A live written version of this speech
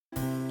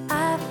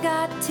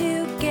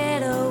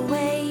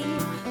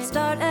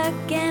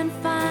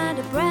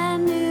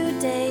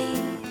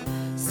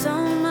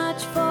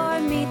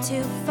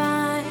to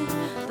find,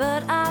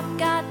 but I've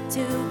got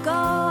to go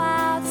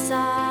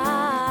outside.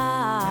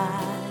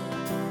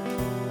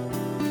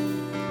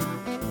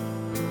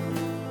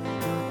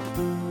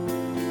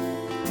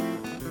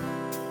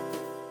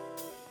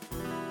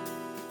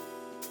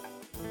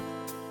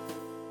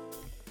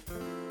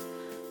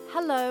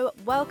 Hello,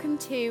 welcome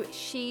to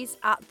She's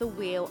at the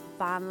Wheel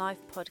Van Life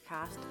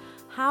podcast.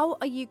 How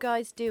are you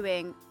guys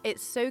doing?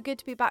 It's so good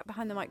to be back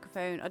behind the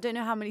microphone. I don't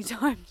know how many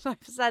times I've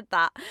said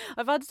that.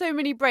 I've had so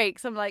many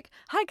breaks. I'm like,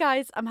 hi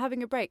guys, I'm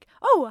having a break.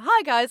 Oh,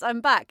 hi guys,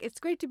 I'm back. It's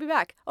great to be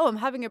back. Oh, I'm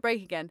having a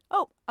break again.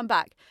 Oh, I'm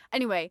back.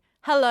 Anyway,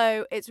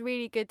 hello, it's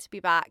really good to be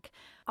back.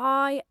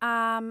 I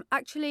am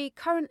actually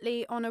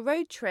currently on a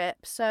road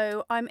trip,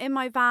 so I'm in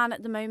my van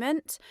at the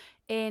moment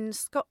in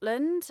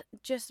Scotland,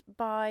 just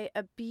by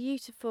a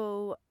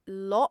beautiful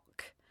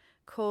loch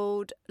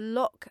called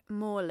Loch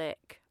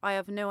Morlich. I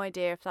have no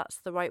idea if that's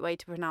the right way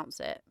to pronounce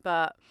it,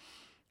 but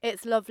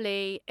it's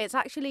lovely. It's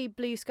actually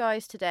blue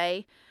skies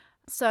today.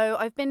 So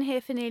I've been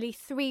here for nearly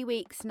 3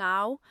 weeks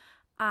now,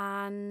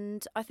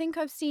 and I think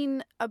I've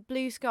seen a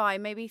blue sky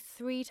maybe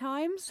 3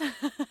 times.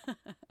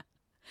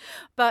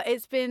 But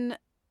it's been,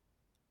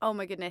 oh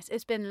my goodness,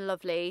 it's been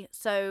lovely.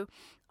 So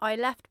I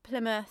left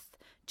Plymouth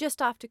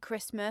just after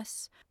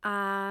Christmas,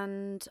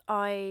 and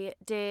I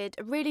did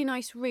a really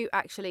nice route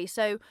actually.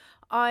 So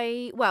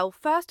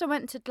first I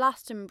went to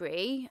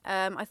Glastonbury.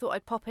 I thought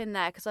I'd pop in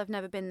there because I've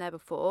never been there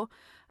before.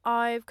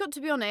 I've got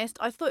to be honest,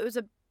 I thought it was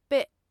a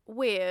bit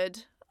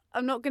weird.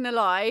 I'm not gonna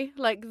lie,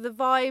 like the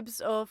vibes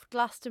of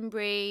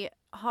Glastonbury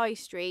High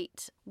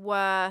Street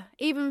were,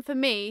 even for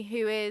me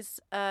who is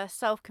a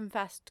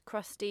self-confessed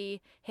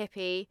crusty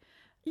hippie,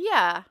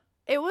 yeah,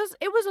 it was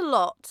a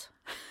lot.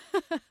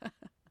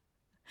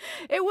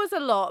 It was a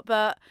lot,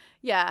 but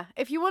yeah,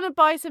 if you want to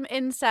buy some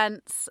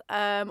incense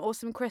or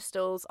some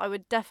crystals, I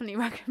would definitely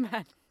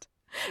recommend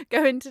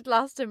going to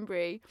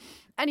Glastonbury.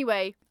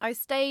 Anyway, I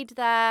stayed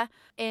there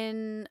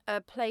in a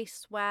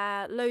place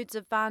where loads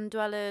of van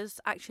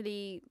dwellers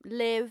actually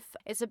live.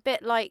 It's a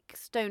bit like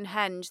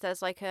Stonehenge.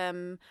 There's like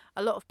a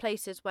lot of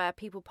places where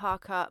people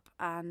park up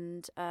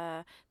and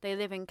they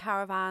live in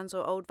caravans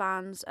or old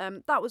vans.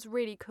 That was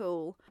really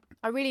cool.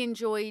 I really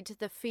enjoyed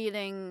the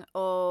feeling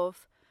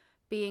of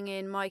being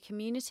in my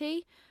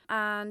community,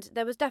 and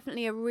there was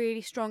definitely a really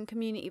strong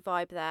community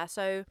vibe there,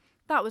 so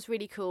that was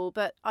really cool.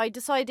 But I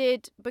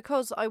decided,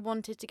 because I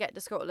wanted to get to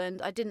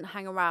Scotland, I didn't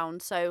hang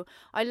around, so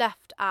I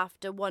left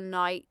after one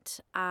night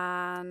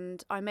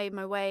and I made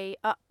my way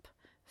up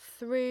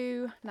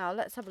through, now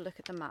let's have a look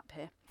at the map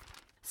here.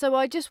 So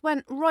I just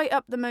went right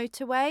up the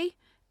motorway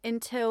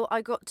until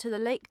I got to the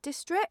Lake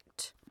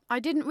District.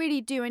 I didn't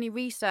really do any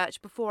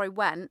research before I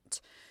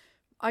went.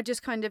 I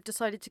just kind of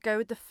decided to go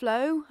with the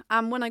flow,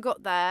 and when I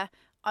got there,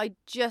 I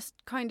just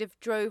kind of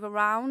drove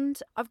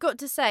around. I've got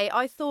to say,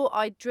 I thought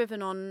I'd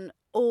driven on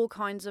all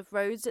kinds of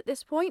roads at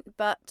this point,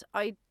 but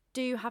I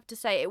do have to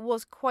say it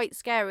was quite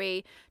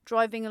scary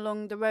driving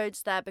along the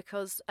roads there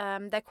because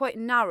they're quite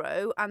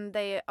narrow and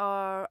they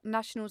are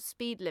national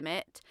speed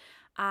limit.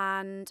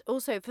 And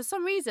also, for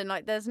some reason,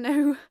 like there's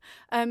no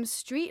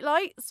street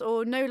lights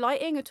or no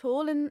lighting at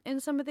all in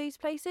some of these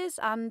places.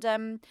 And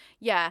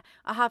yeah,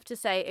 I have to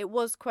say it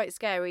was quite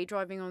scary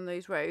driving on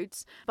those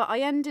roads. But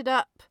I ended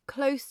up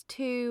close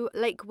to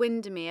Lake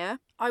Windermere.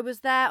 I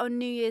was there on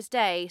New Year's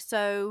Day,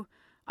 so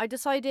I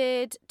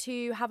decided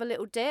to have a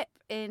little dip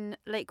in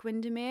Lake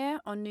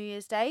Windermere on New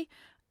Year's Day,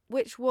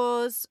 which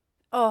was,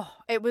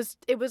 it was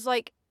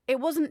like, it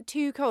wasn't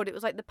too cold. It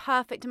was like the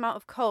perfect amount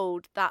of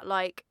cold that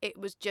like I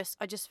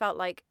just felt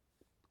like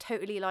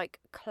totally like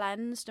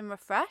cleansed and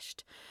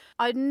refreshed.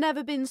 I'd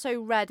never been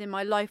so red in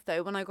my life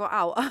though. When I got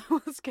out, I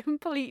was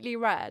completely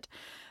red.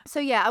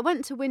 So yeah, I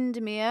went to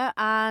Windermere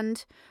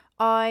and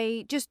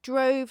I just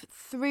drove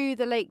through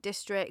the Lake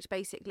District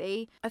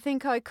basically. I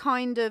think I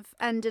kind of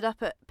ended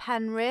up at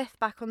Penrith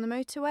back on the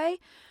motorway.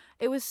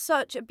 It was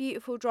such a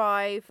beautiful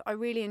drive. I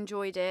really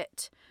enjoyed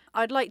it.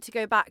 I'd like to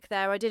go back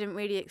there. I didn't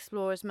really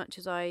explore as much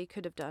as I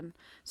could have done.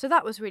 So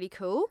that was really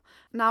cool.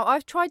 Now,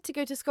 I've tried to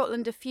go to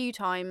Scotland a few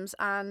times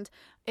and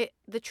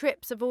the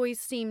trips have always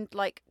seemed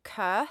like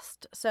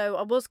cursed. So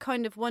I was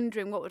kind of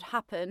wondering what would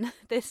happen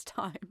this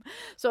time.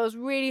 So I was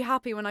really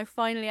happy when I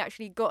finally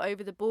actually got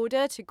over the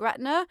border to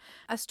Gretna.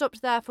 I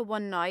stopped there for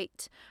one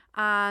night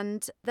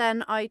and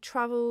then I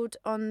travelled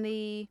on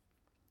the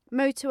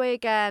motorway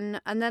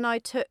again, and then I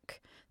took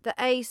the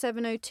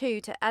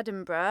A702 to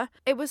Edinburgh.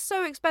 It was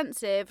so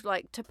expensive,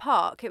 like, to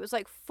park. It was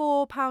like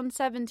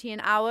 £4.70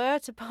 an hour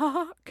to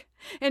park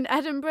in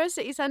Edinburgh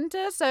city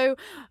centre. So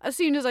as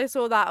soon as I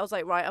saw that, I was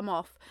like, right, I'm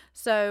off.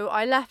 So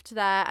I left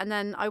there and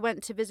then I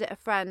went to visit a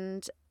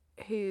friend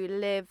who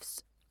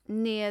lives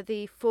near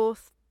the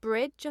Forth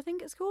Bridge, I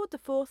think it's called, the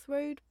Forth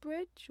Road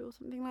Bridge or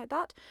something like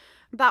that.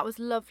 That was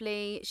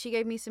lovely. She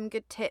gave me some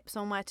good tips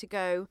on where to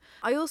go.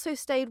 I also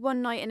stayed one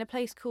night in a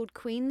place called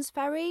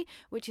Queensferry,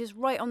 which is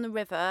right on the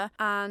river,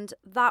 and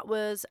that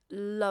was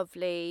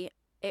lovely.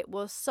 It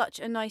was such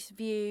a nice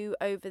view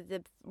over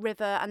the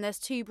river, and there's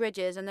 2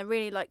 bridges, and they're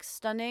really like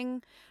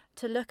stunning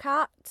to look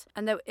at.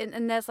 And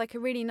there's like a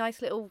really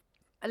nice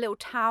a little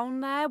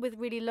town there with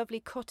really lovely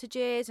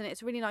cottages, and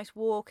it's a really nice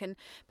walk. And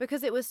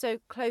because it was so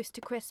close to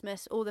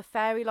Christmas, all the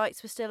fairy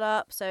lights were still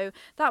up, so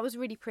that was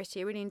really pretty.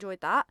 I really enjoyed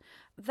that.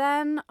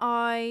 Then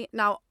I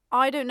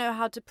don't know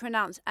how to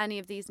pronounce any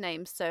of these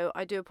names, so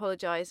I do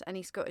apologise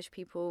any Scottish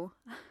people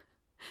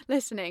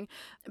listening.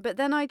 But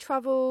then I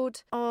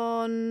travelled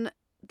on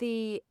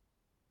the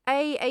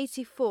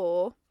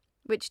A84,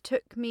 which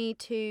took me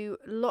to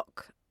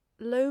Loch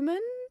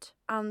Lomond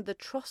and the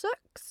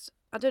Trossachs.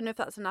 I don't know if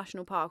that's a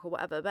national park or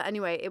whatever, but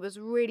anyway, it was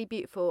really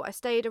beautiful. I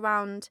stayed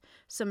around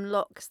some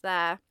lochs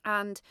there,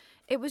 and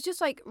it was just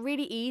like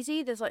really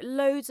easy. There's like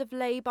loads of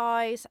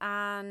lay-bys,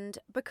 and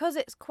because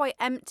it's quite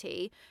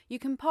empty, you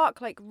can park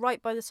like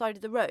right by the side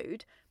of the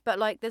road, but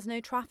like there's no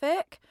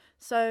traffic.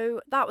 So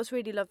that was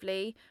really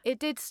lovely. It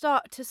did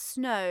start to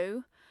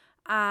snow,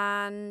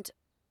 and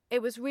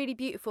it was really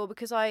beautiful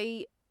because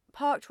I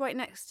parked right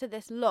next to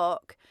this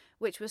loch,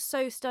 which was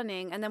so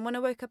stunning. And then when I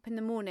woke up in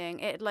the morning,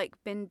 it had like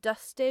been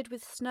dusted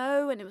with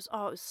snow, and it was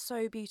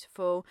so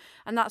beautiful.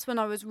 And that's when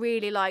I was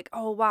really like,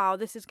 oh wow,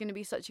 this is going to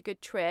be such a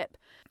good trip.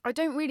 I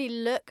don't really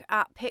look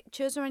at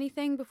pictures or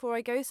anything before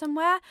I go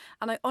somewhere,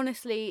 and I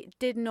honestly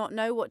did not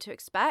know what to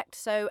expect.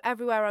 So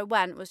everywhere I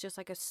went was just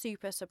like a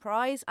super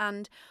surprise.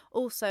 And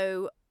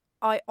also,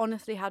 I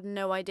honestly had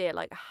no idea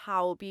like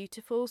how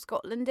beautiful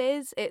Scotland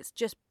is. It's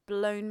just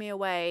blown me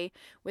away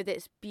with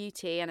its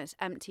beauty and its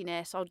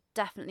emptiness. I'll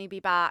definitely be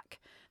back.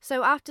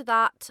 So after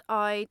that,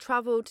 I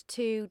travelled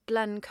to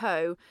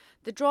Glencoe.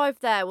 The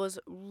drive there was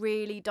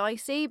really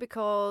dicey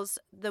because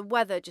the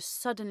weather just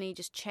suddenly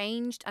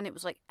changed, and it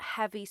was like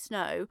heavy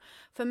snow.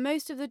 For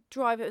most of the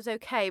drive it was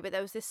okay, but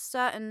there was this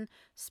certain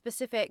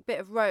specific bit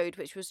of road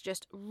which was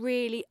just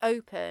really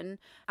open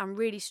and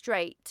really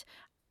straight.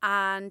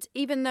 And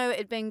even though it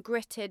had been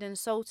gritted and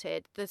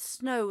salted, the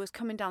snow was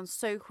coming down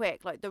so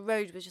quick, like the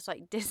road was just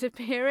like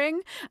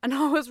disappearing, and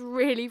I was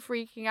really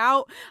freaking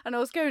out. And I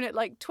was going at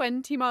like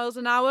 20 miles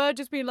an hour,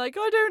 just being like,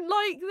 I don't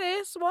like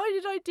this, why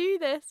did I do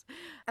this?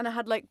 And I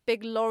had like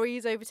big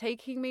lorries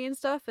overtaking me and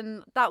stuff,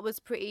 and that was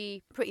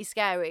pretty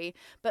scary.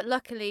 But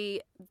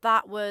luckily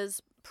that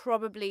was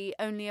probably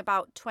only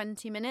about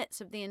 20 minutes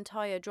of the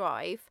entire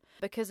drive,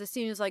 because as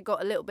soon as I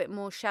got a little bit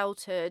more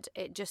sheltered,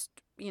 it just,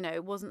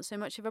 wasn't so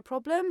much of a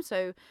problem.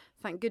 So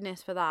thank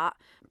goodness for that.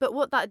 But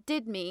what that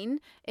did mean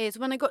is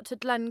when I got to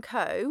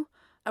Glencoe,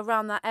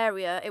 around that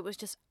area, it was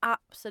just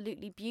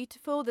absolutely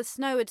beautiful. The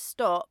snow had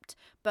stopped,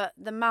 but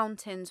the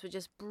mountains were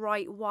just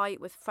bright white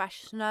with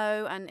fresh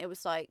snow, and it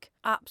was like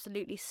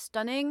absolutely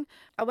stunning.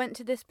 I went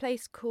to this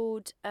place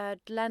called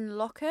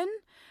Glenlochan,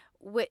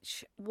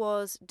 which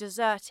was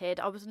deserted.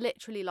 I was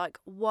literally like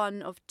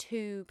one of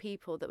 2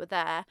 people that were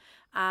there,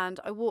 and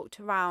I walked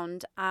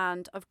around,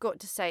 and I've got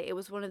to say it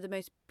was one of the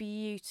most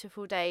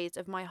beautiful days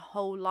of my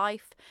whole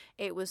life.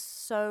 It was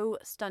so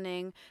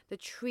stunning. The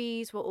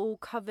trees were all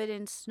covered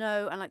in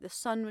snow, and like the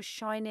sun was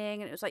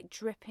shining, and it was like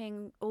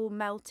dripping, all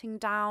melting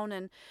down,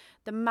 and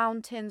the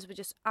mountains were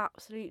just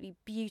absolutely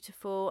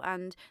beautiful,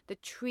 and the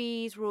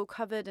trees were all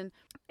covered, and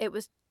it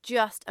was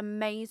just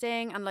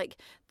amazing. And like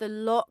the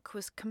loch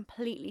was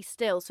completely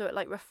still, so it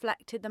like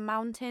reflected the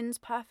mountains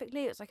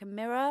perfectly. It was like a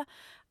mirror,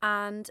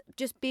 and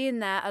just being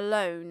there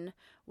alone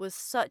was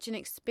such an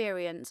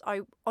experience.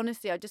 I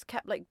just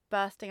kept like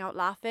bursting out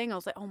laughing. I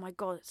was like, oh my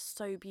god, it's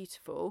so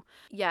beautiful.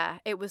 Yeah,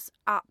 it was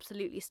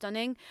absolutely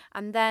stunning.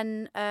 And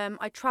then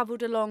I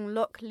travelled along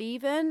Loch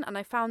Leven, and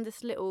I found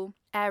this little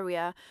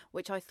area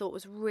which I thought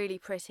was really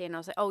pretty, and I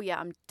was like, oh yeah,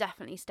 I'm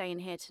definitely staying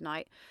here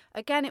tonight.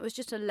 Again, it was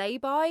just a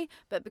lay-by,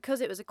 but because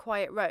it was a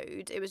quiet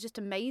road, it was just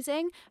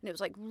amazing, and it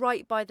was like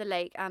right by the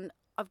lake. And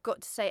I've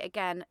got to say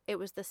again, it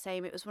was the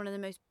same. It was one of the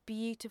most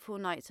beautiful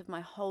nights of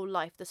my whole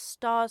life. The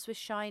stars were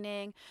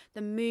shining,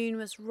 the moon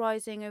was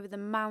rising over the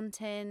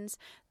mountains,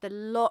 the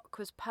loch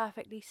was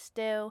perfectly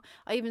still.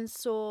 I even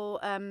saw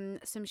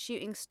some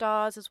shooting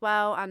stars as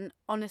well, and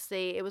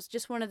honestly, it was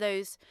just one of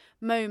those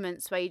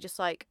moments where you're just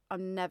like,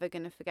 I'm never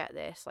going to forget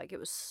this. Like, it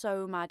was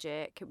so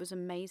magic. It was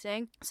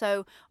amazing.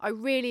 So I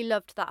really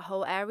loved that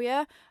whole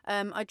area.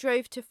 I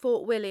drove to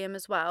Fort William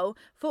as well.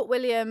 Fort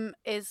William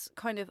is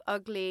kind of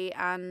ugly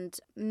and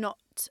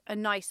not a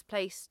nice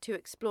place to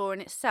explore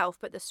in itself,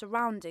 but the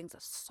surroundings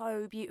are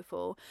so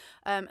beautiful,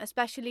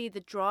 especially the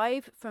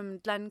drive from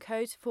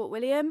Glencoe to Fort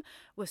William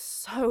was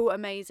so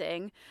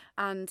amazing.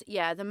 And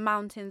yeah, the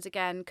mountains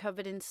again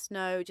covered in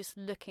snow, just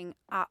looking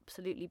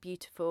absolutely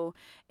beautiful.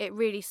 It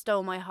really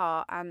stole my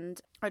heart,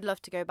 and I'd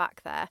love to go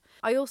back there.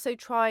 I also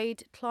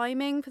tried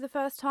climbing for the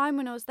first time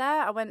when I was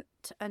there. I went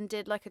and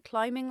did like a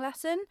climbing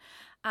lesson,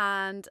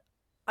 and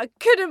I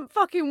couldn't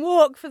fucking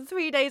walk for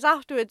 3 days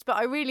afterwards, but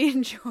I really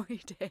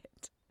enjoyed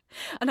it.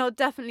 And I'll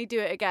definitely do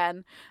it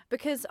again.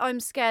 Because I'm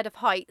scared of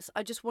heights,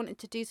 I just wanted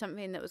to do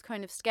something that was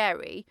kind of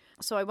scary.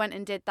 So I went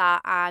and did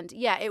that. And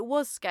yeah, it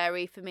was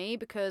scary for me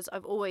because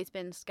I've always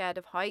been scared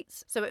of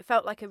heights. So it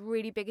felt like a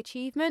really big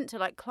achievement to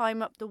like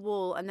climb up the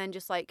wall and then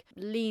just like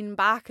lean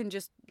back and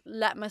just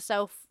let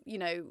myself,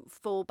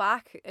 fall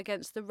back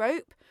against the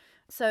rope.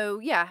 So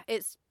yeah,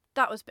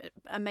 that was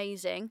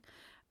amazing.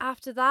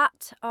 After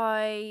that,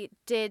 I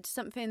did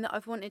something that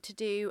I've wanted to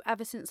do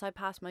ever since I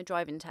passed my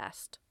driving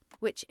test,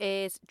 which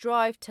is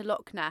drive to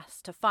Loch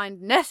Ness to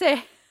find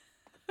Nessie.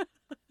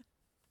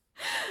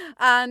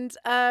 And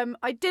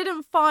I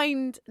didn't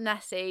find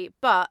Nessie,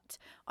 but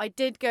I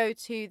did go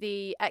to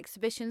the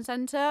exhibition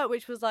centre,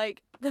 which was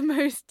like the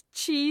most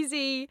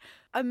cheesy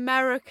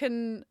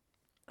American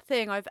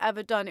thing I've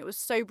ever done. It was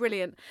so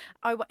brilliant.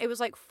 It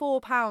was like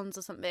 £4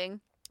 or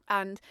something.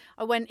 And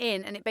I went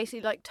in and it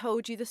basically like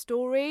told you the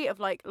story of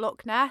like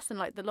Loch Ness and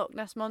like the Loch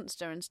Ness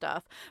monster and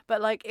stuff. But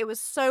like it was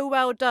so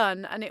well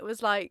done and it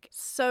was like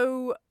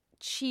so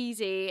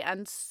cheesy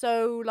and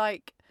so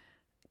like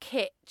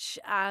kitsch,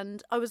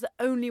 and I was the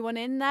only one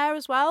in there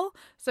as well,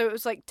 so it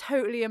was like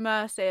totally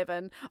immersive.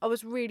 And I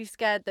was really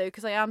scared though,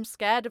 because I am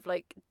scared of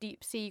like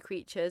deep sea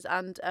creatures,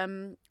 and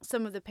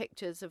some of the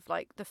pictures of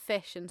like the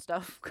fish and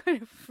stuff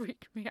kind of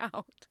freaked me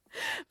out.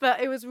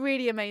 But it was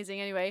really amazing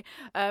anyway,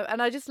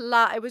 and I just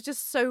it was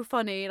just so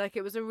funny. Like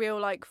it was a real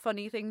like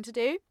funny thing to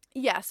do.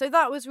 Yeah, so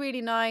that was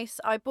really nice.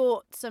 I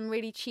bought some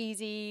really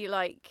cheesy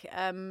like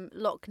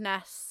Loch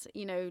Ness,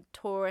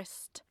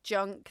 tourist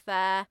junk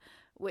there,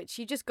 which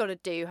you just got to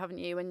do, haven't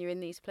you, when you're in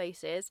these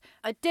places.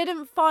 I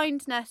didn't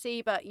find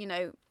Nessie, but,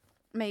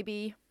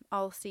 maybe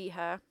I'll see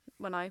her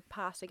when I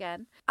pass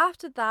again.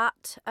 After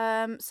that,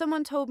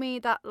 someone told me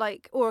that,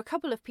 or a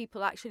couple of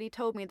people actually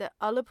told me that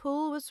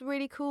Ullapool was a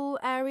really cool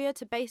area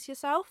to base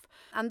yourself.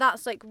 And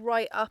that's,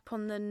 right up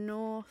on the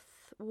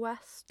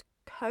northwest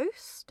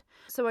coast.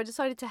 So I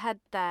decided to head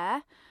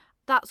there.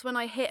 That's when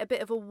I hit a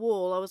bit of a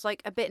wall. I was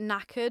like a bit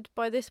knackered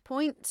by this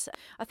point.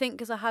 I think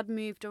because I had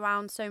moved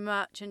around so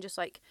much and just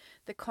like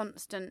the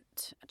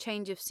constant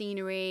change of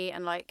scenery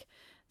and like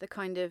the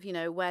kind of,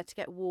 where to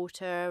get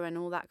water and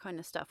all that kind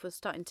of stuff was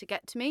starting to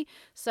get to me.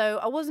 So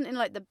I wasn't in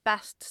like the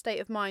best state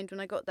of mind when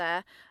I got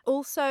there.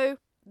 Also,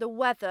 the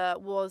weather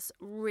was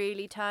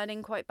really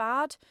turning quite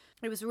bad.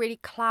 It was really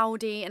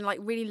cloudy and like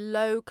really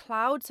low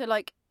cloud. So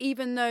like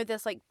even though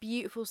there's like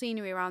beautiful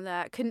scenery around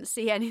there, I couldn't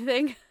see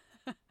anything.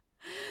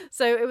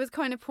 So it was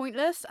kind of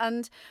pointless.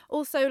 And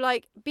also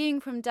like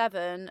being from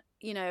Devon,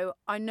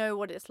 I know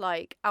what it's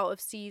like. Out of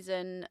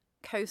season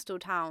coastal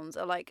towns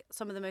are like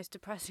some of the most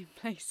depressing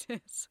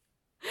places.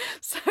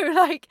 So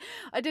like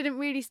I didn't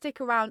really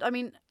stick around. I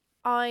mean,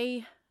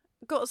 I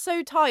got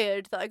so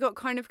tired that I got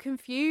kind of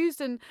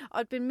confused, and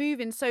I'd been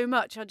moving so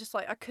much I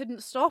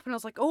couldn't stop, and I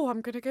was like, oh,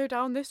 I'm gonna go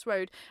down this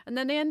road. And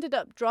then I ended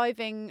up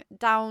driving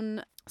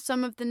down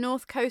some of the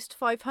North Coast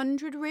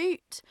 500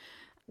 route,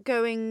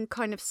 going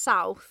kind of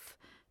south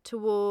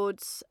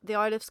towards the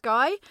Isle of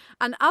Skye.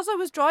 And as I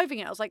was driving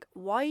it, I was like,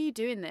 why are you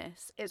doing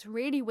this? It's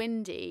really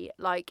windy.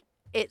 Like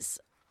it's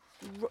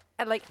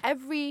like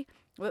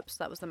whoops,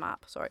 that was the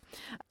map, sorry.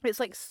 It's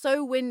like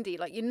so windy,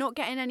 like you're not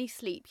getting any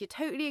sleep, you're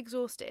totally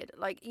exhausted,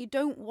 like you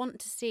don't want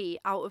to see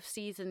out of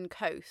season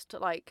coast,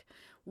 like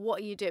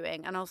what are you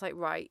doing? And I was like,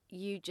 right,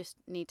 you just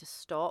need to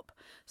stop.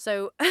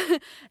 So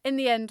in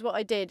the end, what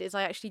I did is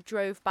I actually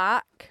drove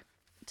back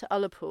to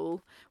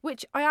Ullapool,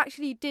 which I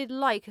actually did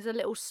like as a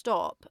little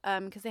stop,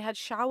 because they had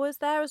showers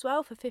there as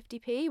well for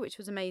 50p, which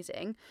was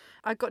amazing.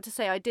 I got to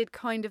say I did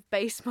kind of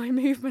base my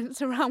movements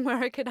around where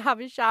I could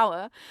have a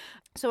shower.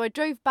 So I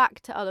drove back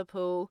to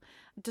Ullapool,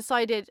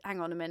 decided,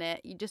 hang on a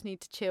minute, you just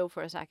need to chill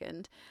for a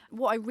second.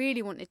 What I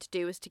really wanted to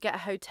do was to get a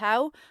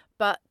hotel,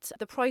 but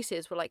the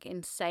prices were like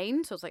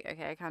insane. So I was like,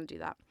 okay, I can't do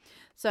that.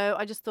 So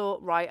I just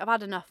thought, right, I've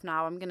had enough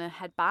now, I'm going to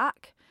head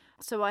back.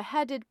 So I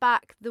headed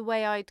back the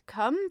way I'd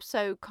come,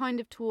 so kind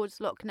of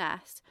towards Loch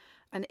Ness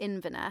and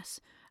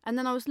Inverness. And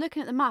then I was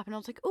looking at the map and I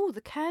was like, oh,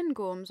 the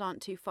Cairngorms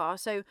aren't too far.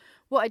 So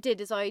what I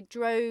did is I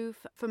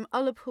drove from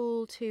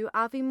Ullapool to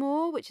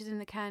Aviemore, which is in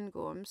the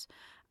Cairngorms.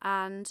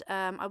 And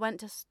I went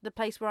to the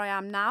place where I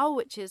am now,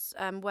 which is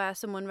where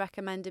someone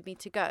recommended me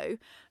to go,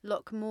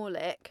 Loch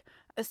Morlich.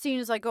 As soon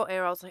as I got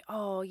here, I was like,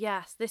 oh,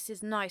 yes, this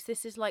is nice.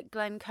 This is like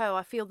Glencoe.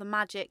 I feel the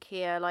magic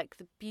here, like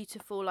the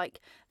beautiful like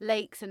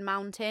lakes and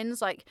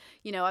mountains. Like,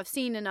 I've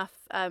seen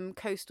enough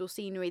coastal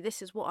scenery.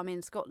 This is what I'm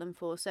in Scotland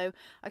for. So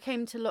I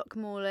came to Loch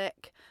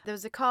Morlich. There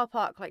was a car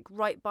park like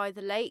right by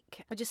the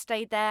lake. I just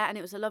stayed there and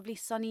it was a lovely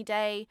sunny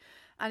day.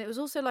 And it was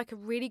also like a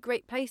really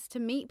great place to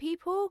meet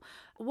people.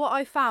 What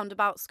I found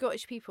about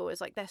Scottish people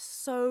is like they're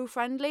so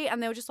friendly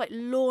and they'll just like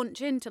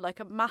launch into like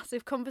a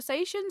massive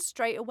conversation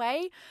straight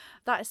away.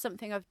 That is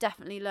something I've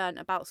definitely learned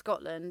about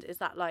Scotland, is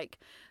that like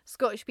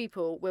Scottish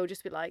people will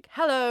just be like,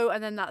 hello,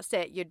 and then that's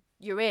it.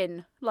 You're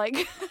in,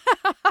 like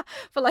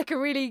for like a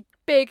really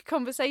big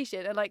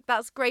conversation. And like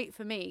that's great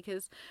for me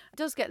because it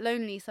does get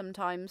lonely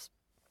sometimes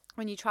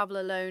when you travel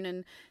alone,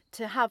 and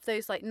to have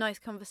those like nice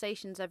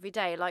conversations every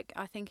day, like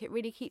I think it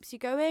really keeps you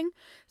going.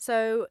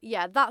 So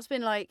yeah, that's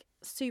been like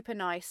super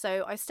nice.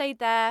 So I stayed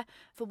there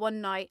for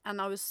one night and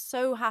I was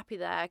so happy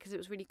there because it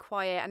was really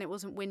quiet and it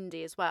wasn't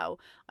windy as well.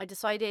 I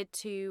decided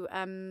to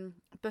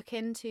book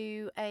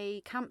into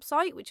a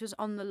campsite which was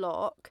on the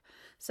loch.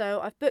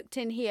 So I've booked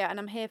in here and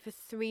I'm here for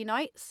 3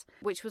 nights,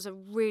 which was a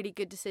really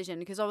good decision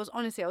because I was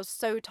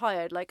so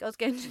tired. Like I was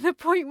getting to the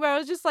point where I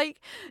was just like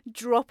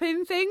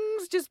dropping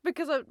things just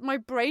because my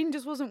brain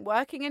just wasn't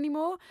working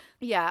anymore.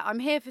 Yeah, I'm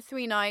here for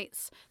 3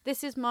 nights.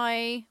 This is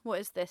what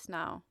is this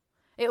now?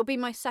 It'll be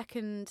my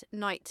second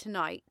night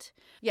tonight.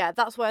 Yeah,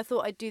 that's why I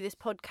thought I'd do this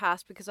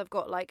podcast because I've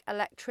got like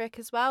electric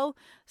as well.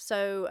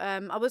 So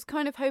I was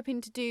kind of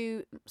hoping to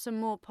do some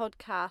more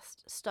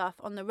podcast stuff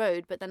on the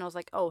road, but then I was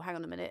like, oh, hang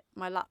on a minute,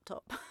 my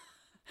laptop.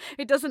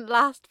 It doesn't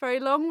last very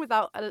long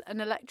without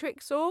an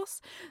electric source.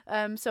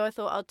 So I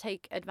thought I'll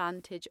take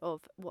advantage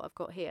of what I've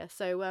got here.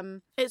 So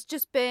it's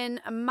just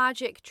been a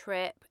magic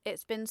trip.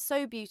 It's been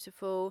so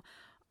beautiful.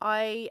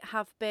 I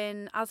have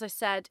been, as I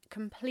said,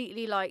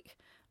 completely like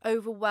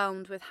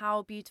overwhelmed with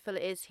how beautiful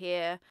it is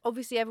here.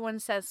 Obviously everyone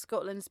says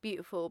Scotland's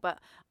beautiful, but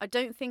I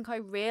don't think I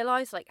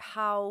realised like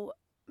how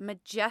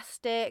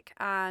majestic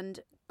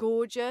and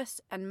gorgeous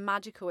and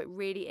magical it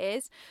really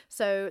is.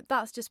 So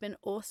that's just been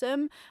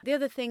awesome. The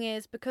other thing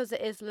is, because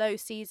it is low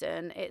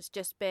season, it's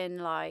just been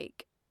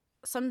like,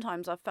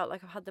 sometimes I've felt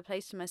like I've had the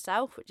place to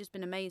myself, which has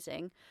been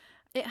amazing.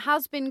 It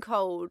has been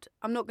cold,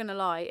 I'm not gonna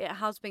lie, it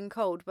has been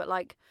cold, but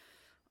like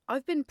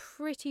I've been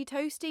pretty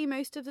toasty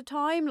most of the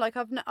time. Like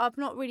I've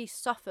not really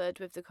suffered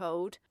with the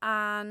cold.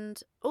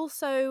 And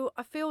also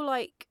I feel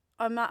like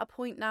I'm at a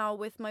point now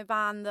with my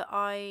van that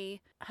I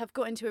have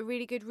got into a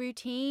really good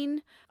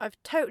routine. I've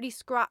totally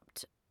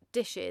scrapped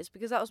dishes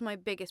because that was my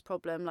biggest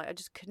problem. Like I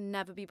just could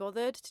never be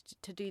bothered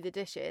to do the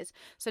dishes.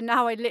 So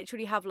now I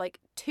literally have like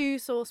 2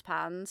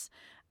 saucepans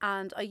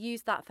and I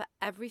use that for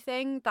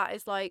everything. That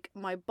is like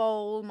my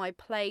bowl, my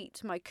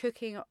plate, my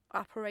cooking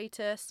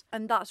apparatus,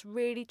 and that's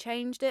really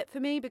changed it for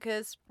me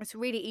because it's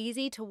really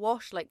easy to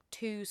wash like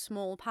 2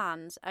 small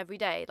pans every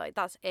day. Like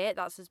that's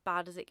as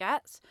bad as it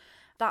gets.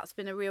 That's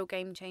been a real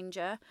game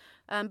changer.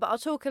 But I'll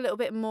talk a little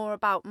bit more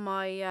about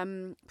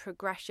my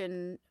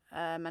progression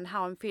and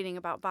how I'm feeling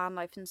about van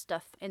life and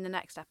stuff in the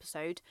next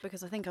episode,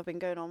 because I think I've been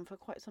going on for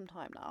quite some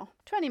time now.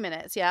 20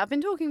 minutes, yeah, I've been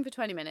talking for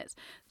 20 minutes.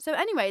 So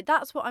anyway,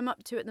 that's what I'm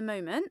up to at the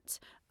moment.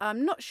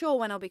 I'm not sure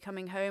when I'll be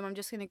coming home. I'm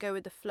just going to go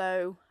with the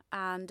flow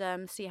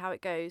and see how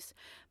it goes.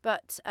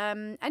 But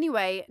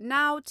anyway,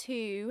 now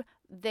to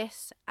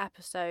this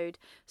episode.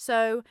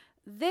 So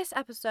this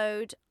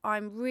episode,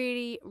 I'm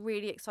really,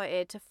 really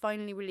excited to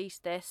finally release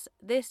this.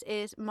 This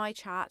is my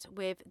chat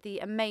with the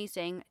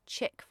amazing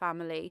Chick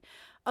family,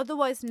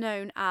 otherwise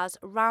known as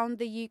Round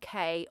the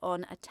UK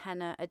on a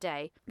Tenner a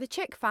Day. The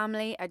Chick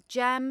family are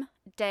Jem,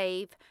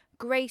 Dave,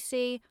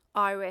 Gracie,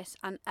 Iris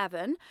and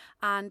Evan,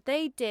 and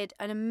they did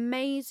an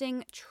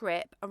amazing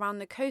trip around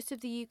the coast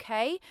of the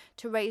UK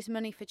to raise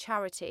money for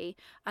charity,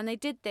 and they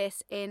did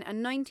this in a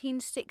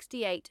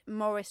 1968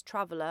 Morris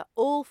Traveller,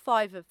 all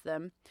 5 of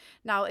them.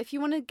 Now, if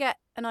you want to get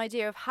an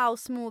idea of how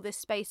small this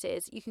space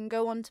is, you can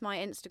go onto my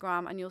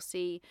Instagram and you'll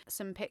see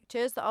some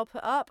pictures that I'll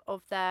put up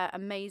of their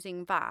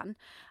amazing van,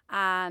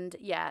 and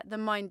yeah, the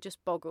mind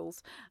just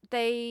boggles.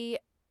 They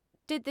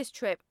did this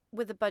trip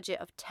with a budget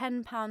of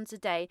 £10 a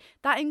day.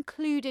 That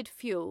included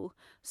fuel,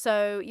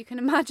 so you can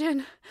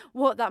imagine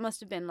what that must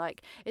have been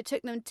like. It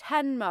took them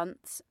 10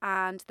 months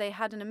and they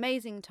had an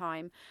amazing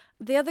time.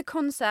 The other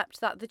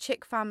concept that the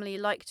Chick family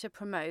like to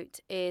promote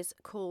is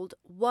called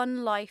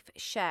One Life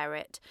Share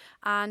It.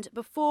 And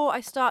before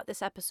I start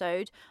this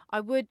episode,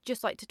 I would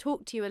just like to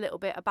talk to you a little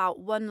bit about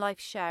One Life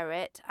Share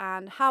It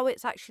and how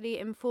it's actually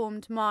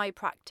informed my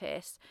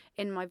practice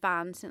in my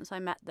van since I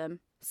met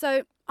them.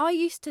 So I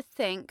used to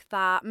think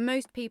that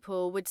most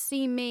people would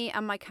see me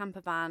and my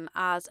camper van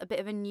as a bit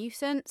of a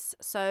nuisance,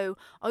 so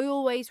I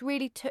always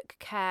really took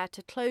care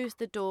to close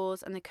the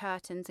doors and the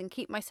curtains and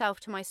keep myself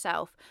to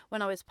myself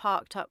when I was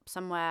parked up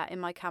somewhere in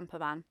my camper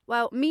van.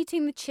 Well,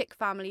 meeting the Chick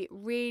family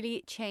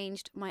really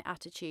changed my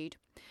attitude.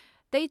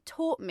 They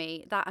taught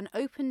me that an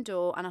open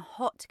door and a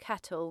hot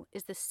kettle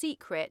is the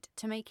secret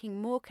to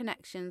making more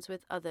connections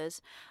with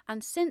others.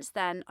 And since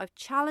then, I've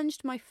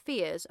challenged my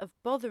fears of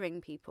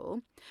bothering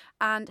people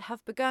and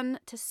have begun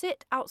to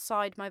sit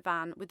outside my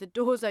van with the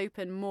doors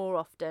open more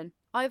often.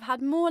 I've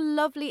had more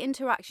lovely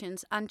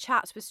interactions and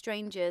chats with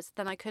strangers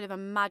than I could have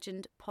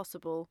imagined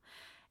possible.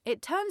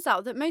 It turns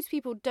out that most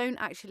people don't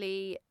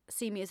actually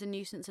see me as a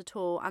nuisance at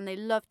all, and they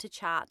love to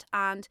chat,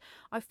 and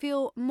I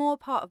feel more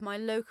part of my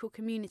local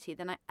community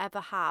than I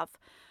ever have.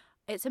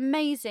 It's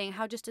amazing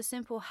how just a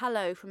simple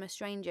hello from a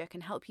stranger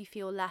can help you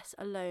feel less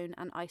alone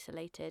and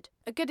isolated.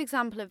 A good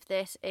example of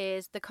this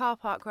is the car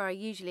park where I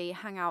usually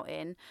hang out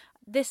in.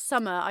 This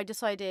summer I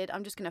decided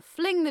I'm just going to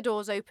fling the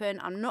doors open.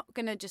 I'm not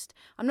going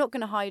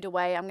to hide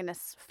away. I'm going to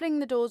fling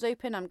the doors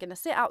open. I'm going to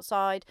sit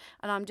outside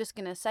and I'm just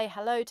going to say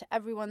hello to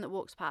everyone that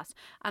walks past.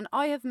 And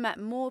I have met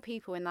more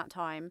people in that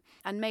time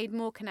and made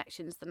more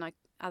connections than I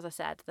as I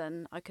said,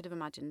 than I could have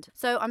imagined.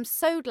 So I'm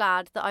so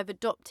glad that I've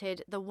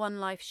adopted the One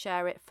Life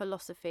Share It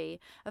philosophy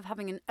of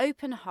having an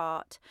open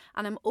heart,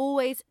 and I'm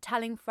always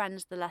telling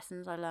friends the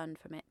lessons I learned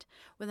from it.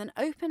 With an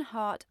open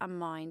heart and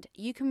mind,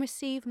 you can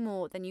receive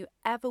more than you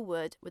ever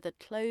would with a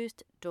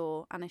closed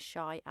door and a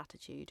shy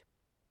attitude.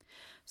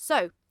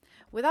 So,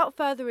 without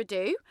further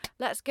ado,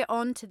 let's get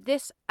on to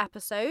this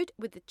episode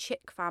with the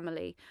Chick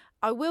family.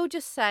 I will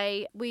just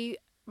say we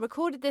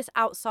recorded this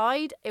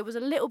outside. It was a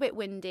little bit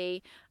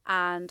windy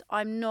and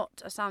I'm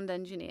not a sound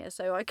engineer,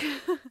 so I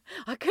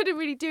couldn't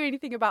really do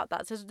anything about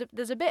that. So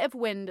there's a bit of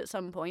wind at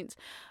some points.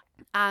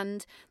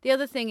 And the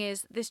other thing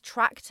is this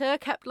tractor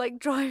kept like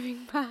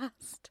driving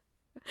past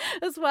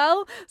as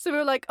well. So we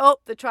were like, oh,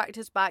 the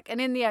tractor's back. And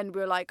in the end,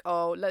 we were like,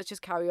 oh, let's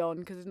just carry on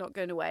because it's not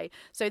going away.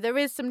 So there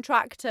is some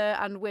tractor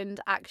and wind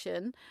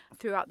action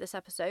throughout this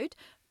episode.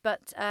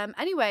 But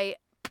anyway,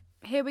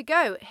 here we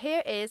go.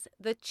 Here is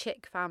the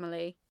Chick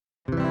family.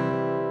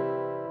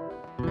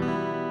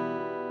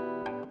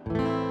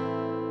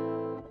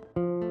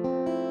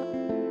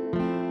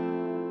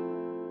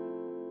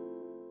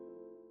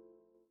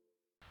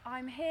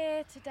 I'm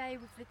here today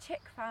with the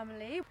Chick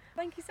family.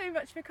 Thank you so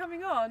much for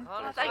coming on.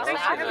 Oh, Thanks for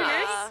having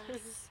us.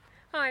 us.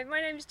 Hi, my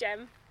name's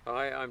Jem.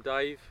 Hi, I'm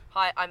Dave.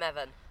 Hi, I'm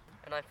Evan,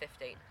 and I'm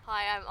 15.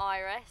 Hi, I'm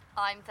Iris.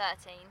 I'm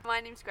 13. My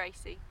name's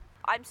Gracie.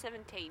 I'm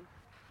 17.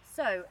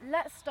 So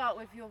let's start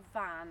with your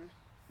van.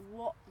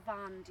 What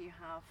van do you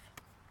have?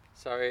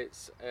 So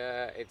it's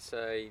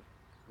a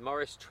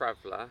Morris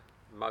Traveller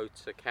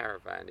motor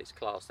caravan. It's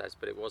classed as,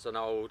 but it was an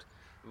old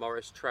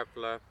Morris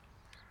Traveller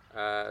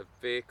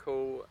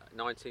vehicle,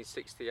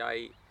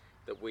 1968,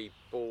 that we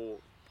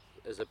bought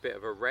as a bit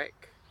of a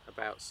wreck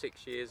about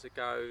 6 years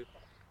ago,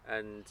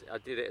 and I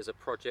did it as a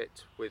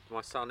project with my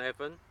son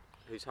Evan,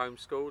 who's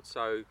homeschooled,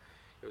 so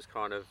it was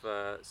kind of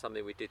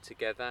something we did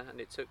together,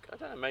 and it took, I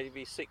don't know,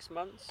 maybe 6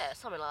 months, Yeah,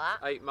 something like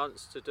that. 8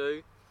 months to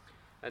do,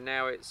 and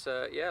now it's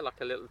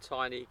like a little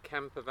tiny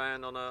camper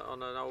van on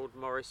an old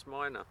Morris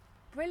Minor.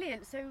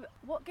 Brilliant. So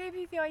what gave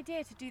you the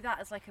idea to do that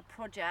as like a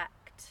project?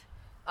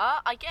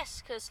 I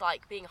guess because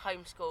like being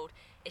homeschooled,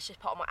 it's just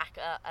part of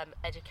my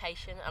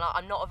education, and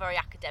I'm not a very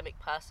academic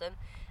person,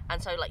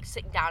 and so like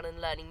sitting down and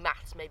learning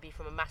maths maybe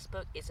from a maths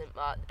book isn't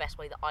the best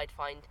way that I'd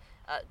find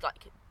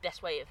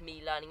best way of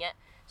me learning it.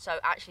 So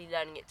actually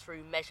learning it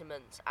through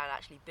measurements and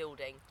actually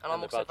building, and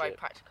I'm also very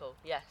practical.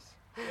 Yes,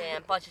 yeah,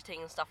 and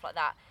budgeting and stuff like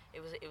that.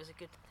 It was a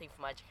good thing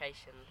for my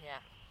education.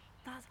 Yeah.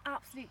 That's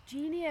absolute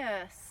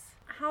genius.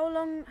 How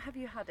long have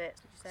you had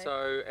it, would you say?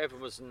 So Evan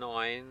was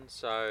 9,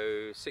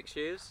 so 6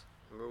 years.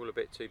 And we're all a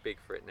bit too big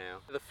for it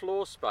now. The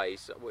floor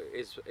space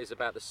is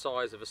about the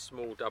size of a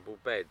small double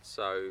bed,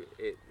 so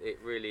it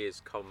really is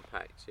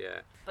compact,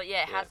 yeah. But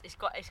yeah, it's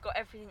got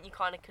everything you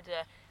kind of could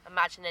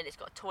imagine. It. It's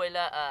got a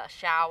toilet, a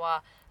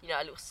shower,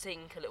 a little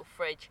sink, a little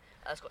fridge.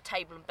 It's got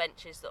table and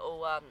benches that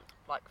all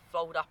like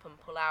fold up and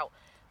pull out.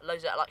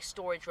 Loads of like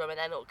storage room, and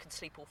then it can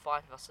sleep all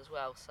 5 of us as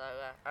well. So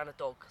and a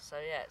dog. So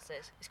yeah,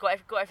 it's got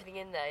everything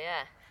in there.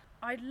 Yeah.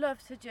 I'd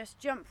love to just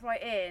jump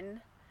right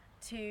in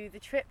to the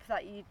trip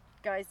that you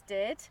guys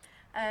did.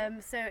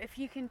 So if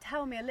you can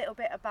tell me a little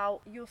bit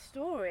about your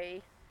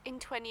story. In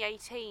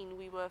 2018,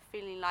 we were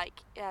feeling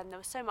like there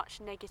was so much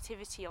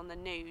negativity on the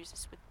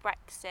news with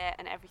Brexit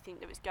and everything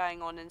that was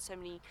going on, and so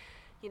many,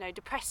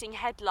 depressing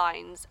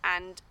headlines.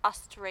 And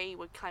us three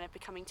were kind of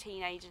becoming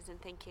teenagers and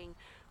thinking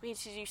we need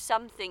to do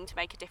something to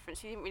make a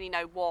difference. We didn't really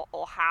know what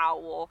or how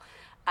or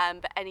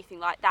but anything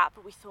like that.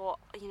 But we thought,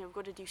 we've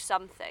got to do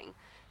something.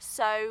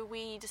 So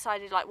we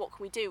decided, what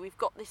can we do? We've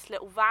got this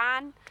little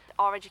van.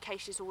 Our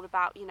education is all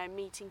about,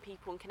 meeting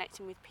people and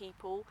connecting with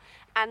people.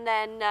 And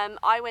then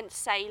I went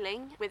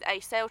sailing with a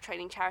sail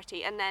training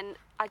charity, and then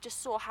I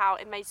just saw how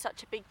it made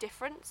such a big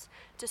difference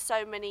to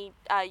so many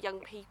young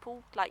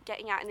people, like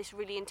getting out in this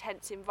really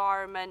intense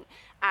environment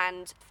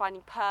and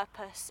finding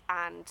purpose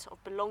and sort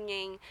of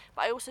belonging.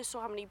 But I also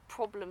saw how many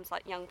problems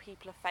like young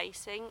people are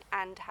facing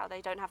and how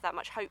they don't have that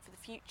much hope for the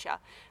future.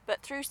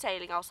 But through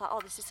sailing, I was like,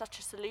 oh, this is such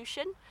a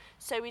solution.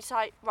 So we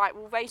decided, right,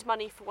 we'll raise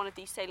money for one of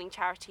these sailing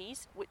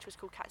charities, which was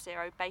called Cat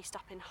Zero, based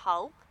up in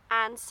Hull.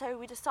 And so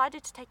we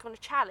decided to take on a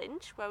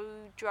challenge where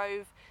we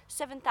drove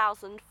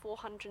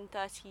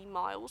 7,430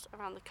 miles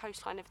around the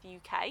coastline of the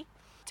UK.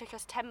 It took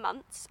us 10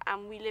 months,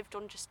 and we lived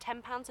on just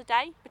 £10 a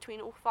day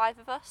between all 5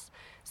 of us.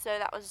 So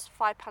that was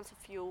 £5 for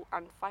fuel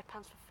and £5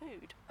 for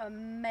food.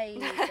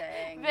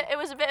 Amazing. It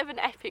was a bit of an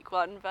epic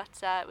one,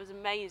 but it was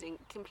amazing.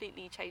 It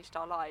completely changed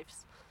our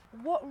lives.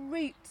 What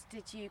route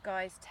did you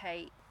guys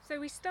take? So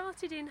we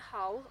started in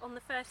Hull on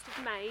the 1st of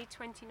May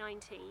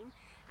 2019,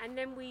 and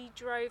then we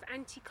drove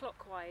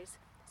anti-clockwise.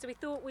 So we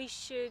thought we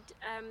should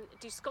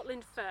do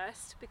Scotland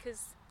first,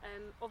 because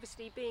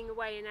obviously being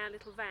away in our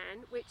little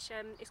van, which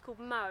is called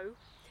Mow,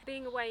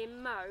 being away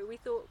in Mow, we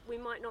thought we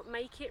might not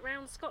make it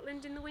round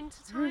Scotland in the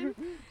winter time.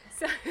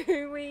 So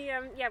we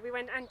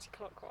went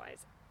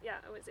anti-clockwise. Yeah,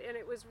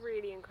 it was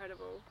really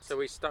incredible. So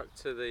we stuck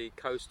to the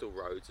coastal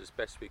roads as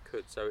best we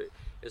could. So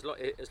as long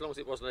as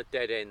it wasn't a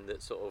dead end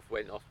that sort of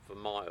went off for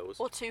miles.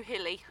 Or too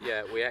hilly.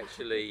 Yeah, we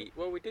actually,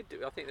 well, we did.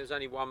 I think there was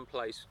only one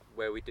place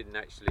where we didn't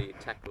actually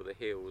tackle the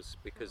hills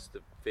because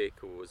the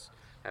vehicle was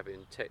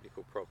having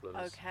technical problems.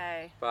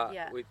 Okay. But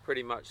yeah. we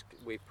pretty much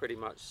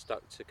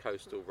stuck to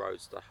coastal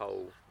roads the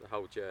whole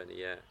journey.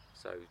 Yeah.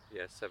 So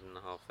yeah,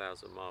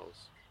 7,500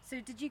 miles. So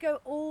did you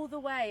go all the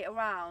way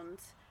around?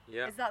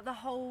 Yeah. Is that the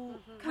whole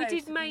coast We did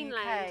of the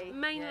mainland, UK?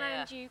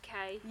 mainland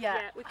UK.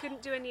 Yeah. We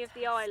couldn't do any of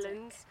the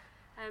islands,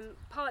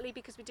 partly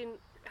because we didn't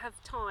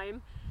have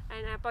time,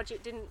 and our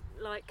budget didn't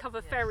like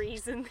cover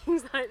ferries and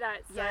things like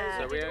that. So,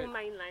 Yeah. we did all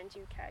mainland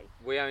UK.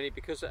 We only,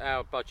 because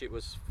our budget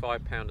was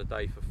 £5 a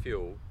day for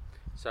fuel,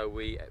 so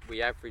we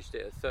averaged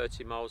it at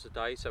 30 miles a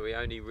day. So we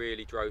only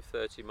really drove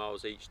 30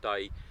 miles each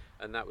day,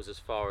 and that was as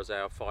far as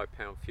our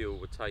 £5 fuel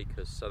would take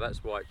us. So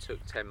that's why it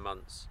took 10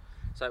 months.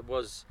 So it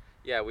was.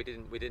 Yeah, we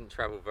didn't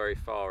travel very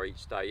far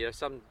each day. You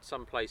know,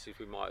 some places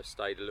we might have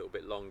stayed a little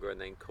bit longer and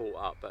then caught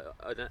up, but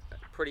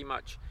pretty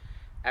much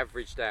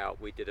averaged out,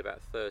 we did about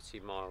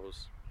 30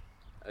 miles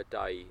a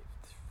day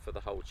for the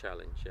whole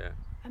challenge. Yeah.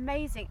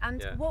 Amazing.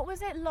 And Yeah. what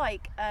was it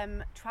like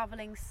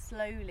travelling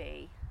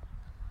slowly?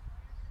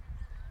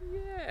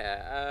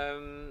 Yeah,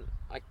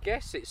 I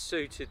guess it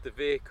suited the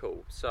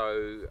vehicle.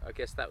 So I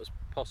guess that was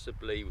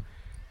possibly,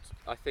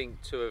 I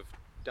think, to have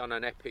done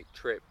an epic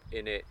trip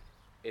in it.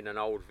 In an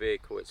old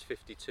vehicle, it's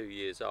 52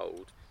 years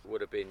old,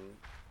 would have been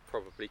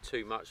probably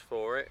too much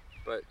for it.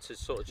 But to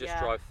sort of just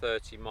drive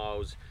 30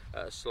 miles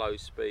at a slow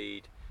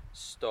speed,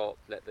 stop,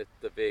 let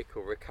the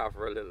vehicle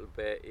recover a little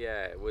bit,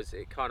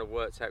 it kind of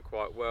worked out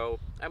quite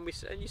well. And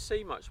you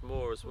see much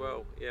more as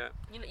well. Yeah.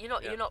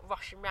 You're not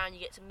rushing around.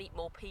 You get to meet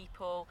more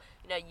people.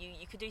 You know,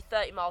 you could do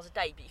 30 miles a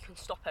day, but you can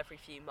stop every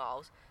few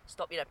miles.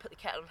 Stop, put the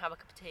kettle on, have a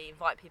cup of tea,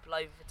 invite people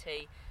over for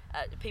tea.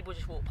 People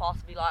just walk past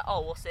and be like,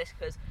 "Oh, what's this?"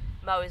 Because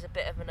Mo is a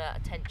bit of an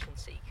attention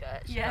seeker.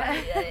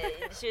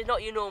 She's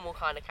not your normal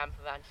kind of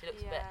camper van. She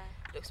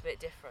looks a bit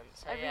different.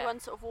 So, everyone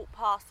sort of walked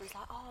past and was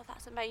like, "Oh,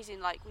 that's amazing!"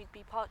 Like we'd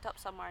be parked up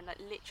somewhere, and like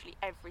literally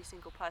every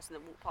single person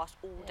that walked past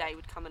all day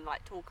would come and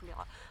like talk and be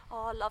like,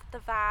 "Oh, I love the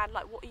van.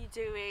 Like, what are you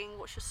doing?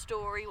 What's your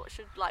story?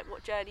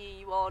 What journey are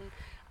you on?"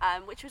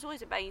 Which was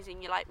always amazing.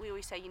 We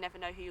always say you never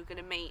know who you're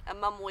going to meet,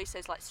 and Mum always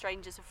says like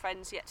strangers are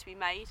friends yet to be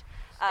made.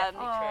 It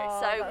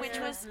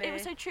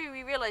was so true.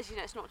 We realised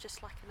it's not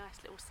just like a nice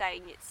little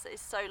saying.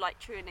 It's so like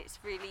true, and it's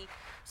really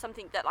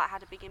something that like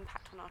had a big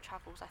impact on our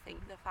travels. I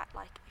think the fact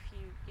like if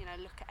you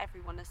look at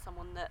everyone as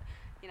someone that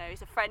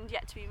is a friend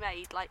yet to be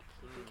made, like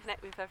you can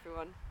connect with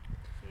everyone.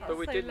 Yeah. But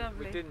we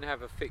lovely. didn't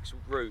have a fixed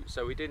route,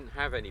 so we didn't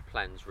have any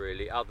plans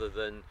really, other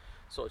than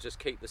sort of just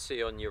keep the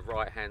sea on your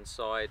right hand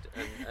side,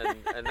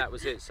 and that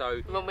was it.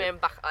 So when we end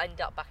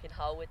up back in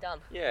Hull, we're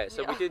done. Yeah,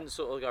 so we didn't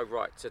sort of go,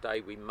 right,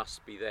 today we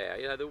must be there.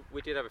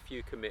 We did have a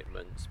few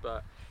commitments,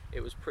 but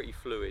it was pretty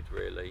fluid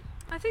really.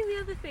 I think the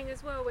other thing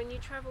as well when you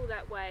travel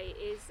that way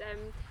is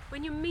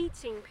when you're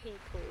meeting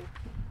people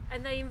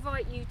and they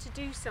invite you to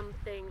do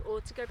something,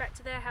 or to go back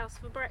to their house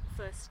for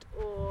breakfast,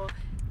 or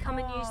come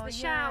and use the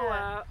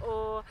shower,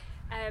 or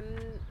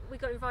we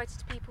got invited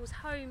to people's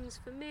homes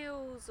for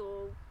meals,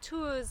 or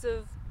tours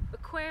of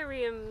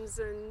aquariums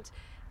and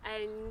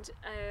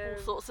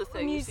all sorts of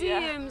things,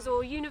 museums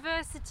or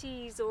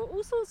universities, or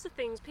all sorts of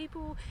things.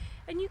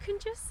 And you can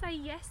just say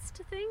yes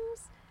to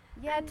things.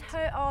 Yeah, and, that's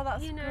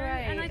great.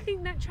 And I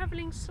think that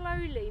travelling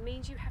slowly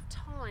means you have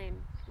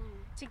time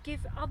to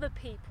give other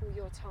people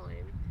your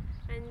time,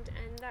 and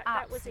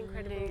that was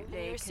incredible.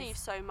 Absolutely. You receive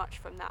so much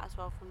from that as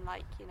well, from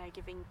like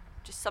giving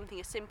just something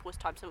as simple as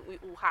time, something we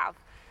all have.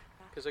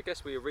 Because I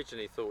guess we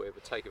originally thought it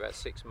would take about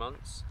 6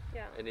 months,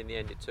 Yeah. and in the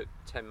end it took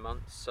 10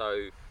 months.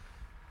 So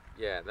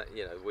yeah, that,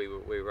 we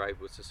were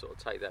able to sort of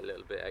take that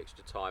little bit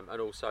extra time, and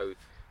also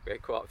we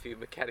had quite a few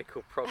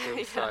mechanical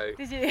problems. So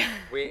Did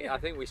you? I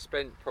think we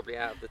spent probably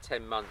out of the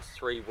 10 months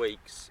 3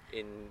 weeks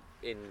in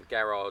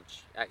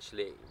garage.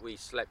 Actually, we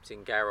slept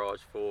in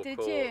garage for Did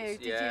course. you?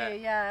 Did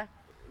you? Yeah.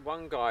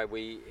 One guy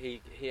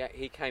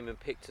he came and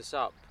picked us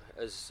up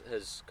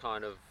as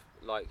kind of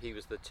like he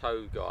was the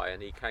tow guy,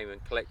 and he came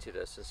and collected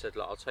us and said,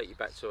 "Look, I'll take you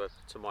back to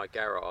my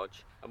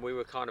garage." And we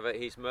were kind of at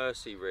his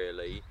mercy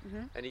really.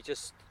 And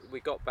we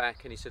got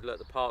back and he said, "Look,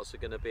 the parts are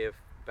going to be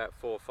about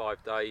 4 or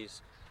 5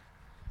 days.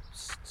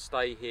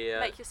 Stay here.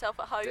 Make yourself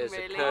at home, There's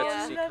really. a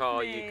courtesy Yeah.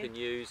 car Lovely. you can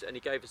use." And he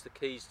gave us the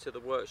keys to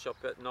the workshop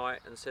at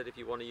night and said, "If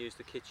you want to use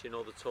the kitchen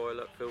or the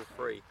toilet, feel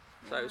free."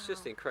 So it was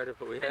just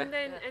incredible. Yeah. And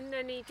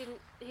then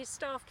his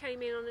staff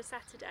came in on a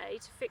Saturday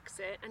to fix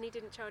it, and he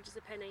didn't charge us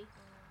a penny.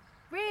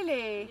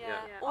 Really? Yeah.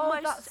 Yeah. Oh,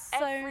 Almost that's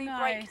so every nice.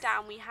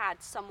 breakdown we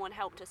had, someone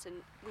helped us,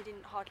 and we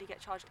didn't hardly get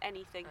charged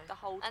anything the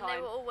whole time. And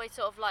they were always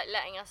sort of like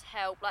letting us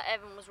help. Like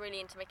everyone was really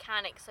into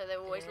mechanics, so they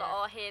were always like,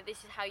 "Oh, here,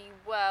 this is how you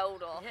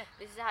weld, or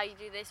this is how you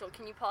do this, or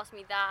can you pass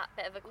me that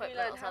bit of we equipment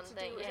learned or how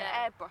something?" to do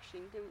Yeah.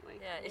 airbrushing, didn't we?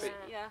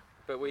 Yeah,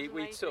 But we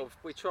amazing.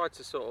 tried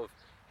to sort of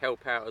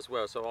help out as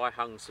well. So I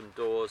hung some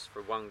doors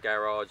for one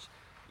garage.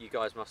 you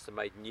guys must have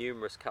made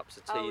numerous cups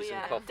of Oh, teas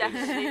yeah, and coffees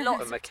definitely, lots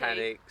for of tea.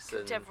 mechanics and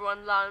Cooked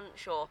everyone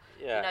lunch, or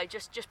Yeah. you know,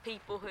 just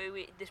people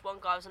who this one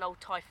guy was an old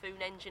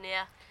Typhoon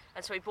engineer,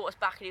 and so he brought us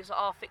back and he was like,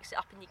 "Oh, fix it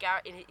up in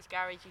his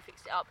garage. You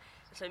fixed it up."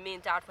 And so me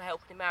and Dad were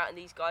helping him out, and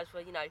these guys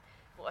were, you know,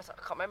 what was I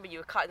can't remember. You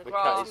were cutting the We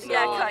grass, cut his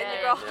Yeah, lawn. cutting the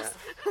Yeah. grass.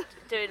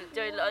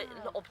 doing like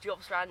odd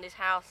jobs around his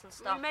house and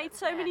stuff. We made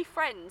so Yeah. many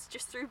friends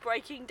just through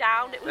breaking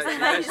down. It was That-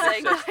 that's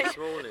amazing. just this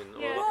morning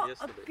Yeah. or What a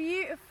yesterday.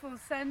 beautiful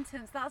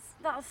sentence.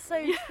 That's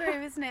so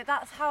true, isn't it?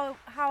 That's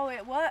how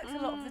it works a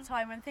lot of the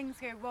time when things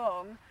go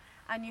wrong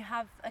and you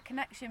have a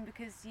connection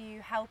because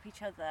you help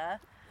each other.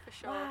 For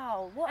sure.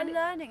 Wow, what a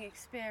learning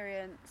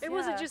experience. It yeah.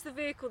 wasn't just the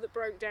vehicle that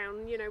broke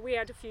down, you know, we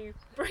had a few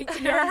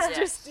breakdowns Yes.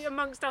 just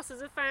amongst us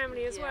as a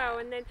family as well.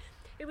 Yeah. And then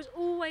it was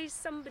always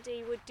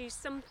somebody would do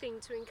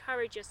something to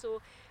encourage us,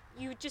 or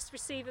you would just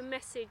receive a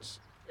message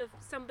of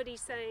somebody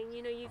saying,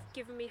 you know, you've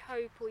given me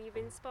hope, or you've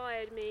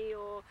inspired me,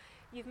 or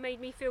you've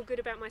made me feel good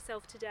about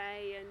myself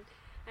today,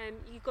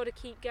 and you've got to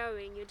keep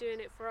going, you're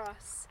doing it for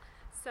us.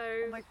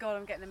 So Oh my god,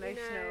 I'm getting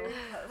emotional.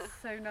 That's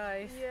so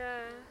nice.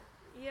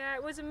 yeah,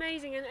 it was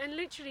amazing. And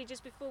literally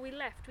just before we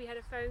left, we had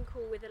a phone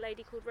call with a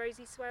lady called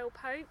Rosie Swale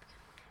Pope,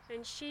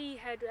 and she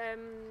had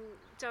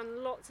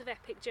done lots of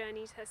epic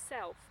journeys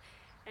herself.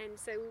 And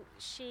so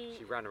she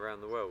She ran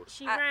around the world.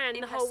 ran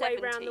in the her whole way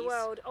around the 70s.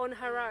 world on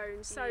her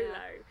own,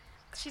 solo.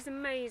 She's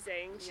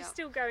amazing. She's Yeah.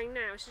 still going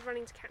now. She's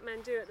running to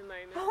Kathmandu at the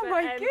moment. Oh But,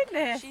 my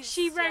goodness.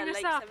 she rang yeah, us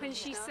late up and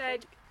 70s she now, I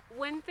said, think.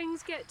 when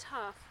things get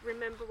tough,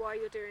 remember why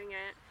you're doing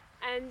it.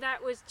 And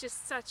that was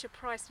just such a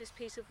priceless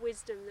piece of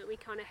wisdom that we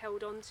kind of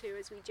held on to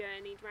as we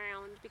journeyed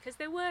round, because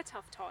there were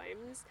tough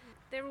times.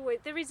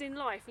 There is in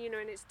life, you know,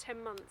 and it's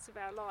 10 months of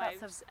our lives.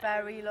 That's a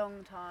very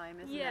long time,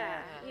 isn't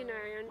yeah, it? you know.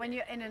 And When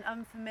you're in an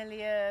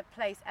unfamiliar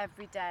place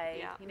every day,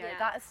 Yeah. you know, Yeah.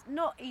 that's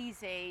not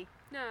easy.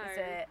 No, Is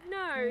it?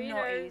 no, you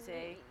Not know,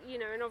 easy. You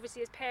know, and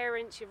obviously as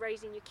parents, you're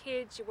raising your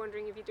kids. You're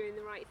wondering if you're doing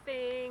the right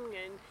thing,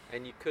 and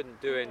And you couldn't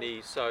do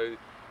any, so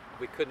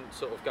we couldn't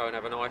sort of go and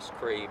have an ice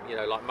cream, you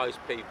know, like most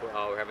people,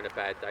 oh, we're having a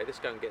bad day, let's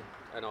go and get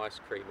an ice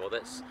cream, or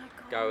let's Oh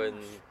my go and,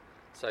 gosh.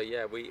 so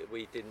yeah,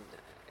 we didn't,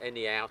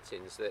 any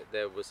outings, that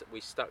there was, we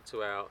stuck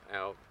to our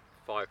 £5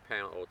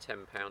 or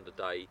 £10 a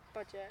day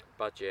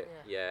budget,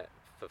 yeah,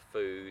 for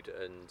food,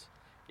 and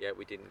yeah,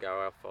 we didn't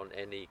go off on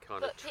any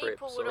kind But of people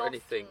trips would or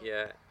anything, often-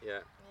 yeah. Yeah,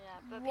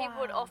 but people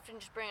would Wow. often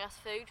just bring us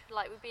food.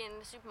 Like we'd be in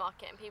the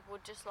supermarket and people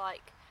would just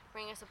like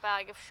bring us a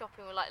bag of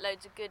shopping with like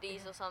loads of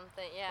goodies or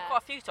something. Yeah.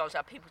 Quite a few times I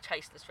had people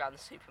chasing us around the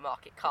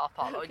supermarket car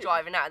park. Like, we're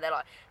driving out and they're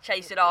like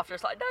chasing after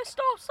us, like, no,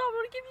 stop, I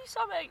want to give you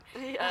something.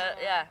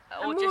 Yeah.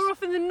 Or and just, more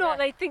often than not,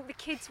 yeah. they think the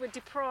kids were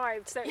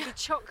deprived, so it'd be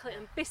chocolate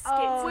and biscuits.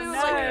 Oh, We and were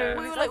no. like, Yeah. we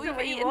were That's like, not we've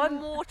what you eaten want.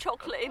 more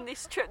chocolate in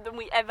this trip than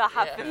we ever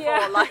have Yeah. before.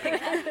 Yeah. Like,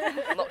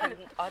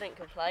 I didn't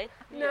complain.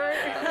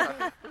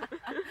 No.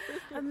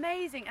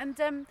 Amazing.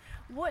 And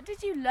what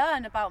did you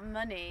learn about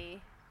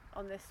money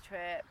on this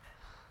trip?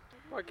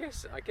 Well,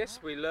 I guess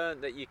we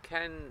learned that you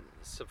can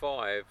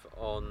survive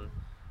on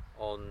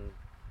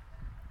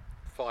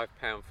 £5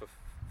 for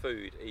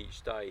food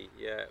each day.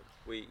 Yeah,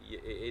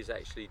 it is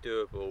actually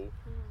doable.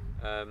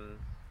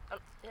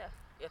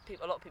 Yeah,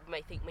 a lot of people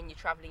may think when you're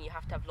travelling you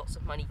have to have lots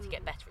of money to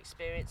get better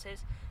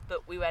experiences,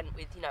 but we went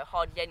with, you know,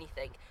 hardly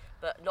anything,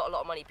 but not a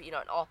lot of money, but, you know,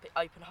 an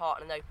open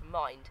heart and an open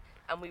mind,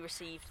 and we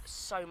received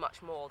so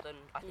much more than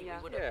I think Yeah.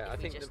 we would have Yeah, I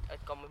if we think just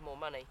had gone with more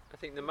money. I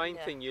think the main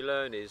Yeah. thing you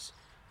learn is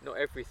not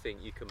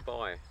everything you can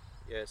buy.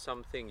 Yeah,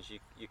 some things you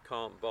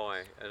can't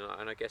buy,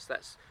 and I guess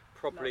that's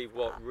probably Love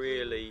what that.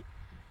 really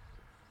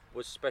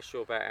was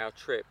special about our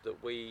trip,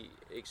 that we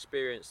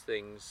experienced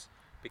things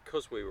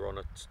because we were on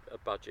a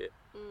budget.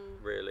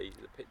 Really,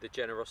 the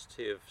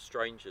generosity of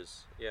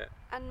strangers. Yeah.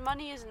 and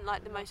money isn't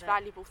like the most it.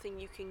 valuable thing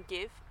you can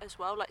give as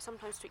well. Like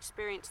sometimes to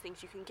experience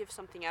things, you can give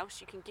something else.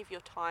 You can give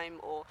your time,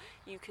 or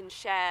you can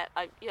share.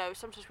 Like, you know,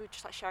 sometimes we would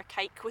just like share a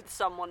cake with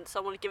someone.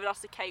 Someone had given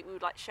us a cake, we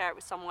would like share it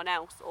with someone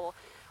else, or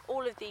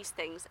all of these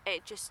things.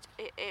 It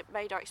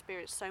made our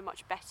experience so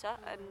much better.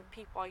 And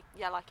people,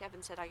 like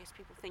Evan said, I guess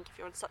people think if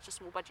you're on such a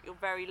small budget, you're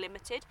very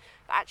limited.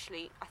 But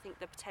actually, I think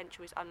the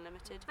potential is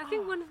unlimited. I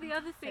think one of the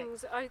other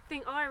things I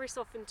think Iris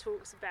often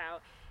talks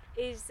about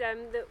is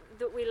that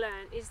we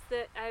learn is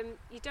that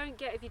you don't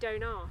get if you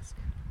don't ask.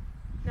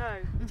 No.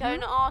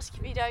 Don't ask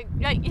if you don't.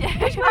 Like, You don't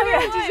get if you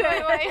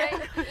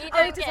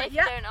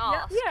yeah, don't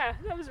ask. Yeah,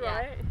 that was Yeah.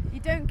 right. You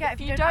don't get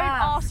if you don't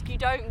ask, you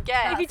don't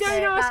get. If you That's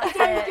don't it, ask, you that's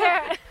don't it.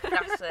 get.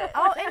 That's it.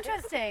 Oh,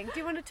 interesting. Do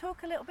you want to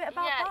talk a little bit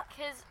about Yeah, that?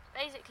 because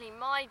basically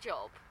my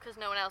job, because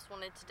no one else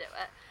wanted to do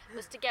it,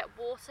 was to get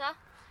water.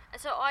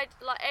 And so I'd,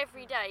 like,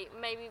 every day,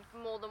 maybe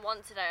more than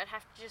once a day, I'd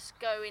have to just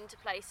go into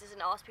places and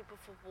ask people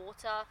for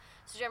water.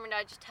 So generally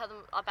I'd just tell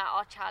them about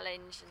our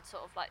challenge and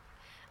sort of like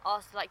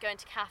ask, like, going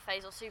to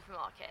cafes or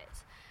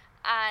supermarkets.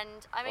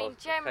 And I mean, Or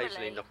occasionally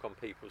generally, knock on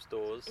people's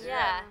doors.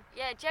 yeah,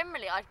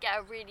 generally I'd get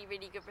a really,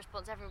 really good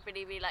response.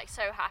 Everybody would be like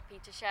so happy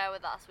to share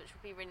with us, which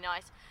would be really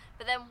nice.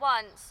 But then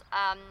once,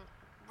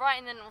 right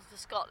in the north of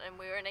Scotland,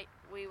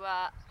 we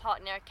were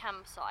parked near a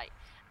campsite,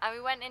 and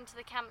we went into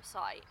the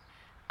campsite,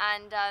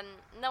 and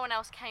no one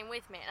else came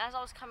with me. And as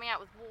I was coming out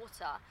with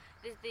water,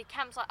 the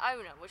campsite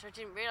owner, which I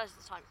didn't realise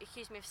at the time,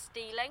 accused me of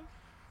stealing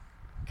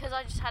because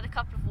I just had a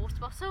couple of water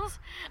bottles,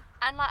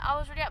 and like I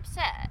was really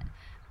upset.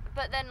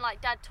 But then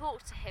like Dad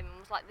talked to him and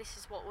was like, "This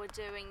is what we're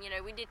doing. You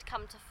know, we did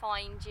come to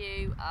find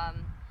you."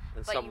 And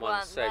but you someone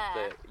weren't said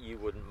there. that you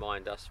wouldn't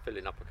mind us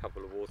filling up a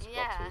couple of water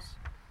Yeah. bottles.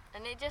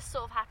 And it just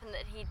sort of happened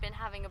that he'd been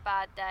having a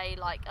bad day.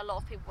 Like a lot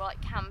of people were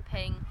like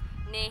camping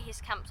near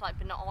his campsite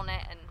but not on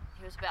it, and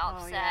he was a bit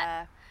upset. Oh,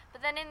 yeah.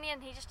 But then in the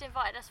end, he just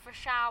invited us for a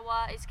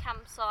shower. His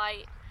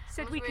campsite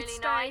Said was we really could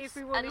stay nice, if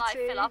we wanted and like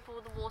to. fill up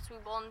all the water we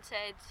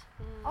wanted.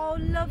 Oh,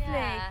 lovely.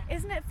 Yeah.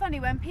 Isn't it funny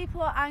when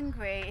people are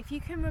angry, if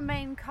you can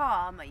remain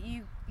calm,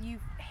 you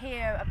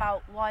hear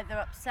about why they're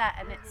upset,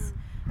 and it's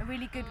a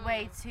really good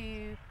way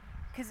to,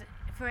 because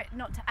for it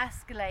not to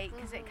escalate,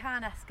 because it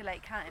can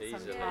escalate, can't it, Easily,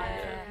 sometimes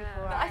yeah. when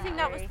people are But I think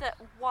that was angry.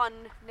 the one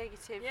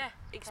negative Yeah.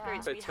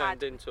 experience But we it had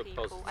turned into with a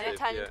people, and positive, it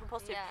turned yeah. into a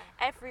positive.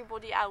 Yeah.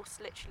 Everybody else,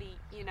 literally,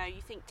 you know,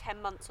 you think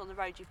 10 months on the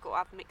road, you've got to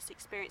have mixed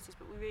experiences,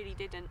 but we really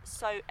didn't.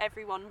 So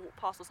everyone walked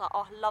past us like,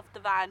 "Oh, I love the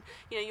van.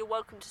 You know, you're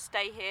welcome to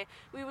stay here."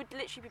 We would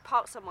literally be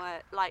parked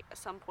somewhere, like at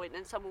some point,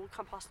 and someone would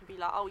come past and be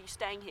like, "Oh, you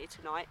staying here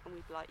tonight?" And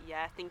we'd be like,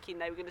 "Yeah," thinking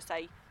they were going to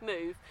say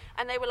move,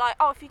 and they were like,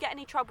 "Oh, if you get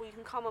any trouble, you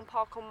can come and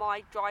park on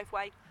my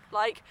driveway.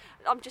 Like,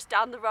 I'm just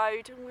down the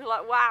road." And we were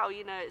like, "Wow,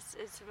 you know, it's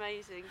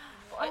amazing."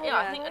 Well, yeah.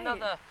 I think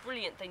another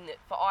brilliant thing that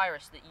for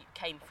Iris that you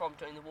came from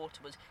during the water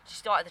was she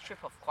started the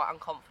trip off quite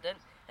unconfident,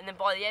 and then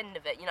by the end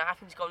of it, you know,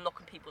 having to go and knock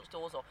on people's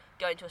doors or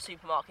go into a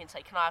supermarket and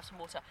say, "Can I have some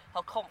water?"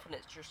 Her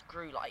confidence just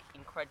grew like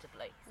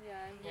incredibly.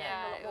 Yeah,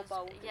 it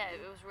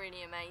was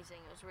really amazing.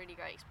 It was a really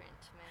great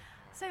experience for me.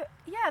 So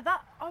yeah,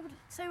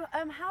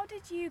 how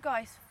did you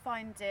guys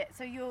find it?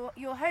 So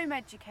you're home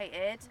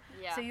educated,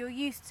 Yeah. so you're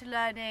used to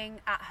learning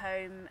at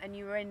home, and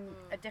you were in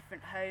a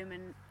different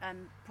home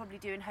and probably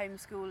doing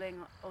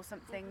homeschooling or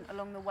something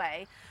along the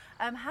way.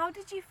 How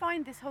did you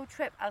find this whole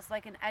trip as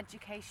like an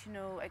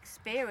educational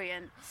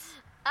experience?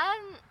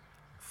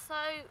 So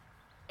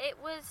it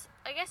was,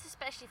 I guess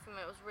especially for me,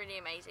 it was really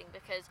amazing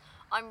because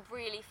I'm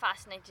really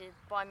fascinated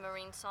by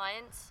marine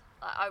science.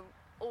 Like, I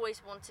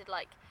always wanted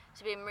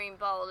to be a marine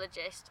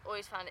biologist,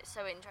 always found it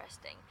so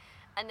interesting.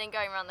 And then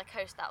going around the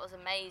coast, that was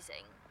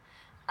amazing.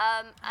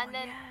 And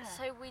then, yeah.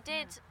 so we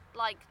did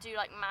do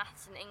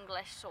maths and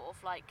English sort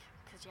of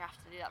because you have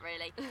to do that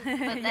really. But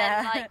then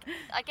Yeah.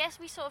 I guess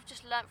we sort of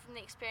just learnt from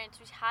the experience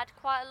we had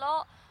quite a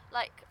lot.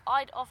 Like,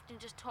 I'd often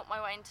just talk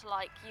my way into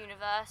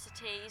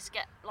universities,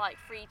 get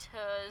free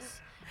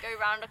tours, go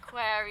around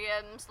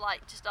aquariums,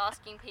 just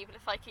asking people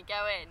if I could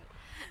go in.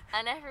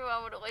 And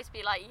everyone would always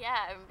be like,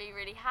 yeah, and be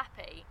really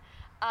happy.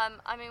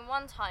 I mean,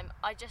 one time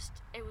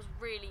it was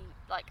really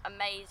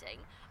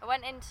amazing. I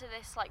went into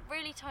this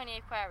really tiny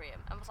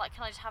aquarium and was like,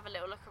 can I just have a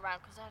little look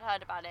around, because I'd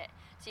heard about it,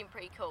 seemed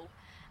pretty cool.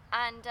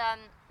 And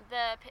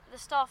the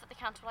staff at the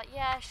counter were like,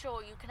 yeah,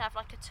 sure, you can have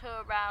a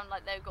tour around.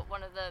 They got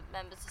one of the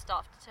members of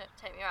staff to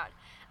take me around.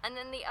 And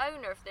then the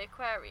owner of the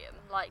aquarium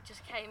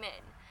just came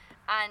in,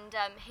 and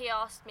he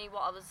asked me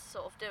what I was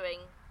sort of doing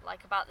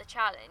about the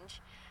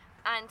challenge.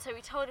 And so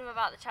we told him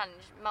about the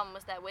challenge. Mum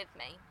was there with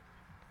me.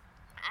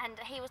 And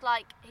he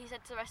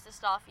said to the rest of the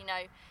staff, you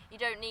know, you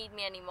don't need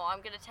me anymore.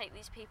 I'm going to take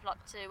these people up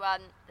to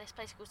this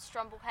place called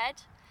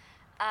Strumblehead.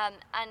 And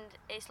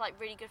it's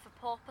really good for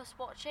porpoise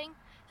watching.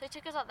 So he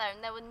took us up there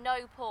and there were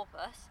no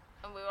porpoise.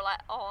 And we were like,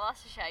 oh,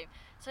 that's a shame.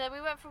 So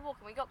we went for a walk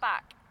and we got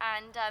back.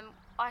 And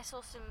I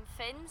saw some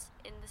fins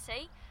in the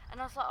sea. And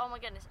I was like, oh my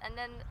goodness. And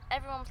then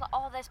everyone was like,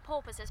 oh, there's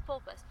porpoise.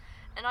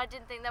 And I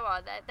didn't think there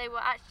were. They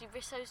were actually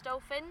Risso's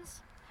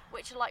dolphins,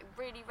 which are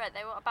really red.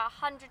 They were about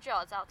 100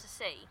 yards out to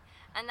sea.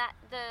 And that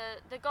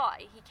the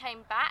guy, he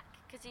came back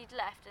because he'd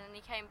left, and then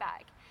he came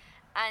back,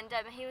 and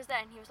he was there,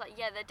 and he was like,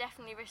 yeah, they're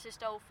definitely Risso's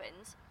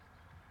dolphins.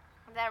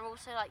 They're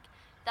also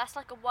that's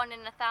a 1 in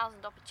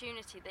 1,000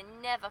 opportunity. They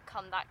never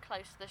come that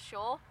close to the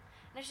shore,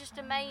 and it's just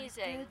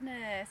amazing. My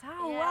goodness!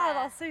 Oh Yeah. wow,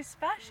 that's so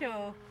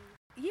special.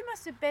 You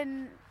must have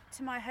been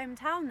to my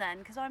hometown then,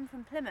 because I'm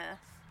from Plymouth.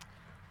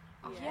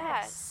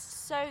 Yes.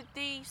 So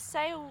the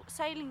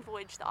sailing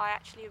voyage that I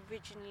actually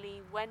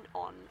originally went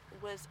on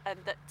was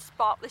that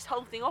sparked this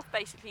whole thing off.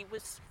 Basically,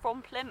 was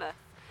from Plymouth.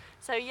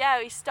 So yeah,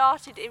 we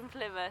started in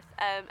Plymouth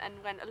and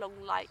went along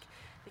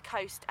the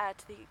coast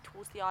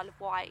towards the Isle of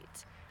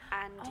Wight.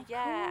 And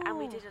and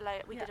we cool.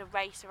 did a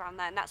race around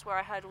there, and that's where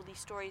I heard all these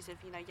stories of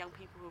young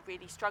people who were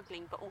really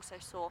struggling, but also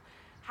saw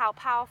how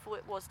powerful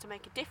it was to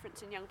make a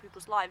difference in young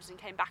people's lives, and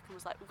came back and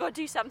was like, we've got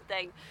to do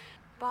something.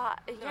 But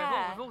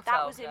yeah, we've all that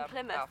felt, was in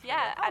Plymouth. powerful.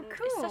 Yeah, Oh, and it's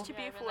cool. such a Yeah, we've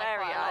beautiful been there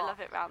quite area. a I lot. love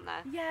it around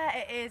there. Yeah,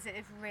 it is. It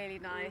is really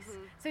nice.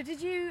 Mhm. So did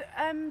you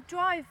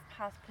drive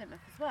past Plymouth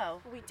as well?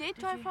 We did Did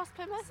drive you? past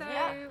Plymouth. So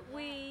yeah.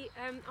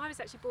 I was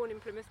actually born in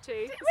Plymouth too.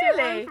 Did- So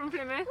really? I'm from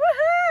Plymouth.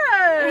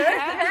 Woohoo!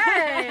 Yeah.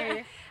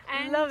 Okay.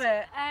 And, Love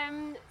it.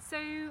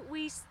 So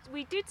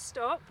we did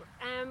stop.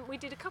 We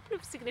did a couple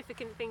of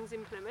significant things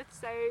in Plymouth.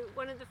 So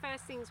one of the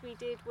first things we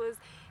did was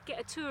get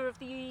a tour of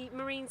the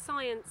Marine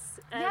Science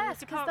Yes, 'cause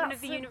Department of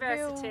that's the a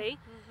university.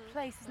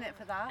 place, isn't it,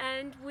 for that?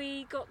 And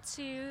we got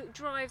to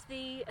drive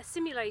the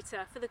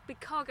simulator for the big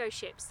cargo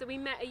ships. So we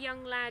met a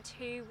young lad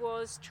who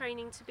was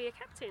training to be a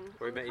captain.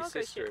 We on met his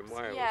cargo sister in ships.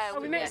 Wales. Yeah,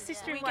 Oh, we met his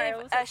sister we in gave,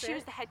 Wales. That's she it.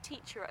 was the head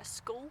teacher at a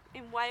school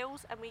in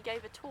Wales, and we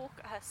gave a talk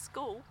at her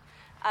school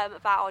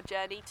about our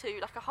journey to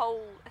like a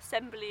whole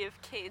assembly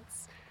of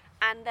kids.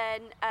 And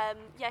then,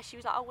 she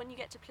was like, "Oh, when you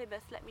get to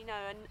Plymouth, let me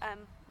know,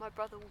 and my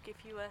brother will give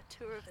you a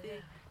tour of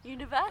the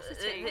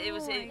university." It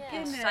was Oh my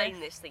insane. goodness.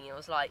 This thing, it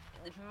was like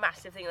this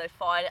massive thing. They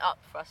fired it up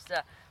for us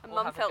to. And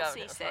all Mum have a felt go, and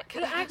it was seasick. like-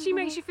 It actually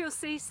makes you feel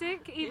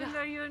seasick, even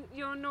though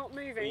you're not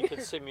moving. You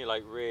can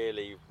simulate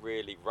really,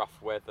 really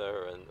rough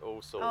weather and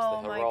all sorts.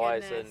 Oh The my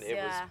horizon, goodness,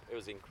 yeah. it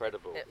was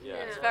incredible. Yeah.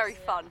 It was Yeah. very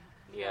fun.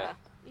 Yeah.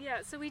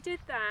 Yeah, so we did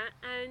that,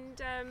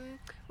 and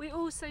we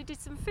also did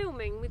some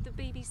filming with the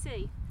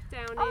BBC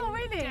down Oh, in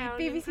really?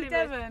 down in BBC Plymouth.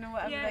 Devon or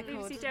whatever Yeah, they're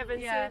called. BBC Devon.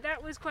 Yeah. So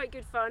that was quite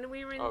good fun. And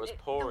we were in. Oh, it was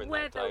pouring the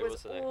that weather day, was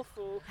wasn't it?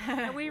 awful,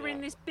 and we were in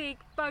Yeah. this big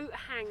boat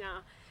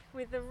hangar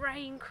with the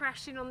rain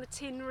crashing on the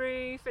tin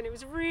roof, and it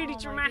was really Oh,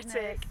 my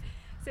dramatic. goodness.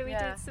 So we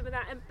Yeah. did some of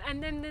that,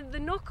 and then the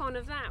knock-on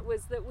of that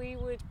was that we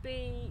would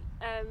be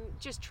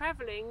just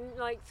travelling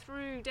like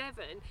through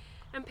Devon,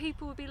 and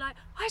people would be like,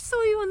 "I saw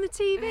you on the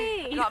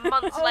TV." Like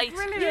months Oh, later,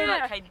 'cause we brilliant.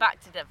 like came back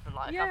to Devon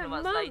like a Yeah, couple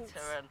of months months.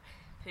 later, and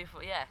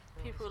people, yeah,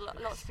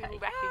 Lots of people Oh,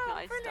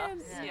 recognised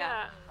brilliant. us.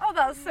 Yeah. Oh,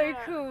 that's so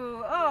Yeah.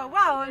 cool. Oh,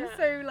 wow, I'm Yeah.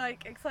 so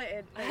like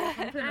excited. From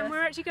And Plymouth.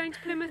 we're actually going to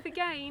Plymouth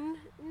again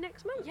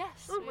next month.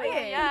 Yes, aren't we we? are,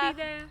 We're yeah. gonna be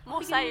there More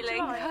beginning of sailing.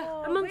 July.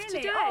 Oh, a month really?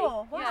 today.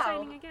 Oh, We're wow.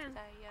 sailing again.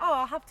 Oh,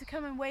 I'll have to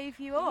come and wave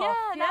you off. Yeah,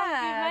 that would be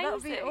That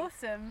would be amazing.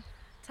 awesome.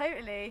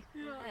 Totally.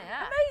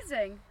 yeah.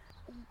 Amazing.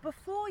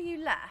 Before you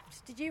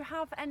left, did you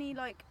have any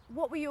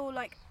what were your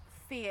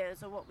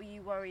fears or what were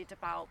you worried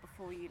about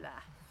before you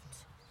left?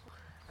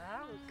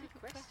 Oh, good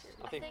question.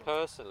 I think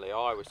personally,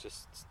 I was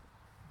just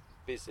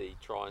busy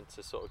trying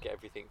to sort of get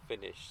everything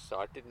finished, so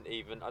I don't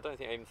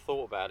think I even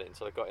thought about it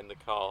until I got in the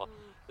car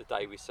the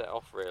day we set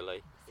off.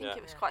 Really, I think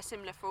it was quite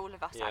similar for all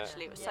of us. Yeah.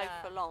 Actually, it was Yeah.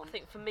 so full on. I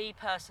think for me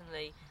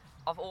personally,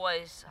 I've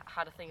always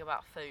had a thing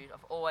about food.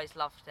 I've always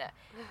loved it.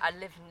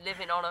 And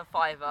living on a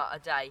 £5 a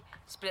day,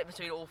 split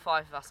between all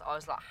 5 of us, I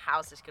was like,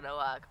 how's this going to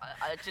work?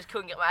 I just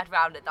couldn't get my head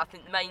around it. I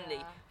think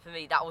mainly, for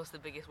me, that was the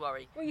biggest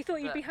worry. Well, you thought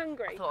you'd But be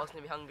hungry. I thought I was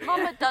going to be hungry. Mum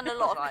yeah. had done a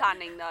lot of Like-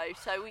 planning though,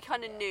 so we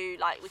kind of knew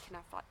we can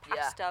have Yeah.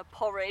 pasta,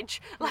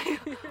 porridge,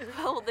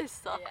 all this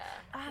stuff.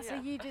 Yeah. So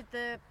Yeah. you did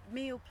the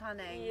meal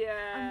planning.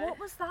 Yeah. And what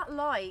was that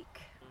like,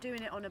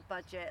 doing it on a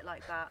budget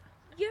like that?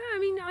 Yeah, I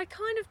mean, I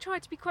kind of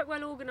tried to be quite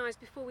well organised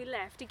before we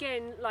left.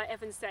 Again, like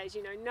Evan says,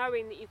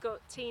 knowing that you've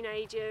got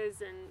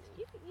teenagers and,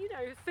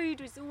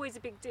 food was always a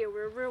big deal.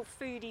 We're a real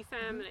foodie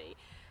family.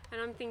 And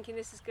I'm thinking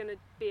this is going to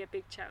be a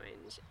big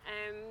challenge.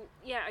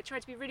 I tried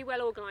to be really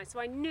well organised. So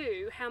I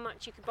knew how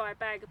much you could buy a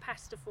bag of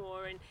pasta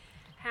for and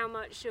how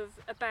much of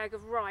a bag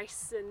of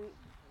rice. And,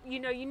 you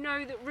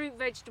know that root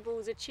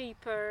vegetables are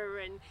cheaper.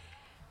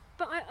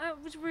 But I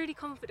was really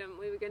confident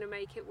we were going to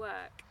make it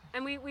work.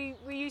 And we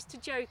used to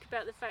joke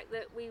about the fact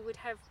that we would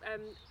have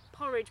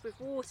porridge with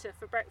water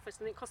for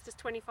breakfast and it cost us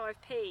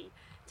 25p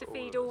to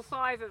feed all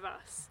 5 of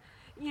us.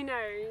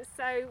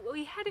 So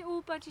we had it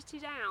all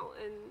budgeted out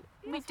and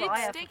We That's did what I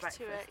have for stick to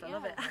breakfast. it. I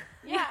love it.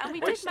 Yeah, and we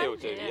We did still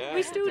manage do, it. yeah.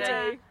 we still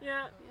Yeah. do.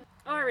 Yeah.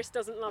 Iris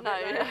doesn't love No,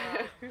 it. no.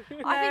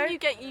 though. I No? think you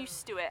get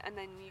used to it, and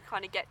then you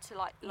kind of get to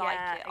like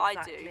Yeah, it. I do.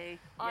 exactly.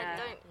 I Yeah.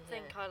 don't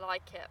think I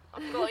like it.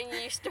 I've gotten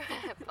used to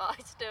it, but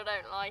I still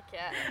don't like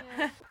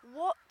it.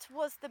 What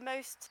was the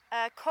most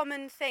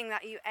common thing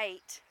that you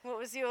ate? What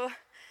was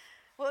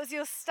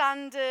your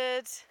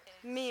standard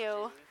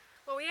meal?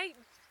 Well, we ate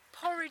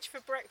porridge for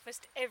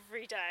breakfast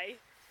every day.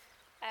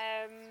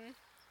 And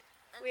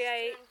We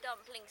ate- stew and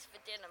dumplings for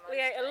dinner. We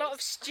ate a lot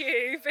of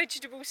stew,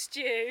 vegetable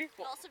stew.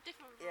 Lots of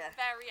different Yeah.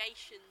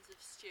 variations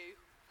of stew.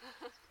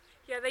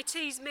 Yeah, they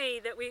tease me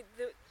that we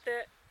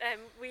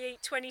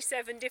eat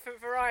 27 different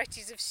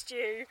varieties of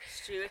stew.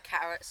 Stew with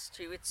carrots,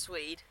 stew with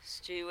swede,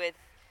 stew with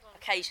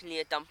occasionally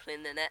a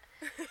dumpling in it,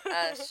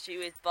 stew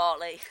with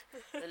barley.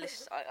 The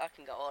list, I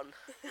can go on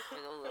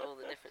with all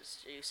the different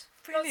stews.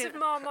 Lots of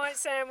Marmite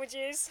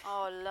sandwiches.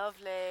 Oh,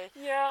 lovely.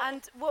 Yeah.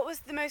 And what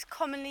was the most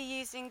commonly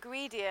used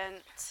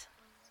ingredient?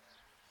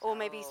 Or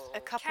maybe a Oh.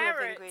 couple of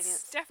Carrots,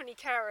 ingredients. definitely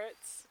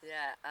carrots.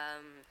 Yeah, I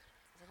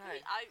don't know.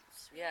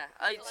 Oats. Yeah,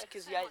 oats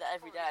because you ate that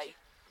every day.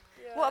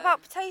 Yeah. What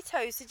about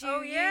potatoes? Did you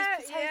Oh yeah,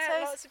 use potatoes?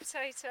 yeah, lots of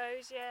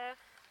potatoes. Yeah,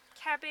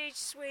 cabbage,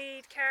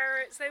 swede,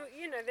 carrots.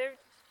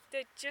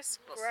 They're just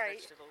Lots of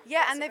great. vegetables. Yeah,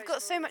 Lots and of they've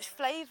got so much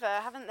vegetables.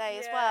 flavour, haven't they,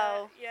 as Yeah,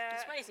 well? Yeah.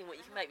 It's amazing what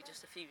you can make with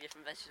just a few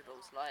different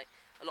vegetables. Like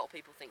a lot of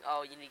people think,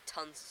 oh, you need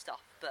tons of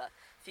stuff, but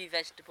a few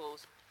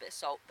vegetables, bit of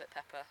salt, bit of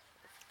pepper,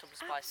 a couple of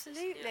spices.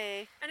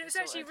 Absolutely. And it was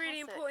Sort actually of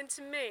really classic. important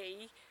to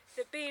me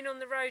that being on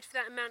the road for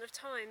that amount of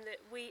time that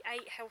we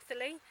ate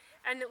healthily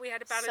and that we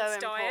had a balanced So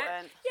diet.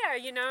 important.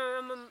 Yeah,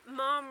 I'm a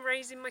mum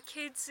raising my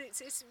kids.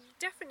 It's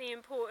definitely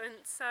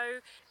important. So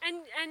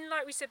and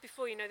like we said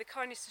before, the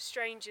kindness of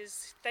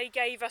strangers. They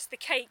gave us the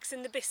cakes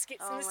and the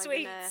biscuits Oh and the my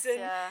sweets, goodness, and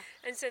yeah.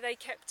 and so they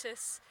kept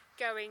us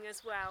going as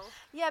well.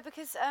 Yeah,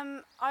 because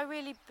I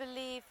really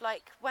believe,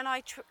 like, when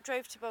I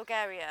drove to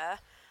Bulgaria,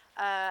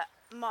 I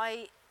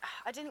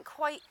didn't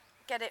quite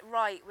get it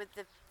right with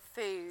the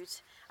food,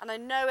 and I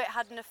know it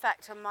had an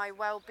effect on my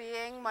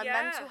well-being, my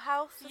mental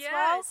health as well.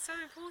 Yeah, it's so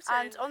important.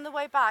 And on the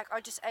way back, I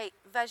just ate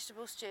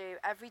vegetable stew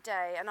every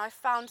day, and I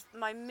found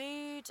my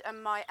mood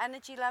and my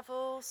energy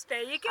levels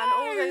there you go. and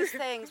all those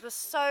things were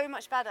so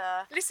much better.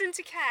 Listen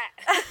to Kat.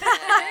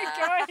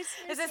 Guys,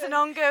 Is this an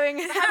ongoing?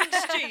 Having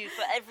stew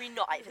for every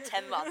night for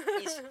 10 months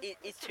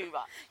is too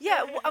much.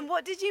 Yeah, and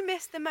what did you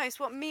miss the most?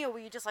 What meal were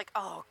you just like,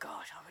 oh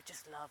God, I would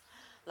just love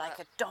like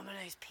a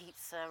Domino's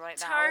pizza right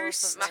now? Or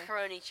Toast. something?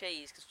 Macaroni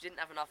cheese, because we didn't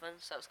have an oven,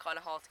 so it was kind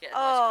of hard to get a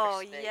Oh,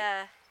 nice crispy.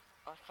 yeah.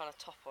 I kind of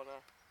top on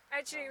a.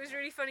 Actually, it was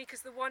really funny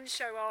because the one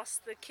show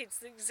asked the kids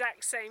the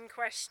exact same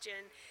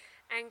question.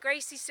 And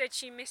Gracie said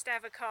she missed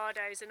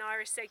avocados and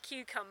Iris said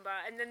cucumber.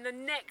 And then the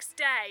next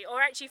day, or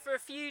actually for a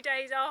few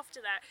days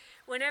after that,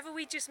 whenever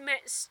we just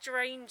met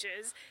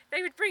strangers,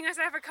 they would bring us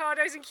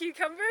avocados and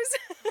cucumbers.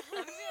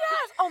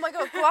 Yes. Oh my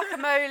God,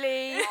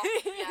 guacamole.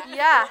 Yeah.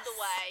 Yes. All the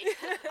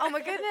way. Oh my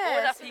goodness. I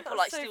would have people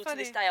like That's so still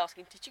funny. to this day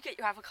asking, did you get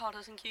your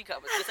avocados and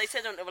cucumbers? Because they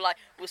said on it, were like,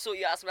 we'll sort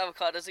you out some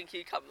avocados and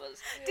cucumbers.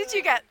 Did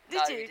you get?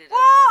 Did No, you? we didn't. What?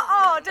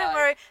 Oh, don't No.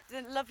 worry.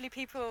 The lovely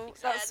people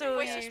that Yeah, saw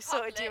the you British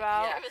sorted you public.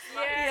 out. Yeah. It was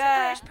Yeah,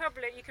 Yeah. the British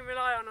public, you can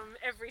rely on them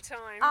every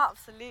time.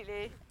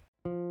 Absolutely.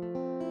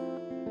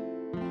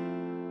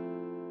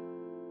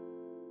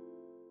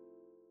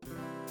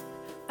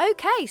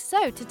 Okay,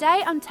 so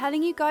today I'm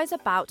telling you guys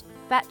about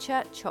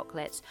Fetcher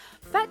Chocolates.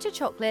 Fetcher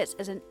Chocolates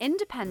is an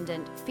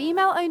independent,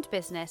 female-owned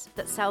business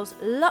that sells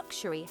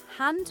luxury,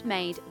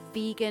 handmade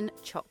vegan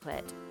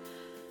chocolate.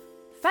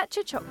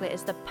 Fetcher chocolate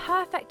is the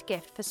perfect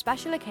gift for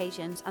special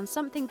occasions and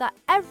something that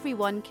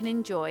everyone can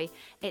enjoy.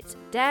 It's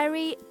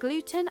dairy,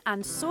 gluten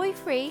and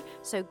soy-free,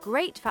 so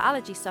great for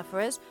allergy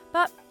sufferers,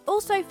 but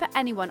also for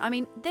anyone. I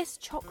mean, this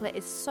chocolate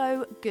is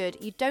so good,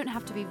 you don't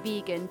have to be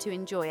vegan to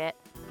enjoy it.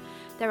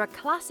 There are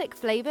classic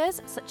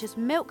flavours such as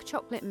milk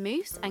chocolate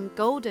mousse and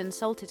golden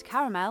salted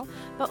caramel,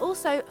 but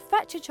also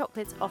Fetcher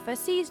chocolates offer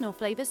seasonal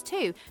flavours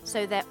too,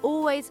 so they're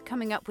always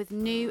coming up with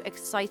new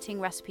exciting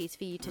recipes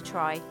for you to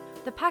try.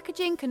 The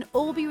packaging can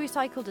all be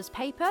recycled as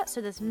paper,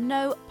 so there's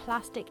no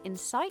plastic in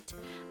sight,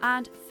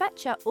 and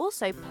Fetcher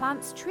also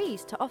plants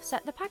trees to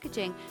offset the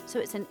packaging, so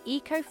it's an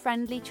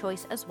eco-friendly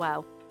choice as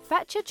well.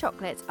 Fetcher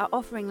chocolates are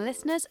offering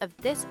listeners of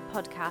this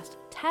podcast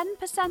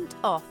 10%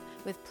 off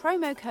with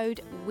promo code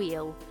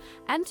WHEEL.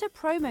 Enter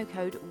promo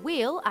code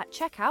WHEEL at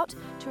checkout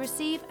to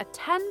receive a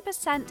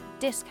 10%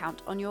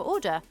 discount on your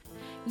order.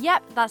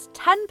 Yep, that's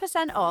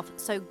 10% off,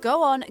 so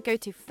go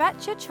to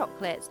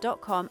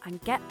fetcherchocolates.com and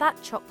get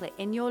that chocolate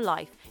in your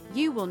life.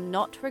 You will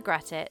not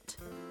regret it.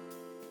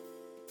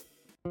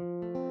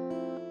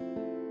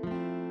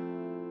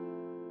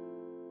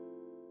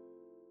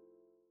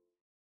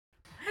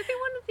 I think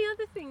one of the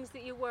other things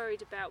that you're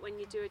worried about when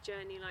you do a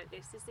journey like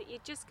this is that you're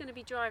just going to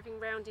be driving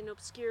around in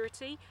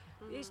obscurity.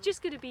 It's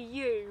just going to be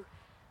you,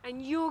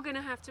 and you're going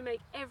to have to make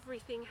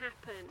everything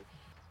happen.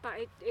 But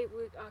I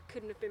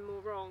couldn't have been more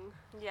wrong.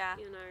 Yeah.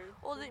 You know.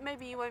 Or that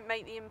maybe you won't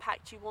make the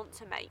impact you want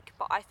to make,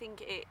 but I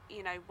think it,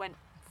 went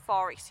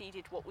far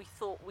exceeded what we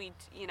thought we'd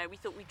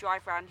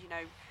drive around,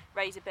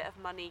 raise a bit of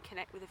money,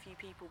 connect with a few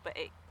people, but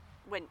it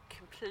went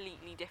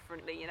completely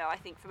differently. I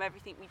think from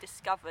everything we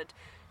discovered,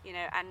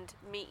 and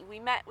we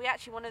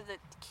actually, one of the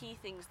key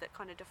things that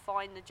kind of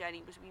defined the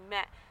journey was we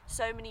met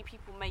so many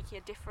people making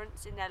a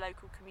difference in their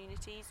local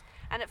communities.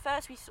 And at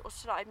first we sort of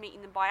started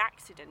meeting them by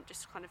accident,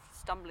 just kind of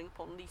stumbling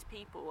upon these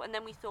people, and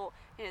then we thought,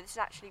 this is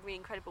actually really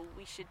incredible,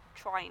 we should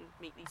try and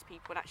meet these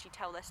people and actually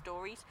tell their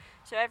stories.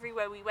 So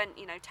everywhere we went,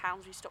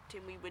 towns we stopped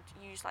in, we would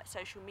use like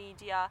social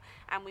media,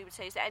 and we would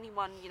say, is there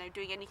anyone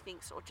doing anything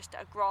sort of just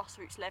at a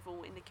grassroots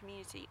level in the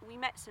community? We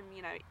met some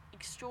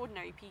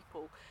extraordinary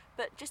people,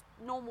 but just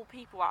normal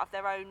people out of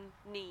their own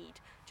need,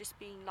 just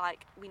being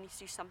like, we need to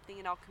do something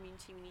in our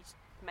community, we need to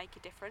make a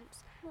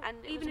difference. And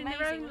it even was in amazing,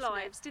 their own wasn't it?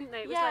 lives, didn't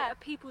they? It was Yeah. like a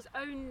people's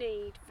own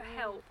need for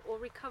help or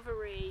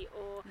recovery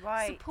or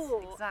Right,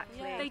 support. exactly.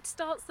 Yeah. They'd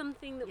start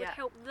something that would Yeah.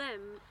 help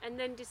them, and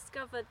then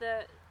discover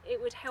that it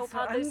would help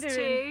That's what others I'm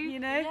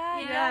doing, too.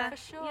 Yeah, for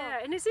sure. Yeah,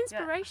 and it's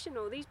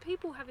inspirational. These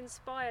people have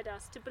inspired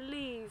us to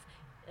believe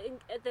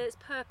there's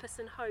purpose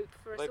and hope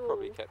for us They all.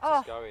 probably kept Oh,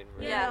 us going,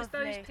 really. Yeah, it was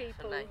Lovely. those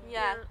people. Definitely.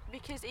 Yeah,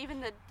 because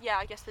even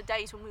I guess the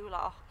days when we were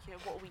like,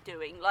 what are we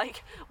doing?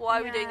 Like, why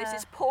are we doing this? Yeah.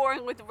 It's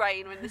pouring with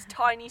rain. We're in this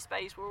tiny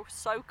space. We're all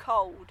so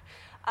cold.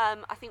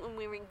 I think when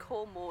we were in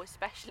Cornwall,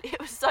 especially, it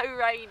was so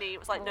rainy. It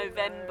was like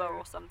November no.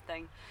 or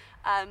something.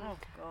 Oh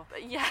God.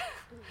 But yeah.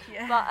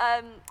 Yeah.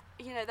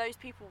 But those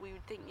people, we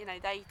would think,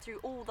 they, through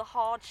all the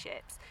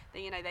hardships,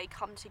 they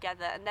come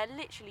together and they're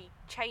literally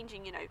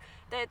changing.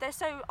 They're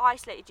so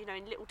isolated,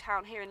 in little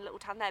town here and little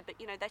town there, but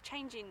they're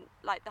changing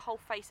like the whole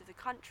face of the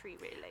country,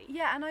 really.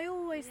 Yeah, and I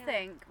always Yeah.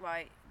 think,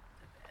 right,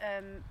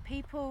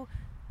 people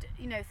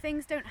you know,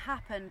 things don't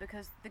happen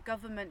because the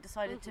government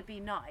decided to be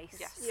nice.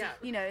 Yes. Yeah.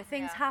 You know,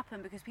 things Yeah.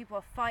 happen because people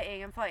are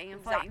fighting and fighting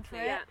and fighting for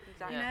it. yeah,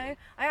 exactly. You know,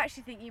 I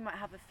actually think you might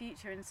have a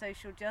future in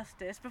social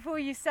justice. Before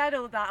you said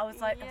all that, I was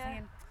like, I'm Yeah.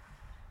 thinking,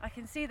 I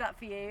can see that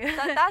for you.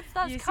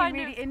 That's you kind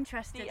seem really of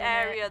interested the in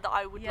area it. that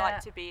I would Yeah.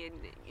 like to be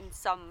in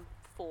some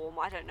form.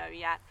 I don't know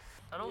yet.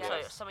 And also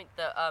Yes. something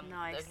that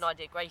Nice. an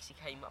idea Gracie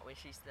came up with.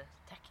 She's the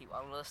techie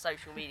one, or the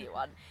social media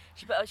one.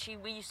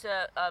 We used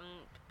to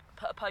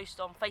put a post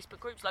on Facebook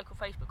groups, local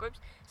Facebook groups,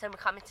 saying we're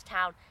coming to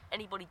town.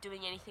 Anybody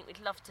doing anything? We'd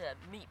love to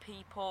meet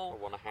people.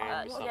 I want a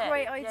hand with what a something.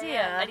 great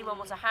idea. Anyone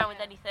wants a hand with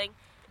anything?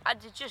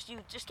 And you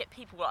just get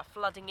people like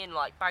flooding in,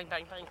 like bang,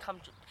 bang, bang.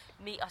 Come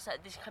meet us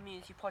at this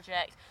community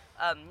project.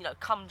 You know,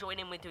 come join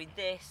in. We're doing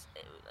this.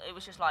 It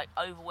was just like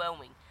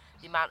overwhelming,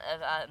 the amount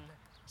of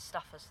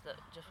stuffers that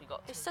we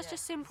got. It's such a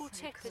simple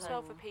tip as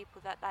well for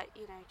people that, like,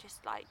 you know,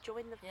 just like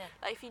join the. Yeah.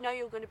 Like, if you know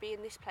you're going to be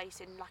in this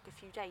place in like a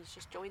few days,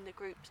 just join the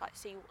groups. Like,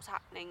 see what's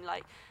happening.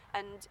 Like,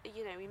 and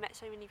you know, we met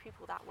so many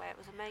people that way. It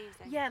was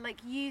amazing. Yeah, like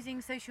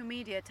using social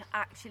media to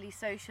actually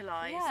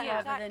socialise Yeah,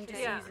 rather than just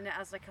exactly. Yeah. using it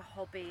as like a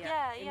hobby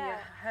Yeah, in yeah. your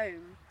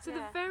home. So Yeah.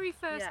 the very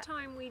first Yeah.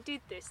 time we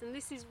did this, and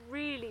this is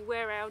really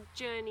where our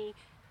journey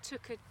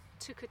took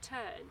a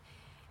turn,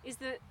 is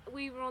that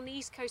we were on the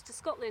east coast of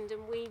Scotland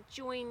and we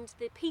joined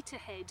the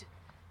Peterhead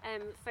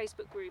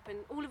Facebook group,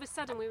 and all of a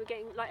sudden we were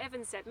getting, like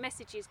Evan said,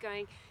 messages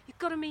going, you've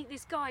got to meet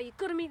this guy, you've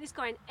got to meet this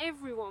guy, and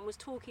everyone was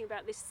talking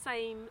about this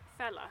same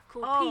fella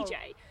called Oh.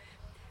 PJ.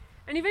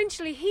 And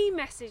eventually he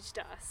messaged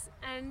us,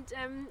 and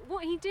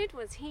what he did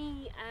was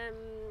he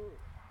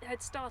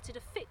had started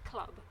a fit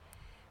club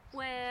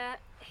where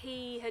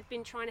he had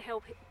been trying to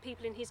help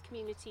people in his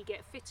community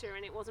get fitter,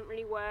 and it wasn't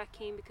really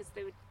working because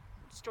they were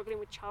struggling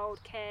with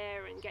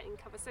childcare and getting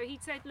cover. So he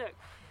said, look,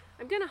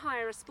 I'm going to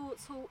hire a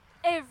sports hall,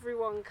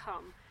 everyone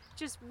come,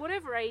 just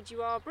whatever age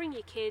you are, bring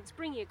your kids,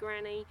 bring your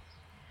granny.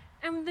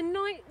 And the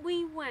night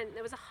we went,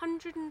 there was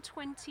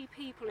 120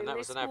 people And in that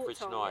this was an average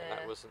sports hall. night. Yeah.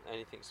 That wasn't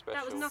anything special.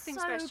 That was nothing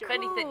So special. If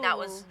anything, that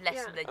was less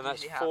Yeah. than they And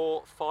that's usually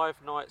have. 5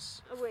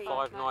 nights, A week. 5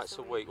 Five nights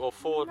a week, or Lovely.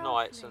 4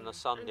 nights and a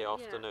Sunday And,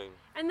 yeah. afternoon.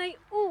 And they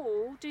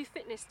all do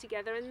fitness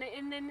together, and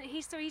then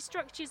he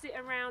structures it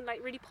around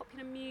like really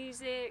popular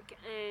music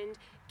and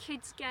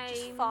kids games,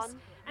 Just fun.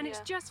 and it's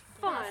Yeah. just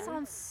fun. That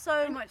sounds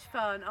so much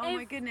fun. Oh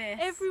my Ev- goodness.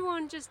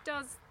 Everyone just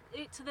does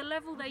it to the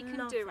level they can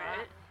Love do that.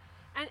 it,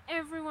 and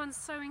everyone's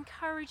so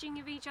encouraging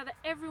of each other.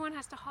 Everyone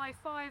has to high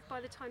five by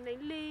the time they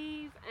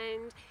leave,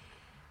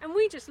 and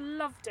we just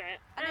loved it.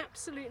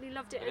 Absolutely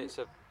loved it. And it's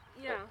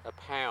yeah. a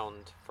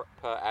pound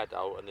per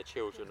adult, and the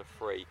children are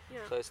free. Yeah.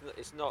 So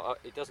it's not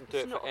it doesn't do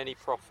It's it not- for any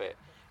profit.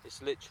 It's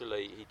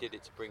literally, he did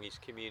it to bring his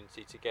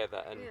community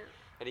together. And Yeah.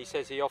 and he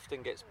says he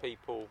often gets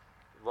people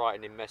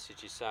writing in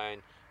messages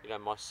saying, you know,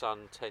 my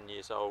son 10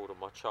 years old, or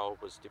my child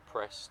was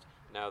depressed,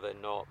 now they're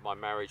not, my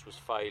marriage was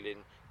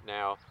failing,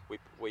 now we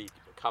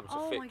come to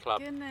Oh my Fit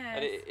Club. goodness.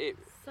 And it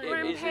So is-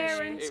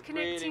 Grandparents it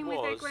connecting really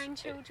with their was.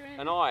 grandchildren.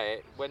 And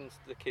I, when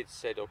the kids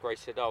said, or Grace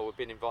said, oh, we've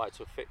been invited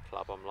to a Fit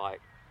Club, I'm like,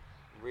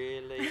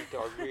 really? Do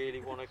I really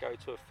want to go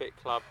to a Fit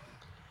Club?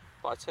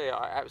 But I tell you,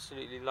 I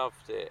absolutely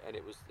loved it, and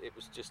it was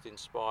just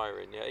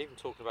inspiring. Yeah, even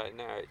talking about it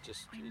now, it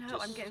just. I it know,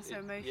 just- I'm getting so it-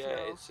 emotional.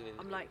 Yeah, it's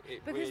I'm like,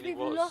 it because really we've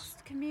was.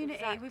 lost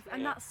community, and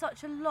Yeah. that's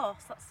such a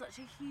loss. That's such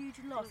a huge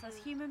loss as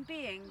human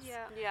beings.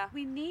 Yeah. Yeah.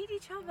 We need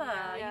each other,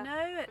 Yeah, you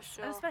know, it's,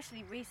 sure.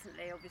 especially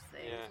recently,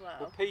 obviously, Yeah. as well.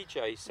 Well,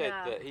 PJ said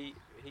Yeah. that he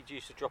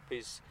used to drop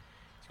he's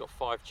got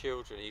 5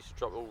 children. He used to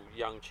drop all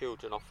young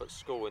children off at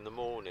school in the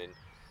morning,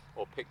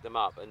 or pick them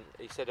up, and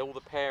he said all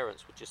the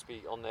parents would just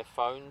be on their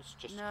phones,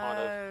 just kind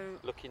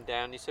of looking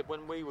down. He said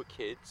when we were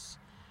kids,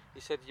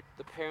 he said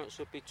the parents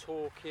would be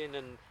talking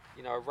and,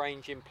 you know,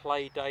 arranging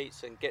play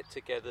dates and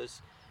get-togethers,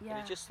 and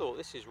Yeah. he just thought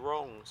this is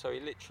wrong. So he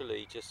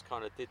literally just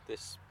kind of did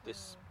this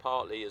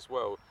partly as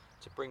well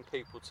to bring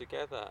people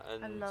together.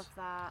 And I love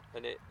that.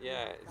 And it,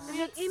 yeah, it's, And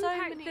had the so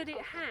impact many- that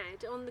it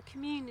had on the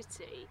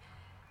community,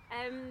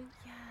 Yeah.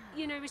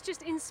 you know, was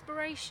just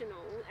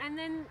inspirational. And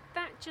then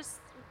that just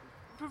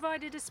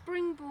provided a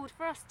springboard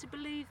for us to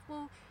believe,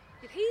 well,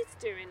 if he's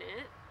doing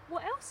it,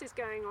 what else is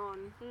going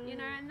on? You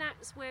know, and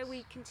that's where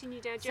we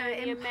continued our So journey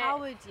it and met.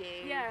 empowered you.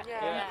 Yeah. It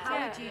Yeah.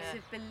 empowered you Yeah.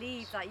 to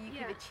believe that you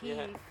Yeah. could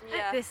achieve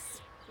Yeah.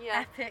 this Yeah.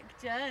 epic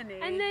journey.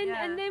 And then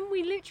yeah. and then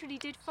we literally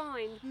did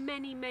find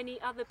many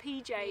other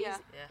PJs Yeah.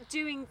 Yeah.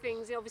 doing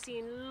things, obviously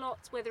in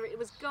lots, whether it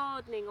was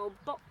gardening or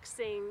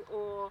boxing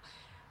or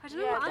I don't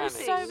know Yeah, what other mechanics.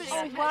 things. so many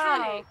Oh,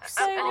 Mechanics. wow.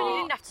 So And you many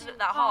didn't have to look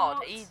that hard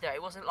art. either.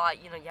 It wasn't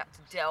like, you know, you had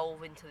to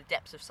delve into the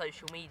depths of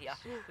social media.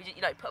 We just,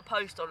 you know, put a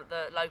post on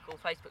the local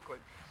Facebook group,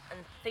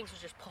 and things were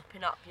just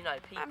popping up. You know,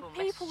 people And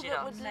people messaging that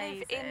us. would live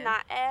Amazing. in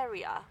that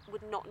area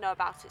would not know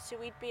about it. So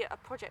we'd be at a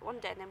project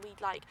one day, and then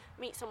we'd like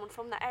meet someone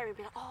from that area and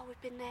be like, "Oh,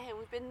 we've been there, and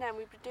we've been there, and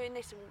we've been doing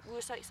this," and we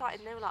were so excited.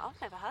 And they were like, "I've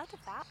never heard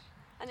of that,"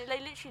 and they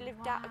literally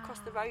lived out across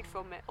the road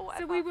from it or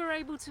whatever. So we were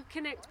able to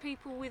connect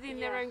people within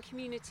their Yeah. own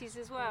communities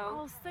as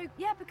well. Oh, so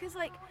yeah, because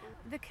like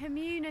the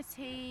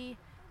community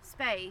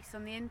space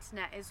on the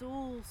internet is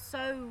all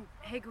so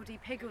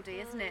higgledy-piggledy,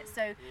 isn't it?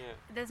 So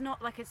there's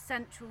not like a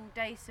central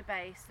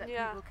database that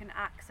people can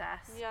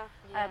access.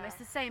 It's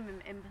the same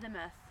in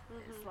Plymouth.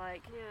 It's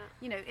like,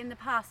 you know, in the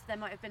past there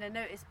might have been a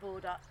notice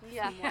board up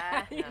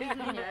somewhere, you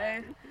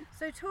know.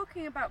 So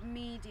talking about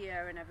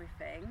media and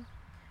everything,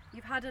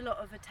 you've had a lot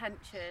of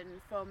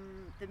attention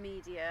from the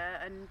media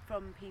and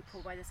from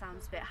people by the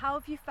sounds of it. How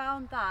have you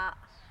found that?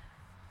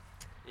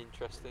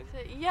 Interesting. So,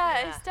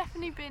 it's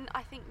definitely been,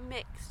 I think,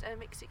 a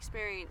mixed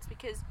experience,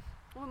 because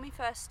when we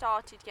first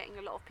started getting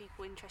a lot of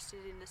people interested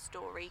in the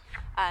story,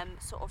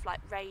 sort of like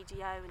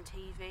radio and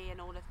TV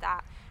and all of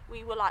that,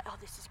 we were like, oh,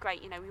 this is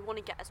great, you know, we want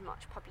to get as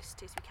much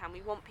publicity as we can,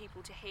 we want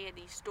people to hear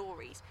these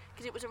stories,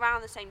 because it was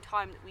around the same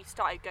time that we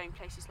started going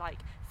places like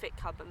Fit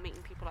Club and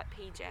meeting people like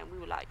PJ, and we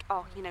were like,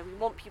 oh, you know, we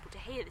want people to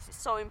hear this,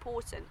 it's so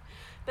important.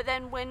 But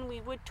then when we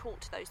would talk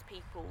to those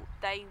people,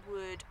 they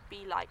would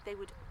be like, they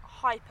would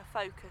hyper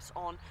focus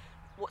on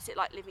what's it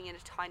like living in a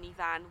tiny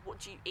van, what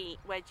do you eat,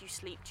 where do you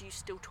sleep, do you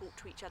still talk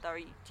to each other,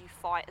 do you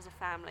fight as a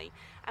family?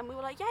 And we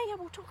were like, yeah,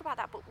 we'll talk about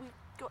that, but we've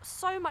got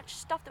so much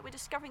stuff that we're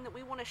discovering that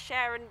we want to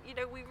share, and you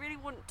know, we really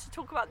want to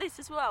talk about this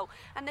as well.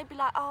 And they'd be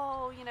like,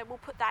 oh, you know, we'll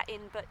put that in,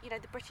 but you know,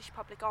 the British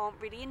public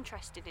aren't really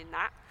interested in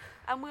that.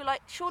 And we were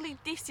like, surely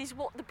this is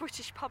what the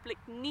British public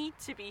need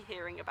to be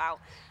hearing about.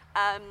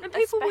 And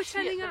people were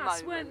especially telling at the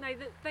us, moment. weren't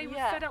they, that they were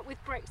fed up with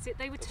Brexit.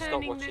 They were Stop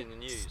turning watching the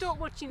news. Stop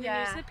watching the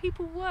news. So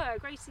people were,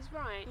 Grace is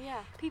right. Yeah.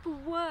 People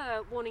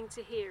were wanting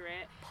to hear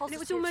it. And it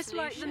was Positive almost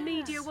like the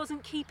media solutions.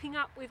 wasn't keeping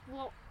up with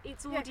what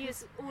its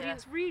audience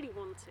really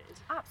wanted.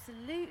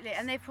 Absolutely,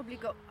 and they've probably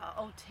got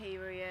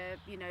ulterior,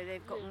 you know,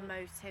 they've got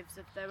motives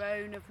of their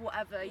own, of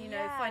whatever, you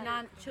know,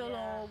 financial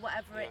or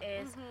whatever it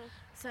is.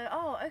 So,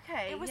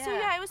 okay. It was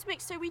it was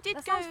mixed. So we did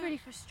that go. sounds really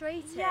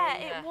frustrating. Yeah,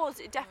 it was.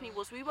 It definitely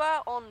was. We were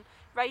on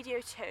Radio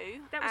 2.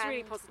 That was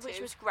really positive.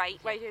 Which was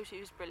great. Radio 2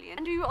 was brilliant.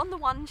 And we were on the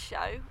One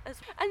show,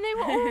 and they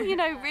were all, you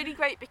know, really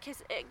great,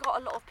 because it got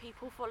a lot of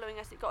people following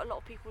us. It got a lot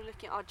of people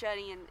looking at our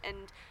journey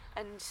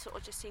and sort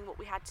of just seeing what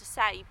we had to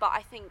say. But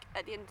I think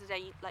at the end of the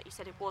day, like you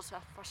said, it was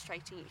a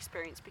frustrating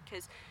experience,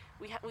 because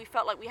we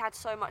felt like we had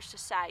so much to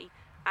say,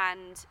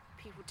 and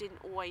people didn't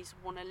always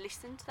want to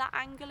listen to that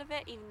angle of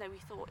it, even though we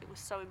thought it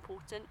was so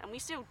important. And we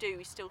still do,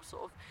 we still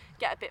sort of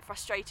get a bit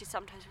frustrated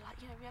sometimes. We're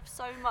like, you know, we have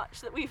so much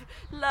that we've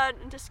learned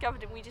and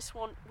discovered, and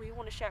we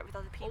want to share it with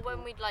other people. Or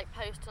when we'd like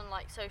post on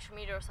like social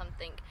media or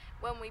something,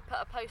 when we put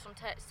a post on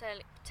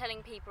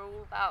telling people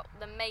all about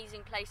the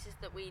amazing places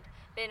that we'd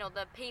been, or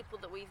the people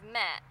that we've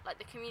met, like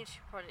the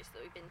community projects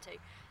that we've been to,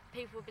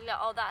 people would be like,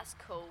 oh, that's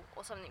cool,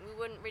 or something. We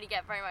wouldn't really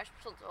get very much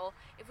response. Or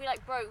if we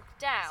like broke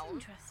down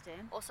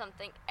Interesting. or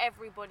something,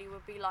 everybody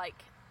would be like,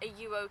 are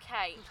you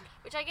okay?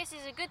 Which I guess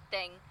is a good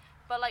thing,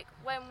 but like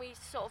when we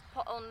sort of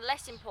put on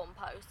less important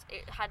posts,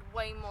 it had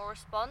way more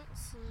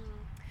response.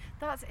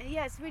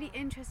 It's really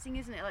interesting,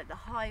 isn't it, like the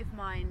hive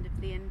mind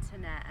of the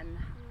internet and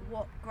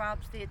what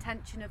grabs the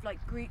attention of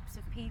like groups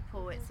of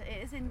people. It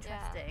is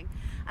interesting.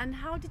 And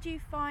how did you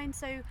find,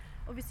 so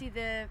obviously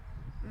the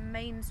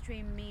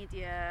mainstream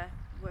media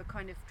were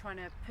kind of trying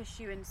to push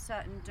you in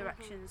certain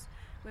directions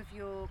with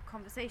your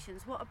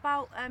conversations. What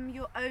about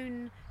your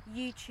own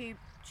YouTube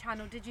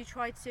channel? Did you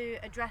try to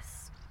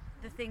address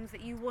the things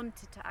that you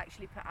wanted to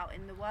actually put out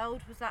in the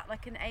world? Was that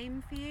like an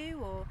aim for you,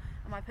 or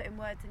am I putting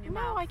words in your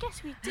mouth? No, I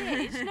guess we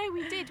did. No,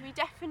 we did. We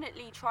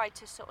definitely tried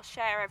to sort of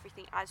share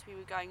everything as we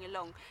were going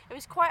along. It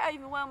was quite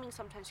overwhelming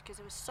sometimes, because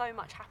there was so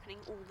much happening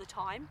all the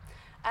time.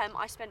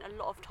 I spent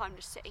a lot of time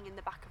just sitting in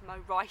the back of my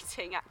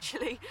writing,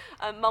 actually.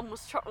 Mum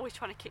was always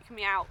trying to kick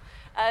me out.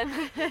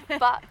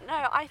 But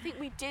no, I think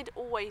we did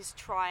always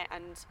try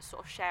and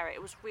sort of share it.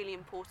 It was really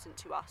important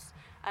to us.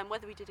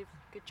 Whether we did a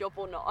good job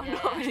or not, I'm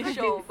not really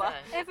sure. But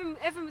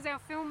Evan was our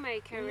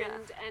filmmaker,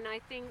 and I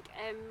think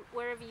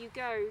wherever you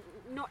go,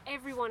 not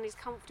everyone is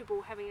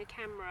comfortable having a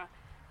camera.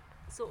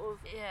 Sort of.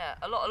 Yeah,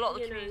 a lot of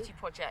the community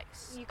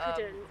projects, you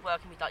couldn't.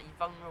 working with like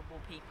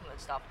vulnerable people and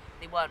stuff,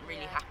 they weren't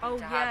really happy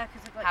to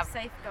because of like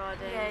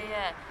safeguarding.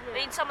 Yeah. I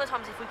mean, some of the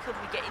times if we could,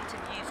 we get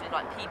interviews with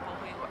like people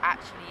who were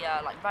actually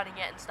like running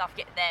it and stuff,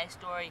 get their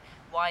story,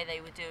 why they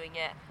were doing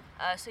it.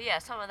 So yeah,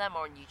 some of them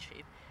are on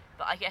YouTube.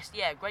 But I guess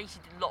Gracie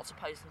did lots of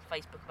posts on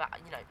Facebook about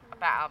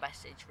our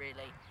message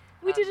really.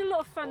 We did a lot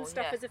of fun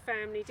stuff as a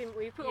family, didn't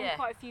we? We put on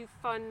quite a few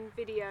fun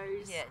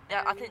videos.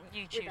 Yeah, I think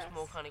YouTube's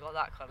more kind of got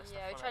that kind of stuff.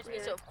 Yeah, we on tried it, to be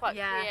really. sort of quite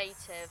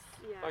creative.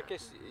 Yeah. I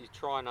guess you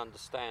try and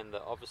understand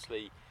that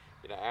obviously,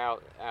 you know,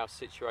 our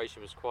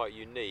situation was quite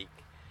unique,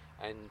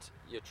 and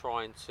you're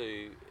trying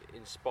to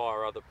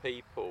inspire other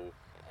people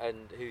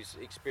and whose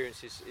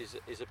experience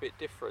is a bit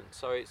different.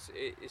 So it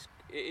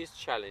is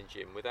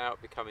challenging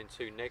without becoming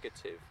too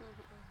negative.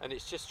 And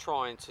it's just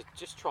trying to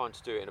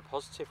do it in a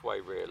positive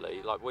way,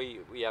 really. Like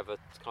we have a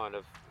kind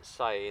of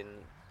say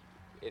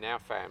in our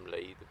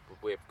family.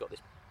 We've got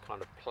this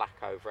kind of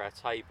plaque over our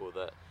table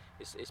that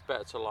it's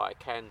better to light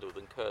a candle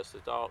than curse the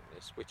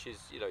darkness, which is,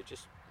 you know,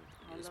 just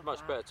it's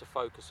much better to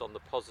focus on the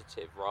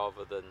positive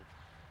rather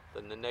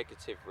than the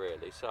negative,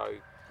 really. So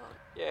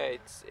yeah,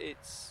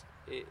 it's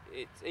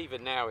it's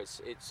even now it's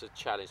a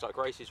challenge. Like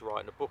Grace is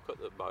writing a book at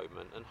the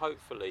moment, and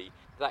hopefully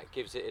that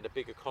gives it in a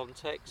bigger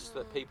context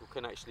that people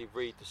can actually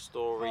read the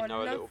story, Oh, I know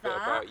a love little bit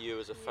that. about you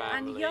as a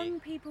family. And young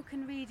people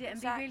can read it and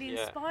Exactly. be really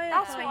Yeah. inspired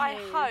That's by what I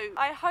you. hope.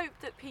 I hope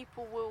that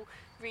people will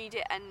read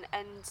it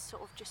and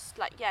sort of just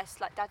like, yes,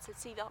 like Dad said,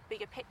 see the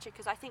bigger picture,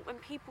 because I think when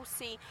people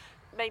see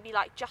maybe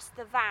like just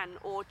the van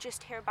or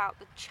just hear about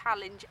the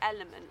challenge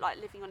element, like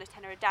living on a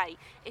tenner a day,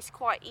 it's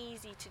quite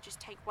easy to just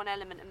take one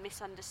element and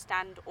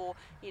misunderstand, or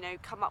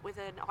come up with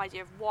an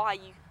idea of why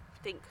you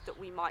think that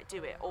we might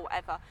do it or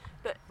whatever.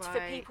 But for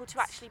Right. people to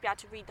actually be able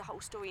to read the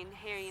whole story and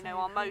hear So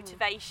our cool.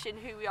 motivation,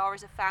 who we are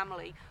as a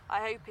family,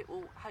 I hope it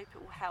will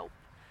help.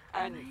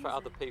 And for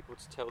other Amazing. people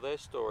to tell their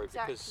story,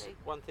 because Exactly.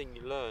 one thing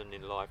you learn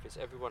in life is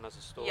everyone has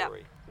a story.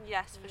 Yep.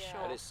 Yes, for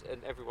Yeah. sure.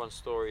 And everyone's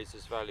story is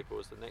as valuable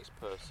as the next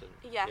person.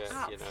 Yes.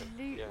 Yeah,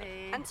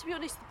 Absolutely. And to be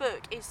honest, the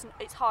book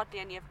it's hardly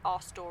any of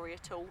our story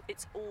at all.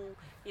 It's all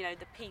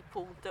the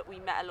people that we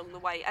met along the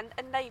way, and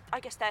they, I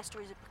guess, their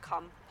stories have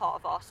become part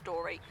of our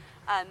story.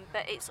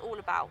 But it's all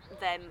about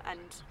them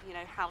and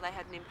how they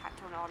had an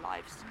impact on our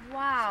lives.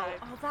 Wow.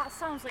 So- Oh, that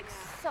sounds like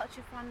such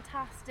a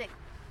fantastic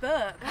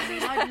book. I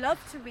mean, I'd love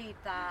to read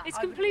that. It's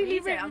I would completely read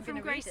it. written I'm from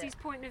gonna read Gracie's it.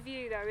 point of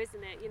view, though,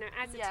 isn't it?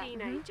 As a Yeah.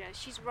 teenager,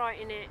 she's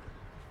writing it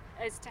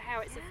as to how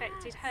it's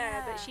affected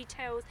her, but she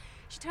tells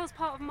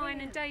part of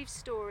mine and Dave's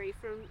story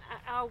from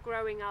our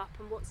growing up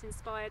and what's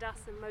inspired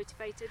us and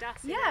motivated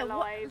us in our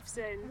lives.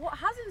 And What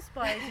has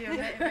inspired you and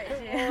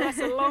motivated you? oh, that's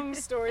a long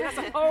story. That's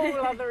a whole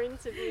other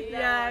interview.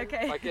 Yeah, that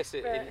one. okay. I guess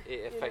it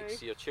But,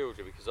 affects your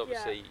children, because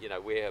obviously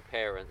we're her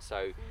parents,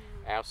 so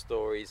our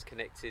story is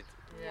connected,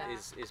 Yeah.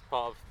 is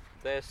part of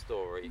their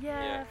story.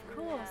 Yeah, of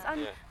course.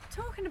 And Yeah.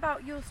 talking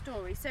about your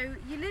story, so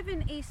you live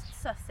in East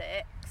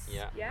Sussex,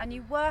 Yeah. Yeah. and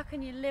you work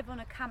and you live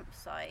on a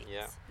campsite.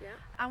 Yeah. Yeah.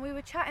 And we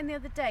were chatting the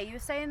other day. You were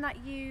saying that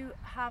you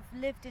have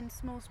lived in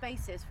small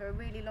spaces for a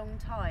really long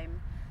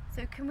time.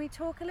 So can we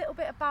talk a little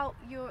bit about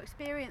your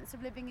experience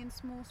of living in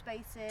small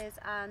spaces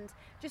and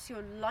just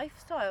your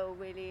lifestyle,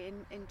 really,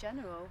 in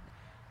general?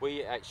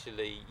 We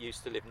actually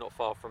used to live not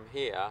far from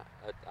here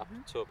up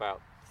to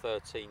about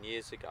 13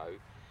 years ago,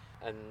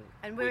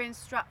 And we're in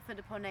Stratford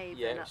upon Avon.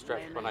 Yeah, at the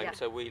Stratford upon moment, Avon.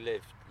 So we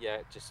lived,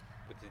 just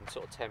within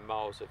sort of 10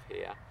 miles of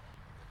here.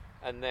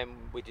 And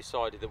then we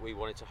decided that we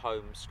wanted to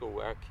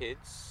homeschool our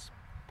kids.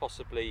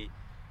 Possibly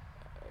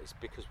it's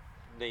because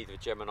neither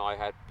Gem and I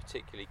had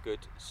particularly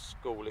good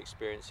school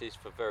experiences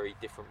for very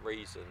different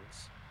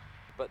reasons.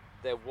 But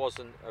there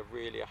wasn't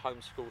really a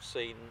homeschool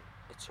scene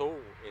at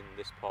all in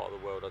this part of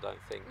the world, I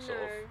don't think, sort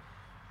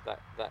of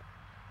that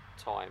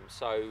time.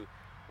 So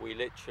we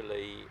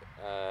literally,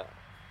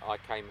 I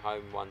came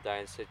home one day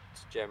and said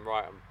to Gem,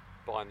 right, I'm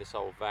buying this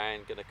old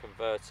van, going to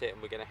convert it,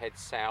 and we're going to head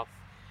south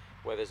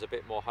where there's a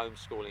bit more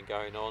homeschooling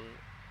going on.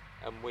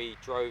 And we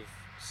drove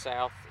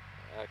south,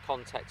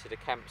 contacted a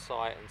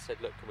campsite and said,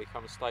 look, can we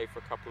come and stay for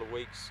a couple of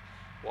weeks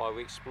while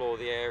we explore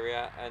the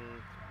area? And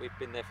we've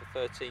been there for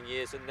 13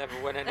 years and never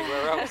went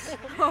anywhere else.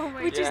 Oh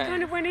my We just Yeah.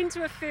 kind of went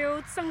into a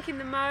field, sunk in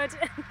the mud,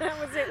 and that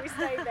was it. We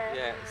stayed there.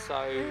 Yeah,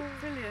 so,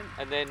 Brilliant.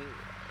 and then,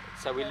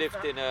 so we Love lived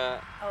that. in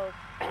a, Oh,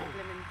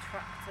 blimmin'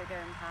 tractor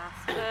going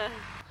past.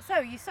 So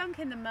you sunk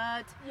in the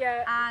mud,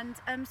 Yeah.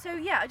 and so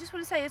yeah, I just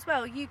want to say as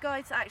well, you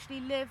guys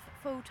actually live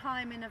full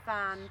time in a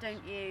van,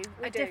 don't you?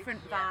 We a do,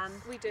 different van.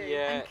 We do.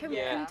 Yeah. And can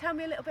you tell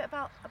me a little bit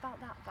about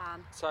that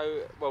van?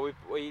 so, well,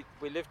 we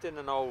lived in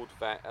an old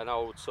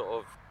sort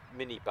of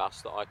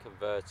minibus that I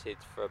converted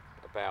for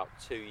about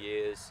 2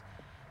 years.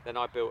 Then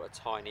I built a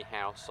tiny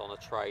house on a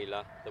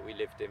trailer that we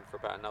lived in for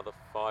about another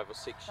 5 or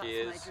 6 That's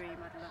years. my dream.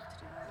 I'd love to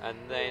do that.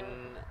 And then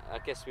I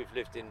guess we've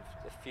lived in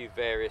a few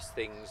various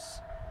things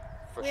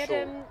for We had,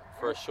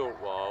 a short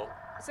while.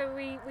 So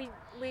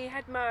we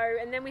had Mo,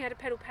 and then we had a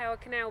pedal power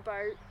canal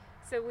boat.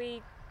 So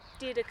we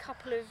did a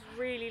couple of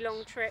really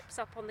long trips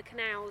up on the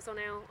canals on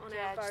our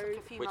Yeah, just like a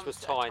boat. few Which was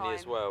months at a tiny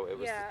as time. well. It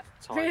was Yeah.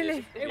 the tiniest.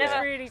 Really? It yeah.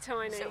 was really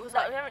tiny. So it was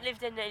like we haven't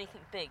lived in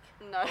anything big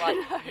No. for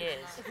like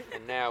years.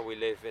 And now we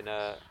live in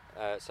a.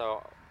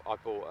 So I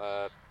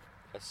bought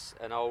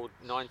an old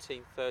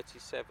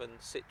 1937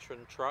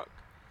 Citroen truck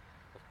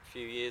a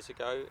few years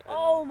ago. And,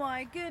 Oh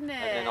my goodness!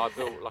 and then I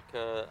built like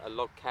a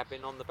log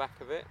cabin on the back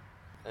of it,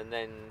 and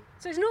then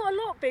So it's not a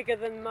lot bigger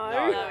than Mo.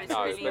 No, it's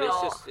no, really but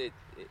not. it's just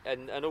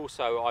and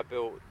also I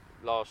built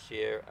last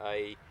year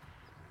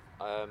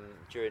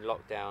during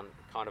lockdown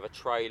kind of a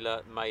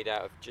trailer made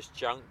out of just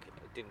junk.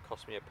 It didn't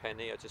cost me a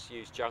penny. I just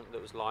used junk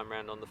that was lying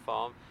around on the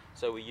farm.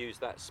 So we use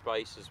that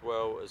space as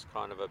well as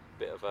kind of a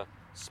bit of a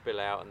spill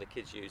out, and the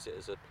kids use it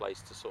as a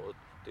place to sort of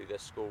do their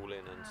schooling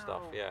and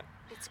stuff. Wow. Yeah.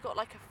 It's got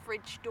like a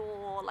fridge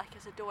door, like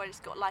as a door, and it's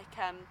got like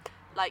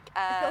It's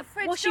got a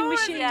fridge washing door as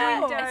machine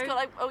well. window. it's got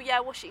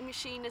like washing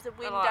machine as a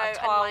window, And like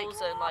tiles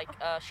and and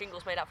like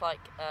shingles made out of like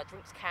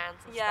drinks cans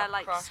and yeah, stuff.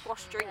 like crushed.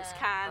 squash drinks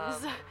Yeah.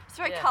 cans. Um, It's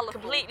very yeah,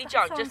 colourful. Completely That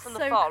junk, just sounds from the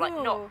so farm. Like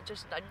cool. not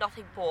just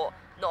nothing bought,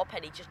 not a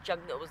penny, just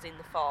junk that was in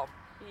the farm.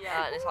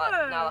 Yeah. And it's like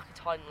Whoa. now like a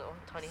tiny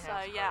So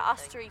house. yeah, kind of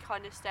us thing. three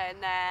kind of stay in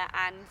there,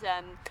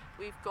 and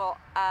we've got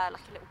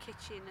like a little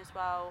kitchen as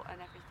well and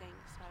everything.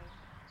 So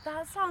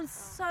That sounds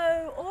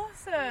so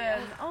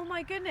awesome. Oh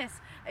my goodness.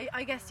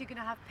 I guess you're going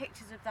to have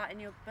pictures of that in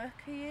your book,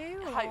 are you?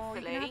 Or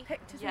Hopefully. You're gonna have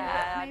pictures Yeah, in your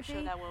book, I'm maybe?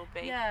 sure there will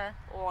be. Yeah.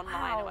 Or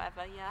online Wow. or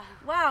whatever, yeah.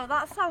 Wow,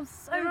 that sounds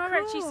so There are cool.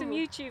 actually some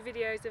YouTube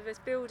videos of us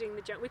building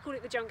the junk. We call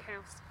it the junk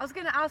house. I was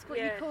going to ask what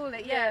you call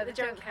it. Yeah, the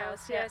junk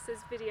house. Yes, there's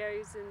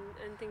videos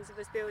and things of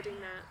us building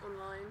that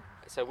online.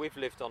 So we've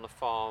lived on a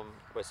farm,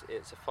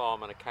 it's a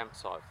farm and a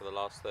campsite for the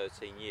last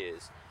 13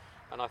 years,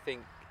 and I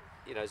think,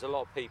 you know, there's a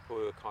lot of people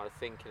who are kind of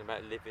thinking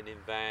about living in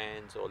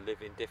vans or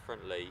living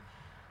differently,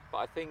 but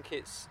I think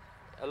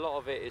a lot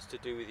of it is to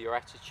do with your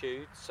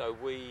attitude. So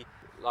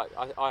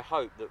I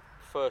hope that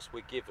first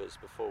we're givers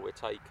before we're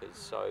takers,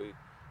 so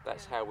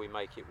that's how we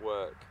make it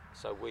work.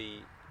 So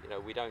we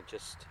don't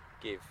just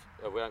give,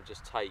 we don't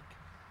just take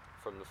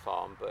from the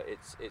farm, but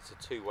it's a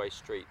two-way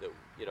street that,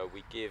 you know,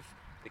 we give,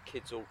 the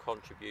kids all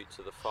contribute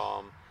to the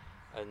farm,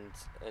 and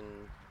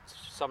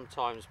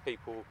sometimes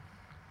people,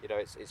 you know,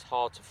 it's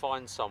hard to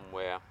find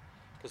somewhere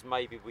because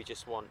maybe we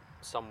just want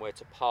somewhere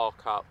to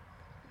park up,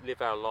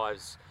 live our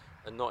lives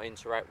and not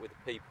interact with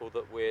the people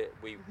that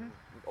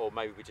or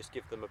maybe we just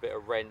give them a bit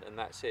of rent and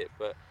that's it.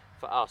 But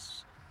for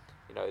us,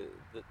 you know,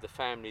 the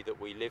family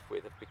that we live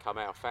with have become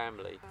our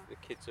family. The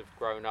kids have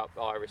grown up.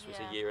 Iris was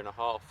a year and a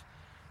half.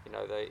 You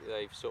know, they're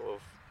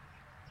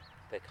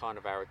kind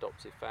of our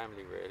adopted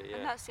family, really. Yeah.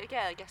 And that's,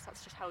 again, I guess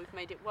that's just how we've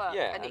made it work.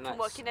 Yeah, and it and can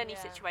work in any yeah.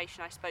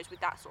 situation, I suppose,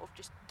 with that sort of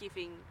just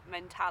giving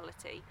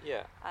mentality.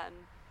 Yeah.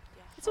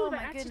 It's all Oh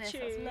about my goodness,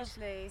 attitude. that's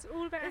lovely. It's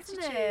all about Isn't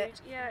attitude.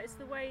 it? Yeah, it's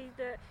the way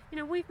that, you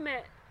know, we've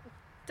met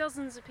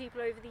dozens of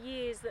people over the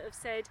years that have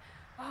said,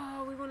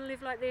 oh, we want to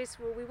live like this,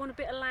 well, we want a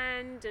bit of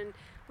land and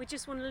we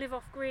just want to live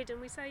off grid,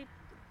 and we say,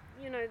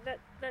 you know,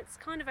 that's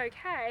kind of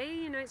okay,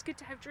 you know, it's good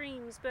to have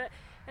dreams, but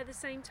at the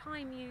same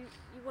time you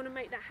want to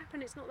make that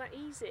happen. It's not that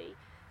easy.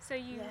 So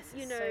you it's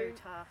know, so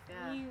tough,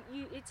 yeah.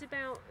 you it's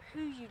about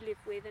who you live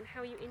with and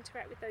how you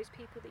interact with those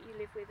people that you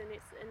live with, and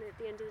at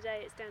the end of the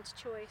day it's down to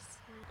choice.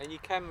 And you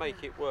can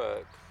make it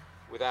work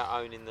without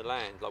owning the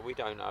land. Like, we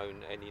don't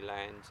own any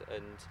land,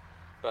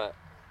 but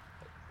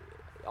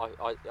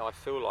I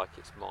feel like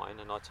it's mine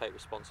and I take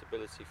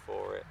responsibility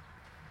for it,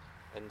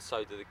 and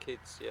so do the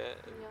kids. Yeah.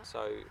 And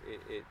so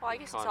well, I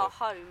guess it's kind our of,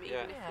 home, even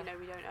yeah. if, you know,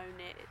 we don't own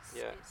it. It's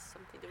Yeah.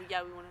 something that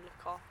we want to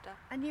look after.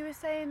 And you were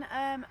saying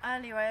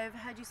earlier, I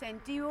overheard you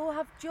saying, do you all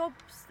have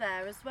jobs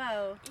there as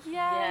well?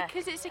 Yeah, Yeah.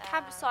 because it's a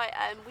campsite,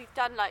 and we've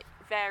done like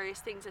various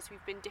things as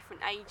we've been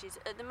different ages.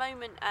 At the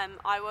moment,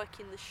 I work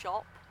in the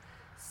shop,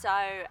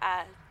 so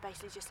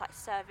basically just like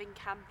serving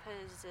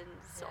campers and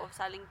sort of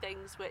selling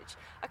things, which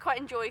I quite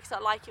enjoy because I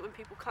like it when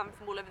people come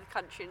from all over the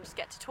country and just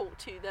get to talk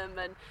to them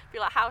and be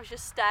like, how's your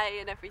stay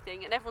and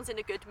everything, and everyone's in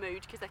a good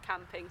mood because they're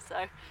camping,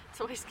 so it's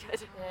always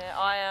good. Yeah,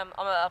 I'm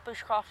a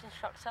bushcraft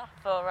instructor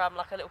for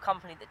like a little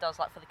company that does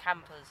like for the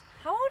campers.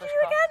 How old are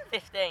you again?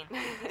 15.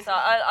 So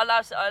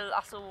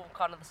that's all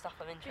kind of the stuff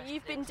I'm interested in.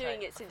 You've been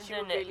doing it since you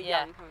were doing it, really yeah.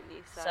 young, haven't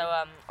you? So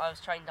I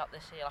was trained up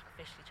this year, like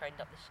officially trained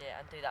up this year,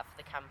 and do that for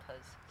the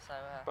campers. So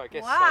But I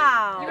guess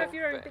Wow. You saying, have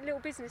your own but- little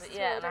business but as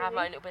yeah, well, and I don't have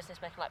my you? own little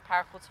business making like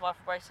paracord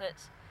survival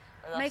bracelets.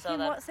 And I Making sell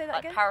them, what? Say that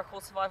like again?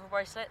 paracord survival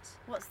bracelets.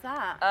 What's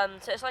that?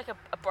 So it's like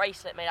a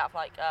bracelet made out of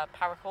like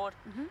paracord.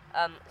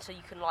 So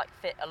you can like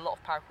fit a lot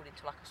of paracord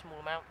into like a small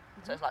amount.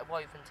 So it's like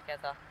woven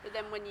together. But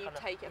then when you kind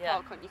of- take it yeah.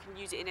 apart, you can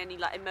use it in any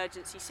like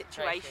emergency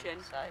situation.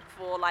 So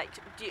For like,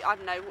 I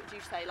don't know, what do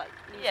you say? Like,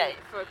 use yeah, it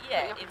for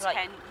yeah, putting up it's a like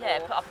tent. yeah,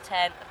 or- put up a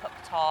tent, put up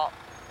a tarp,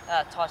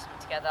 tie something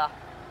together,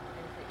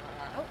 anything like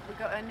that. Oh, we've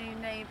got a new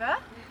neighbour.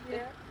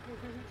 Yeah.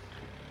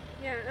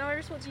 Yeah, and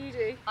Iris, what do you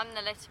do? I'm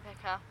the litter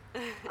picker.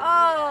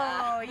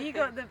 Oh, you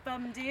got the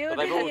bum deal,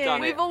 But they've didn't all you?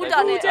 done We've it. all They've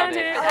done all it done for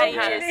it. ages.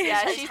 really?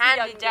 Yeah, It's she's the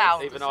handed youngest,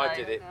 down. Even I so-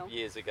 did it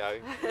years ago.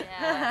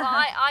 Yeah, but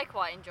I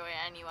quite enjoy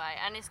it anyway,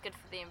 and it's good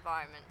for the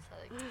environment.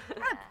 So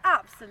yeah.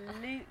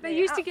 Absolutely. They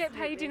used to get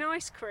paid absolutely. in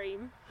ice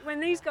cream. When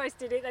these guys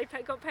did it, they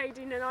got paid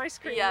in an ice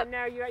cream, Yep. and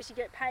now you actually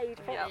get paid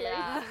properly.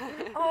 Yeah.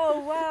 Oh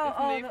wow!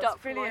 Oh, Moved that's up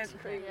from brilliant. ice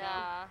cream.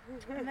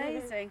 Yeah.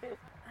 Amazing. Oh,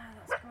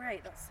 that's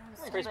great. That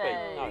sounds. Frisbee.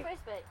 No.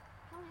 Frisbee.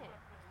 Come here.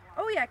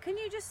 Oh yeah, can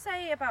you just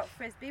say about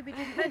Frisbee? We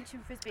didn't mention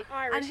Frisbee.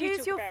 Iris, And you who's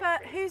talk your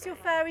about who's your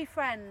Frisbee. furry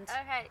friend?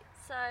 Okay,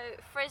 so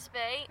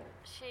Frisbee,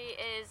 she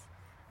is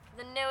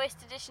the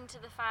newest addition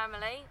to the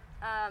family.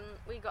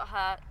 We got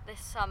her this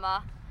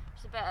summer.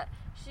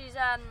 She's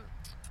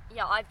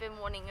yeah, I've been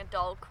wanting a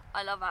dog.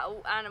 I love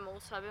all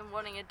animals, so I've been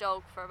wanting a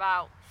dog for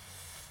about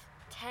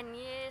 10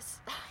 years.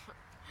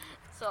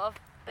 Sort of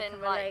been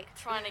can like relate.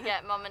 trying to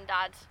get mum and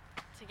dad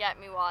to get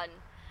me one,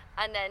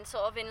 and then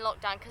sort of in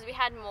lockdown because we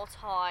had more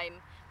time.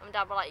 Mum and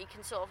dad were like, you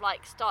can sort of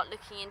like start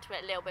looking into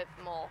it a little bit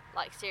more,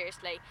 like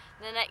seriously.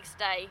 And the next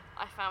day,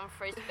 I found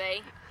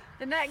Frisbee.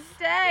 The next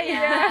day.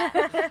 Yeah.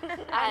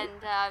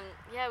 And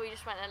yeah, we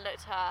just went and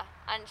looked at her,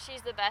 and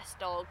she's the best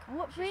dog.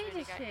 What She's breed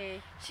really is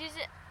great. she?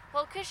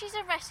 Well, because she's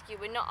a rescue,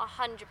 we're not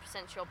 100%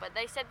 sure, but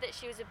they said that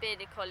she was a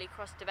bearded collie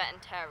cross Tibetan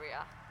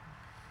terrier.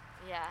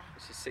 Yeah.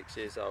 She's 6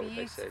 years old,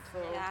 they said.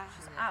 Beautiful. Yeah.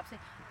 She's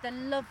absolutely. They're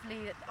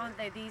lovely, aren't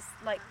they? These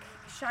like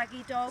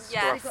shaggy dogs.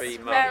 Yeah, They've got Scruffy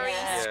some- mums, very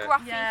yeah.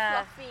 scruffy,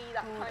 Yeah. fluffy,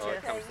 that kind Oh, of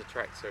here comes thing. the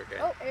tractor again.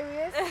 Oh, here he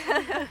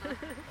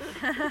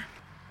is.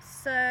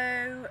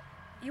 So,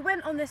 you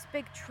went on this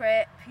big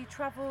trip. You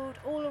travelled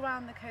all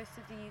around the coast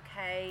of the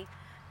UK.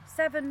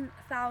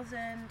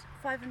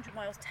 7,500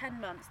 miles, 10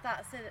 months.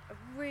 That's a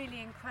really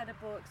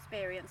incredible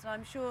experience, and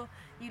I'm sure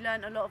you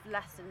learned a lot of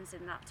lessons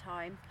in that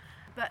time.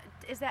 But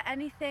is there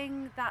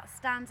anything that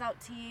stands out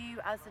to you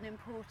as an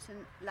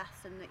important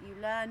lesson that you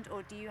learned,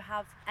 or do you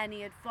have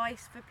any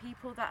advice for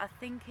people that are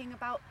thinking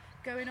about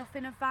going off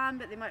in a van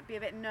but they might be a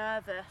bit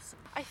nervous?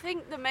 I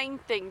think the main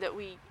thing that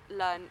we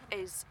learn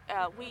is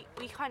we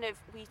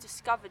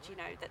discovered, you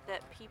know,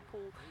 that people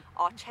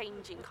are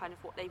changing kind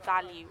of what they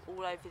value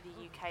all over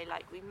the UK.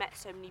 Like, we met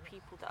so many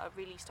people that are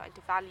really starting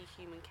to value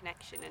human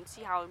connection and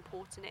see how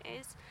important it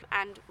is.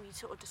 And we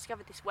sort of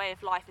discovered this way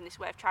of life and this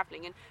way of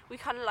travelling, and we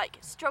kind of like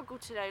struggle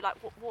to know like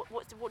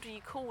what do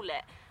you call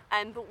it?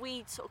 But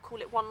we sort of call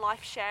it One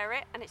Life Share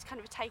It, and it's kind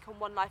of a take on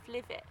One Life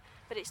Live It.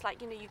 But it's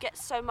like, you know, you get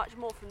so much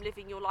more from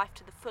living your life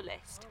to the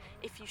fullest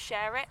if you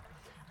share it.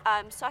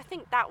 So I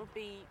think that would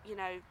be, you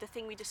know, the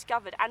thing we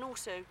discovered. And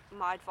also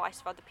my advice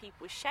for other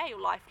people is share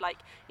your life, like,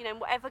 you know, in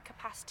whatever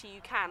capacity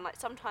you can. Like,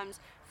 sometimes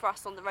for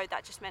us on the road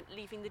that just meant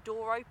leaving the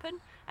door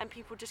open and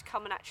people just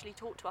come and actually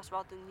talk to us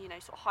rather than, you know,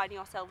 sort of hiding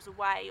ourselves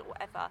away or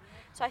whatever.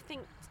 So I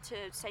think to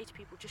say to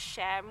people, just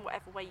share in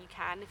whatever way you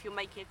can. If you're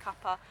making a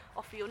cuppa,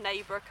 offer your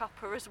neighbour a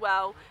cuppa as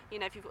well. You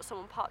know, if you've got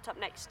someone parked up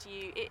next to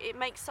you, it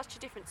makes such a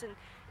difference. And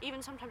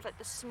even sometimes like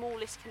the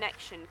smallest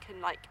connection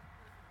can like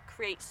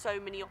create so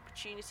many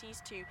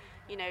opportunities to,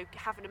 you know,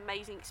 have an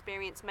amazing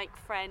experience, make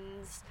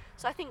friends.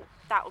 So I think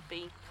that would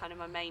be kind of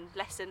my main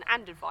lesson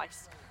and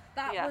advice.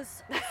 That Yeah.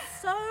 was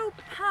so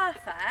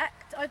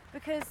perfect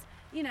because,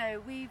 you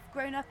know, we've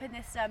grown up in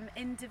this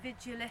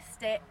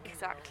individualistic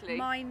Exactly.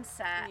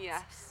 mindset.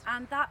 Yes.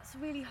 And that's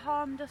really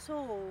harmed us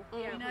all.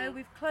 You know, Mhm.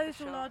 we've closed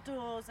For all sure. our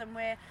doors and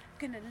we're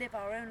going to live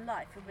our own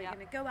life and we're Yeah.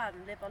 going to go out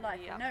and live our life.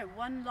 Yeah. No,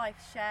 one life,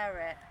 share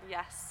it.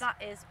 Yes.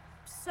 That is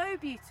so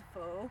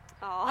beautiful.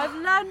 Oh. I've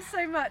learned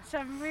so much.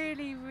 I'm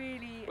really,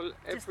 really Well,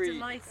 just every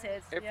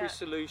delighted. every Yeah.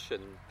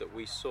 solution that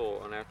we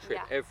saw on our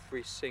trip, Yeah.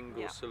 every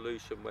single Yeah.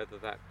 solution, whether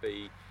that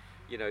be,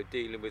 you know,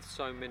 dealing with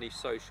so many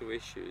social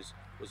issues,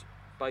 was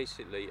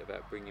basically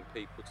about bringing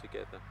people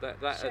together. That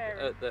Sharing.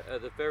 at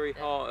the very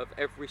heart of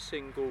every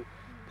single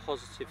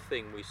positive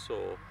thing we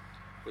saw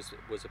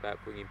was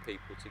about bringing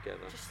people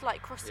together. Just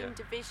like crossing Yeah.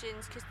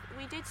 divisions, because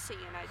we did see,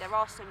 you know, there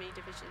are so many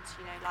divisions,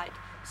 you know, like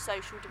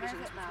social Where's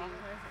divisions it now?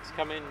 between. Where is it? It's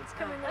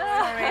coming.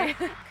 Sorry.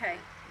 Okay.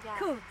 Yeah.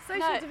 Cool. Social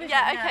No, division.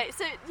 yeah, okay.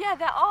 So yeah,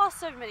 there are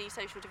so many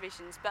social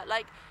divisions, but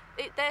like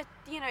they're,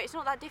 you know, it's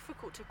not that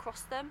difficult to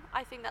cross them.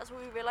 I think that's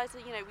what we realised,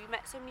 that, you know, we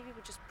met so many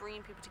people, just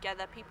bringing people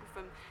together, people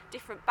from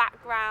different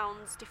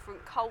backgrounds,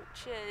 different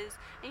cultures,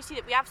 and you see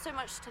that we have so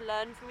much to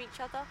learn from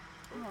each other.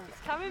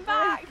 It's coming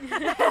back.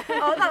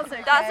 Oh, that's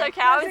okay. That's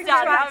okay, I was That's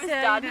done, I was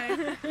extractor,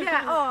 done. you know.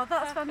 Yeah, oh,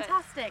 that's Perfect.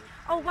 fantastic.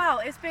 Oh, wow,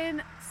 it's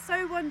been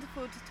so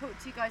wonderful to talk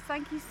to you guys.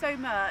 Thank you so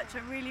much. I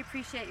really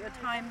appreciate your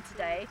time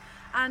today.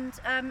 And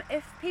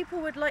if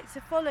people would like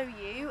to follow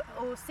you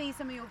or see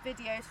some of your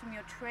videos from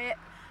your trip,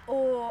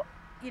 or,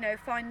 you know,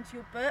 find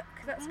your book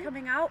that's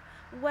coming out,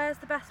 where's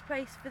the best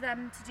place for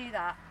them to do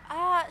that?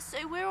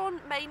 So we're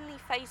on mainly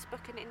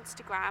Facebook and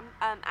Instagram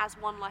as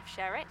One Life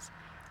Share It.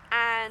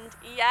 And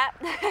yeah,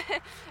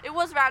 it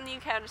was around the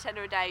UK on a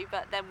tenner a day,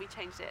 but then we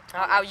changed it. to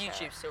One Our Life Share It.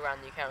 YouTube's still around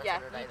the UK on a Yeah,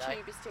 tenner a day, though.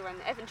 YouTube is still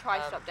running. Evan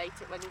tries to Um,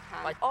 update it when he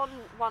can. like- On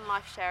One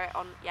Life Share It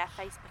on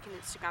Facebook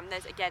and Instagram.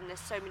 There's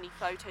so many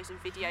photos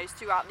and videos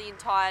throughout the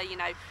entire, you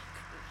know,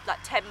 like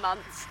 10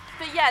 months.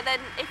 But yeah, then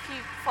if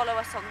you follow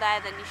us on there,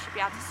 then you should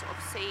be able to sort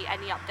of see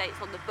any updates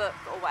on the book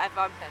or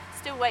whatever. I'm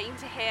still waiting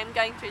to hear. I'm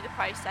going through the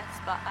process,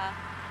 but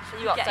So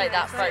you getting update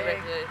that there very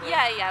soon.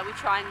 regularly. yeah, we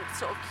try and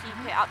sort of keep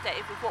it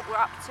updated with what we're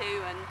up to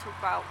and talk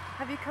about.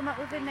 Have you come up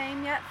with a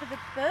name yet for the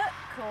book?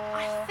 Or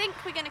I think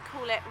we're going to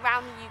call it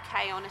Round the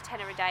UK on a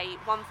tenner a day,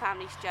 one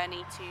family's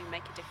journey to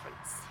make a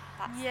difference.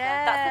 That's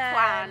the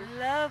plan.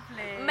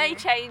 Lovely. May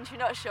change, we're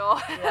not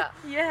sure. Yeah.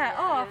 Yeah.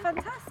 Oh, Yeah.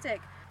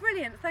 fantastic.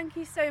 Brilliant. Thank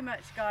you so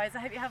much, guys. I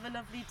hope you have a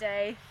lovely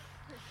day.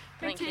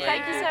 Thank you.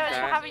 Thank you so much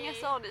for Okay. having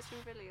us on. It's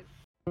been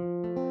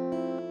brilliant.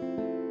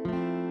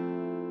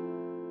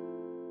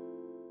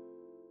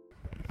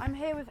 I'm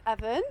here with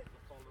Evan,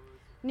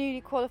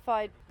 newly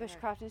qualified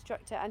bushcraft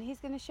instructor, and he's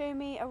going to show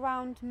me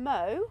around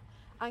Mo.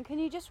 And can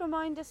you just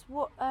remind us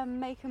what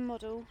make and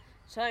model?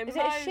 So Is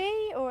it a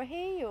she or a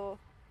he or?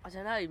 I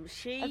don't know.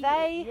 She. Are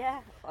they? Yeah.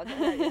 I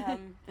don't know.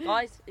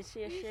 Guys, is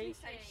she a she?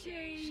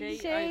 She. She,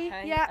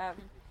 Okay. yeah.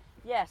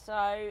 Yeah.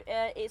 So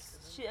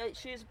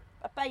she's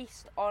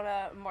based on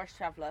a Morris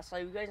Traveller.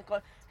 So we kind of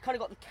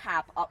got the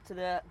cab up to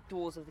the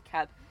doors of the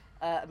cab.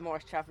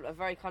 Morris Traveller, a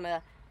very kind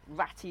of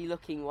ratty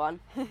looking one.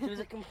 She was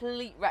a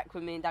complete wreck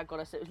when me and Dad got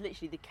her. So it was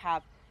literally the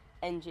cab,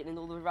 engine, and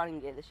all the running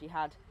gear that she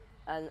had,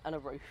 and a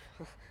roof,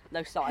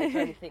 no sides or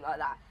anything like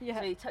that. Yeah.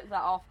 So he took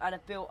that off and I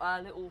built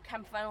a little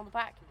camper van on the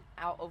back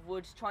out of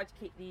wood. Tried to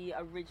keep the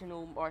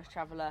original Morris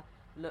Traveller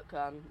look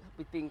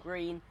with being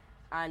green,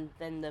 and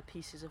then the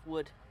pieces of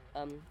wood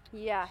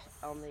Yes.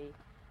 on the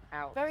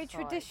outside. Very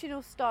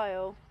traditional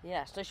style.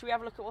 Yeah, so should we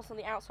have a look at what's on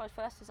the outside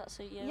first? Does that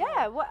suit you?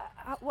 Yeah.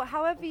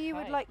 However you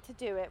would Okay. like to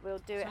do it, we'll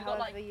do it So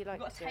however you like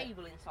we've got to a do it.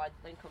 table inside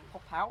that then can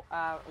pop out,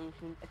 and we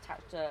can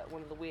attach to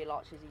one of the wheel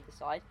arches either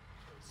side.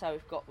 So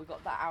we've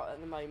got that out at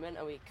the moment,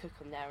 and we cook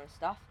them there and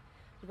stuff.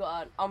 We've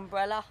got an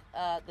umbrella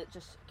that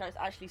just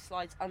actually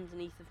slides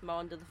underneath from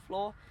under the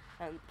floor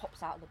and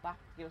pops out the back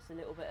to give us a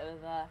little bit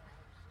of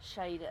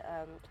shade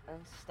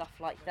and stuff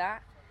like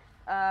that.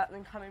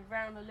 Then coming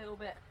round a little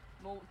bit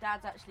more,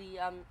 Dad's actually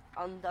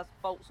undoes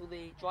bolts all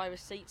the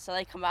driver's seats, so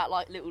they come out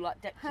like little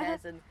deck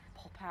chairs and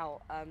pop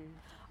out.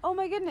 Oh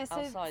my goodness!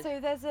 Outside. So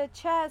there's a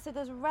chair. So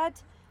there's a red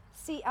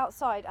seat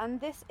outside, and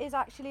this is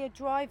actually a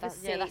driver's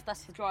seat. Yeah,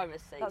 that's the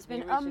driver's seat. That's the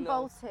been original.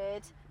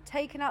 unbolted,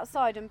 taken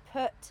outside, and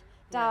put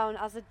down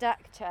as a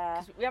deck chair.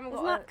 'Cause we haven't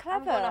Isn't got, that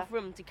haven't got clever? enough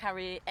room to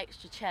carry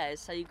extra chairs,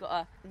 so you've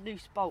got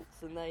loose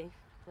bolts and they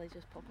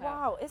just pop out.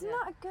 Wow, isn't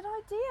that a good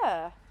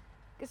idea?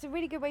 It's a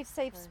really good way to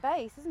save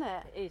space, isn't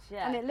it? It is,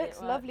 yeah. And it looks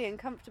works. lovely and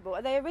comfortable.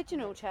 Are they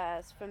original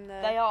chairs from the?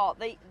 They are.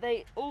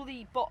 They all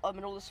the bottom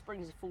and all the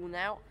springs are fallen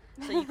out.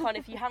 So you kind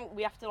of, if you haven't,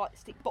 we have to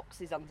stick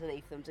boxes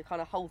underneath them to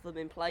kind of hold them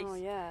in place. Oh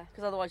yeah.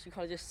 Because otherwise you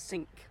kind of just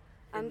sink.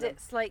 in And them.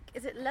 it's like,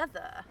 is it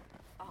leather?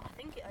 Oh, I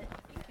think it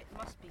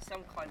must be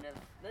some kind of.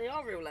 They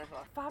are real leather.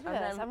 Fabulous.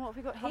 then And what have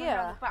we got Coming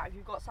around here? the back,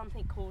 you've got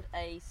something called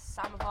a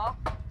samovar.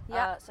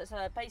 Yeah. So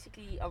it's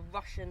basically a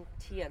Russian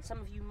tea, and some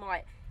of you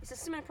might. It's a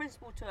similar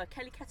principle to a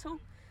Kelly kettle.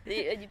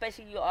 You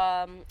basically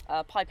got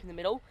a pipe in the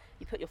middle.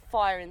 You put your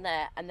fire in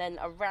there, and then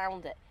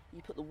around it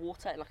you put the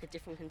water in like a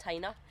different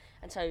container,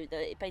 and so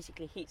it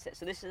basically heats it.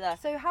 So this is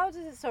So how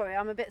does it? Sorry,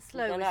 I'm a bit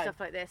slow No, with no. stuff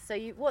like this. So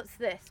what's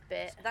this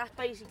bit? that's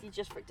basically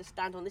just for it to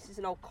stand on. This is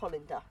an old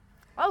colander.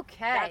 Okay.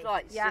 Dad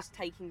likes yeah. just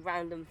taking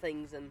random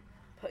things and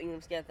putting them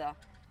together.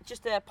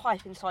 Just a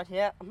pipe inside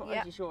here. I'm not Yeah.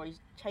 actually sure. He's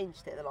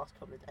changed it the last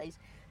couple of days.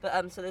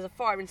 But so there's a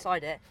fire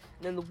inside it,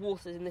 and then the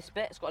water's in this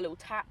bit. It's got a little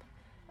tap,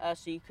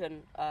 so you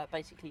can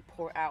basically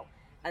pour it out.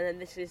 And then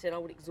this is an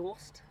old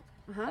exhaust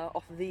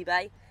off of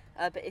eBay.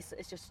 But it's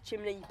just a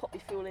chimney. You pop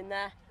your fuel in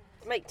there.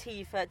 Make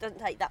tea for. It doesn't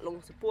take that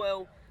long to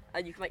boil,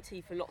 and you can make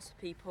tea for lots of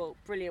people.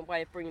 Brilliant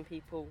way of bringing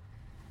people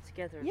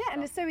together. Yeah,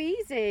 and it's stuff. so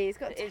easy. It's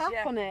got It a is, tap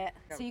yeah. on it.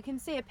 Yeah. So you can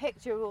see a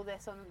picture of all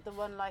this on the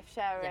One Life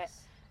Share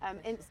Yes.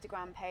 It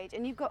Instagram page.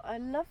 And you've got a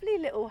lovely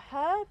little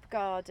herb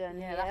garden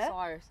Yeah, here. that's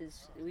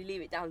Iris's. We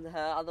leave it down to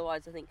her.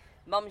 Otherwise, I think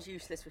Mum's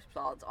useless with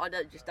plants. I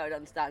don't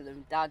understand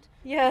them. Dad,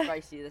 Yeah.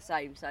 basically the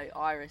same. So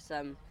Iris,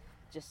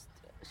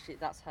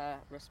 that's her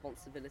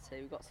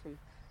responsibility. We've got some,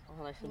 I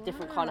don't know, some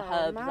different kind of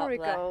Wow, herbs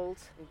marigold.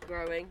 up there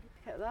growing.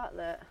 Look at that,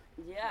 look.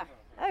 Yeah.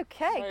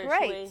 Okay, So should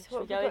great. we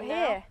What go have we got in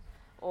now? here?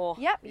 Or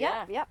Yep,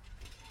 yeah. yep.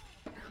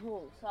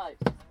 Cool. So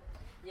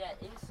yeah,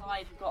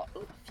 inside we've got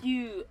a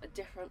few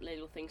different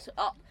little things. So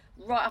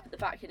right up at the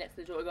back here next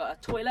to the door, we've got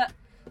a toilet.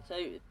 So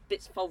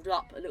bits folded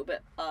up, a little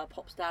bit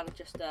pops down,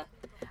 just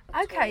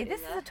Okay, toilet this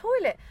in is there. a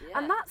toilet. Yeah.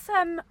 And that's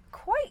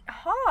quite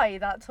high,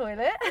 that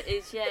toilet. It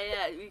is,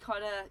 yeah.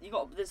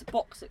 There's a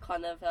box that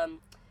kind of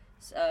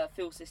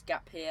fills this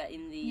gap here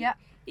in the Yep.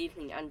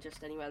 evening and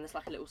just anywhere. And there's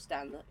like a little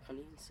stand that kind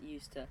of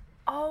used to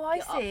Oh, I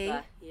get up see.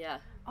 there. Yeah.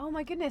 Oh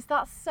my goodness,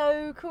 that's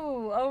so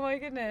cool. Oh my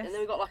goodness. And then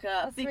we've got like a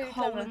That's big really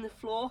hole clever. in the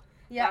floor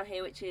Yeah. down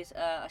here, which is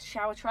a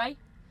shower tray.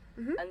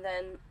 Mhm. And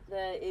then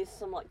there is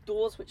some like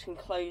doors which can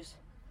close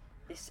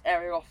this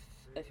area off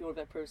if you want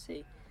a bit of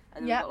privacy.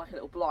 And then Yep. we've got like a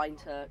little blind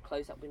to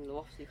close that window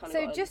off. So you kind of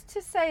So got just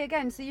to say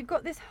again, so you've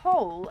got this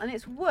hole and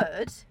it's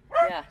wood,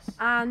 yes.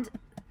 and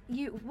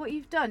what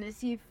you've done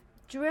is you've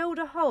drilled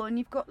a hole and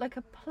you've got like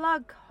a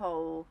plug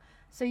hole,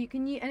 so you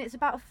can and it's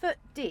about a foot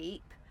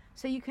deep,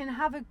 so you can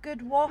have a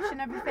good wash and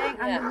everything,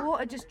 and Yeah. the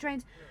water just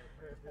drains.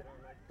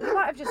 You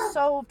might have just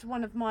solved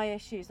one of my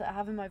issues that I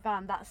have in my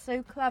van. That's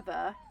so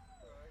clever.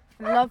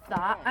 Love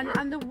that.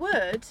 And the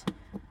wood,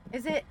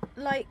 is it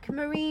like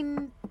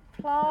marine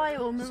ply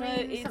or So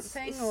marine it's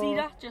something? it's or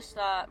cedar, just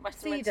Western red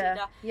cedar?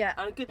 cedar. Yeah.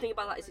 And a good thing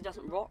about that is it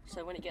doesn't rot.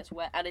 So when it gets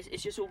wet, and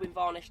it's just all been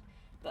varnished,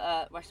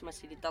 but Western red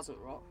cedar doesn't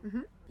rot.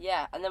 Mhm.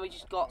 Yeah, and then we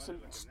just got some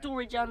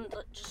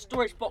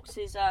storage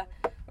boxes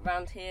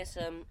around here,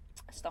 some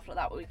stuff like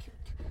that where we can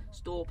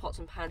store pots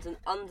and pans, and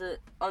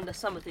under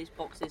some of these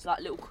boxes like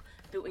little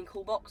built-in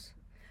cool box.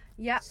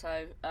 Yeah.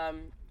 So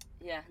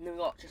yeah, and then we've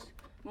got just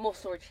more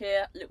storage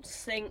here, little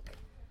sink.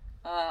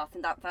 I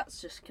think that's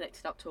just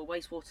connected up to a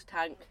wastewater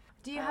tank.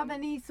 Do you have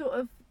any sort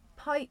of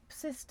pipe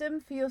system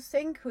for your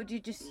sink, or do you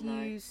just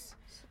No. use?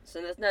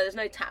 So there's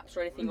no taps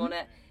or anything on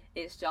it.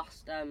 It's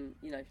just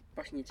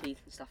brushing your teeth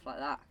and stuff like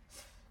that,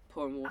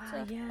 pouring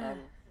water. yeah.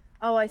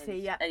 Oh, I see.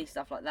 Yeah. Any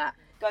stuff like that.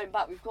 Going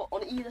back, we've got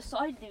on either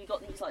side we've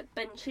got these like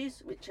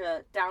benches which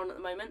are down at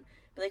the moment,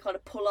 but they kind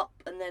of pull up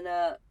and then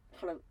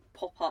kind of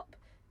pop up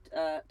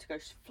to go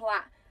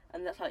flat,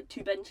 and that's like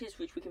two benches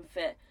which we can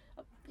fit.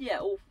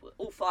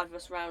 All five of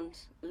us around,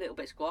 a little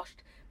bit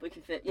squashed, but we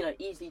can fit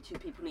easily two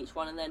people in each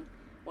one, and then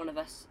one of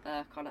us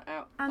kind of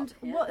out. And up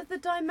here. what are the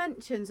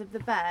dimensions of the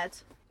bed?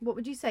 What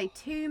would you say?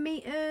 2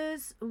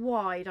 meters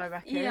wide, I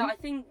reckon. Yeah, I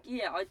think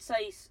I'd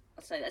say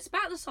that's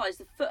about the size.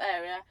 The foot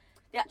area,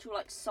 the actual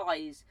like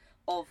size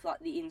of like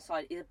the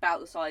inside is about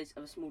the size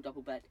of a small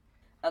double bed.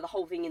 The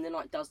whole thing in the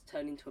night does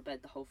turn into a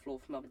bed. The whole floor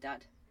for Mum and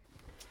Dad.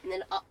 And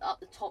then up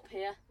the top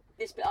here,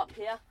 this bit up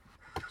here,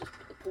 just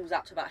pulls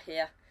out to about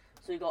here.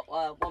 So you've got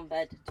 1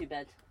 bed, 2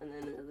 bed, and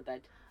then another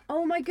bed.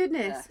 Oh my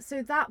goodness! Yeah.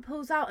 So that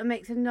pulls out and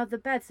makes another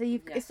bed. So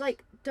Yes. it's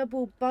like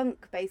double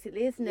bunk,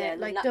 basically, isn't Yeah, it?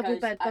 and Like then that double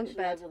goes bed, bunk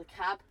actually bed. over the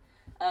cab.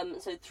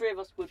 So 3 of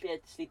us would be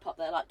able to sleep up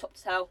there, like top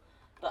to tail.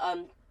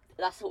 But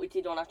that's what we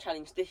did on our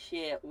challenge this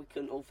year. We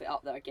couldn't all fit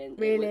up there again.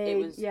 Really? It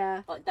was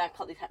Yeah. like Dad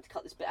had to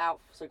cut this bit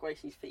out so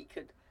Gracie's feet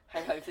could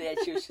hang over the edge.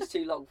 She was just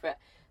too long for it.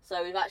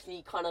 So we've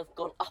actually kind of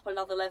gone up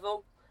another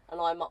level,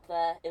 and I'm up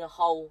there in a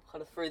hole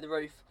kind of through the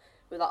roof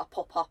with like a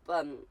pop-up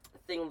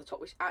thing on the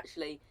top, which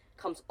actually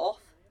comes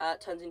off,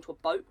 turns into a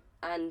boat,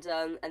 and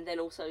then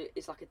also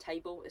it's like a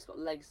table. It's got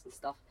legs and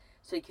stuff,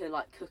 so you can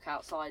like cook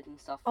outside and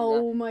stuff. with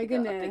Oh my with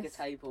a bigger goodness.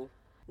 table.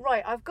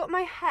 Right, I've got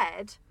my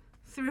head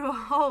through a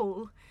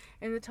hole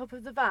in the top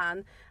of the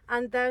van,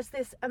 and there's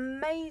this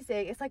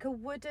amazing, it's like a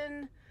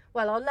wooden,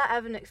 well, I'll let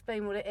Evan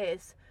explain what it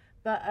is,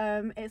 but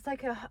it's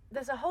like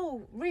there's a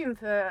whole room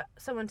for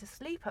someone to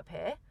sleep up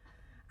here.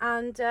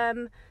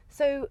 And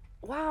so,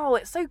 wow,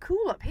 it's so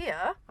cool up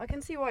here. I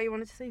can see why you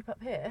wanted to sleep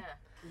up here.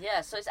 Yeah,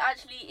 so it's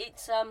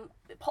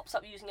it pops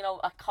up using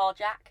a car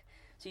jack.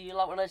 So you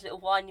like one of those little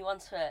windy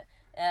ones for it,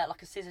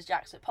 like a scissors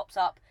jack, so it pops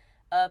up.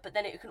 But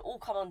then it can all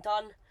come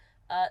undone.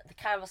 The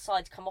canvas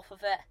sides come off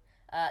of it.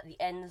 The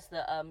ends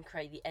that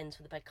create the ends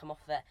for the bed come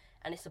off of it,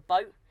 and it's a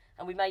boat.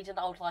 And we made an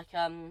old we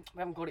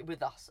haven't got it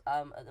with us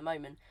at the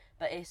moment,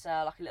 but it's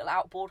like a little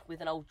outboard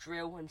with an old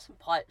drill and some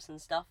pipes and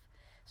stuff.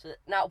 So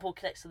an outboard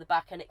connects to the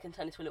back, and it can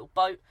turn into a little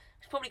boat,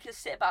 which probably could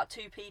sit about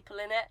 2 people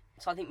in it.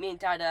 So I think me and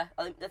Dad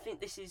I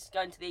think this is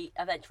going to the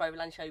Adventure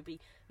Overland Show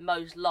be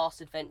Mo's last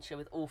adventure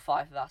with all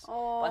 5 of us.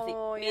 Oh, But I think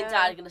me and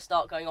yeah. Dad are going to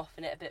start going off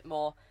in it a bit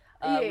more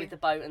Are you? with the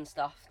boat and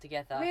stuff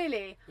together.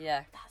 Really?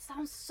 Yeah. That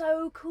sounds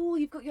so cool.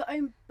 You've got your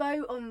own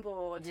boat on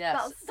board.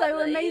 Yes, That's so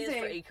that amazing. It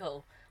is pretty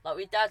cool.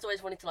 Like, Dad's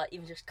always wanted to like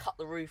even just cut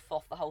the roof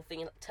off the whole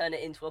thing and turn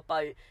it into a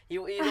boat. He's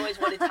always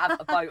wanted to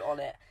have a boat on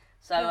it.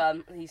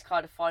 So he's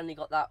kind of finally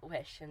got that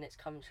wish, and it's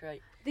come true.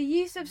 The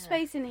use of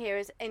space in here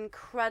is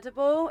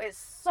incredible. It's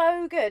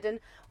so good. And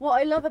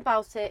what I love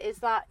about it is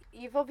that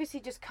you've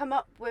obviously just come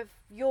up with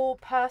your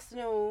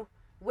personal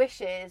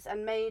wishes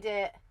and made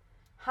it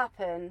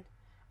happen.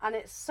 And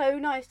it's so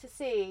nice to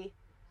see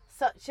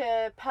such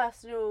a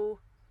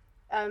personal,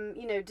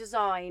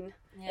 design.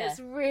 Yeah.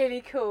 It's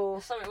really cool.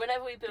 So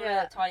whenever we build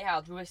Yeah. a tiny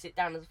house, we always sit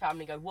down as a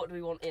family and go, what do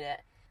we want in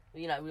it?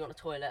 We want a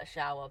toilet, a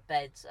shower,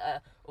 beds,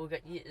 or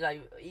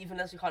even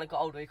as we kind of got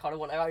older, we kind of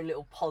want our own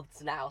little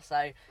pods now.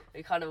 So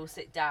we kind of all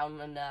sit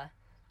down and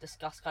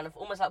discuss kind of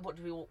almost like what's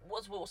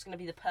going to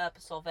be the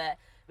purpose of it.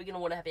 We're going to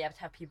want to be able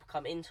to have people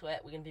come into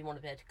it. We're going to want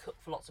to be able to cook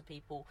for lots of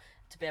people,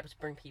 to be able to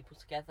bring people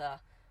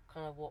together.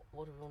 Kind of what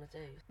do we want to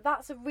do?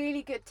 That's a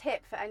really good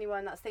tip for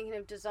anyone that's thinking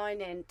of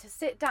designing, to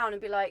sit down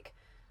and be like,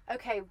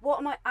 okay, what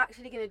am I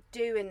actually going to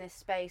do in this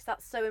space?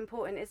 That's so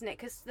important, isn't it?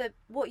 Because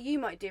what you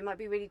might do might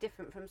be really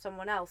different from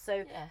someone else.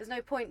 So there's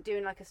no point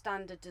doing like a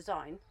standard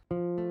design.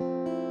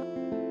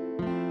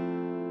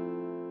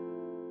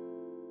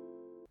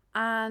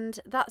 And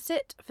that's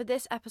it for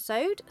this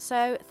episode.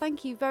 So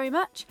thank you very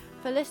much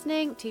for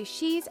listening to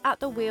She's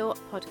at the Wheel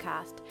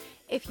podcast.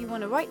 If you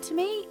want to write to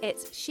me,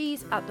 it's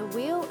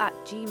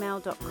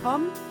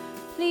she'satthewheel@gmail.com.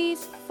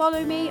 Please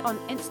follow me on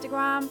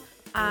Instagram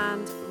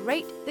and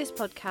rate this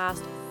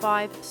podcast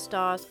 5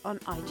 stars on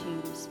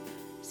iTunes.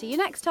 See you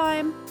next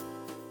time.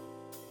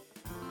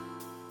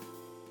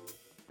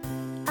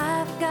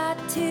 I've got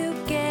to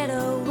get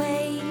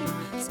away,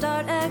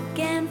 start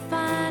again,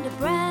 find a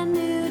brand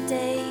new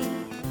day.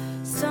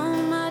 So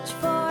much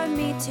for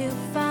me to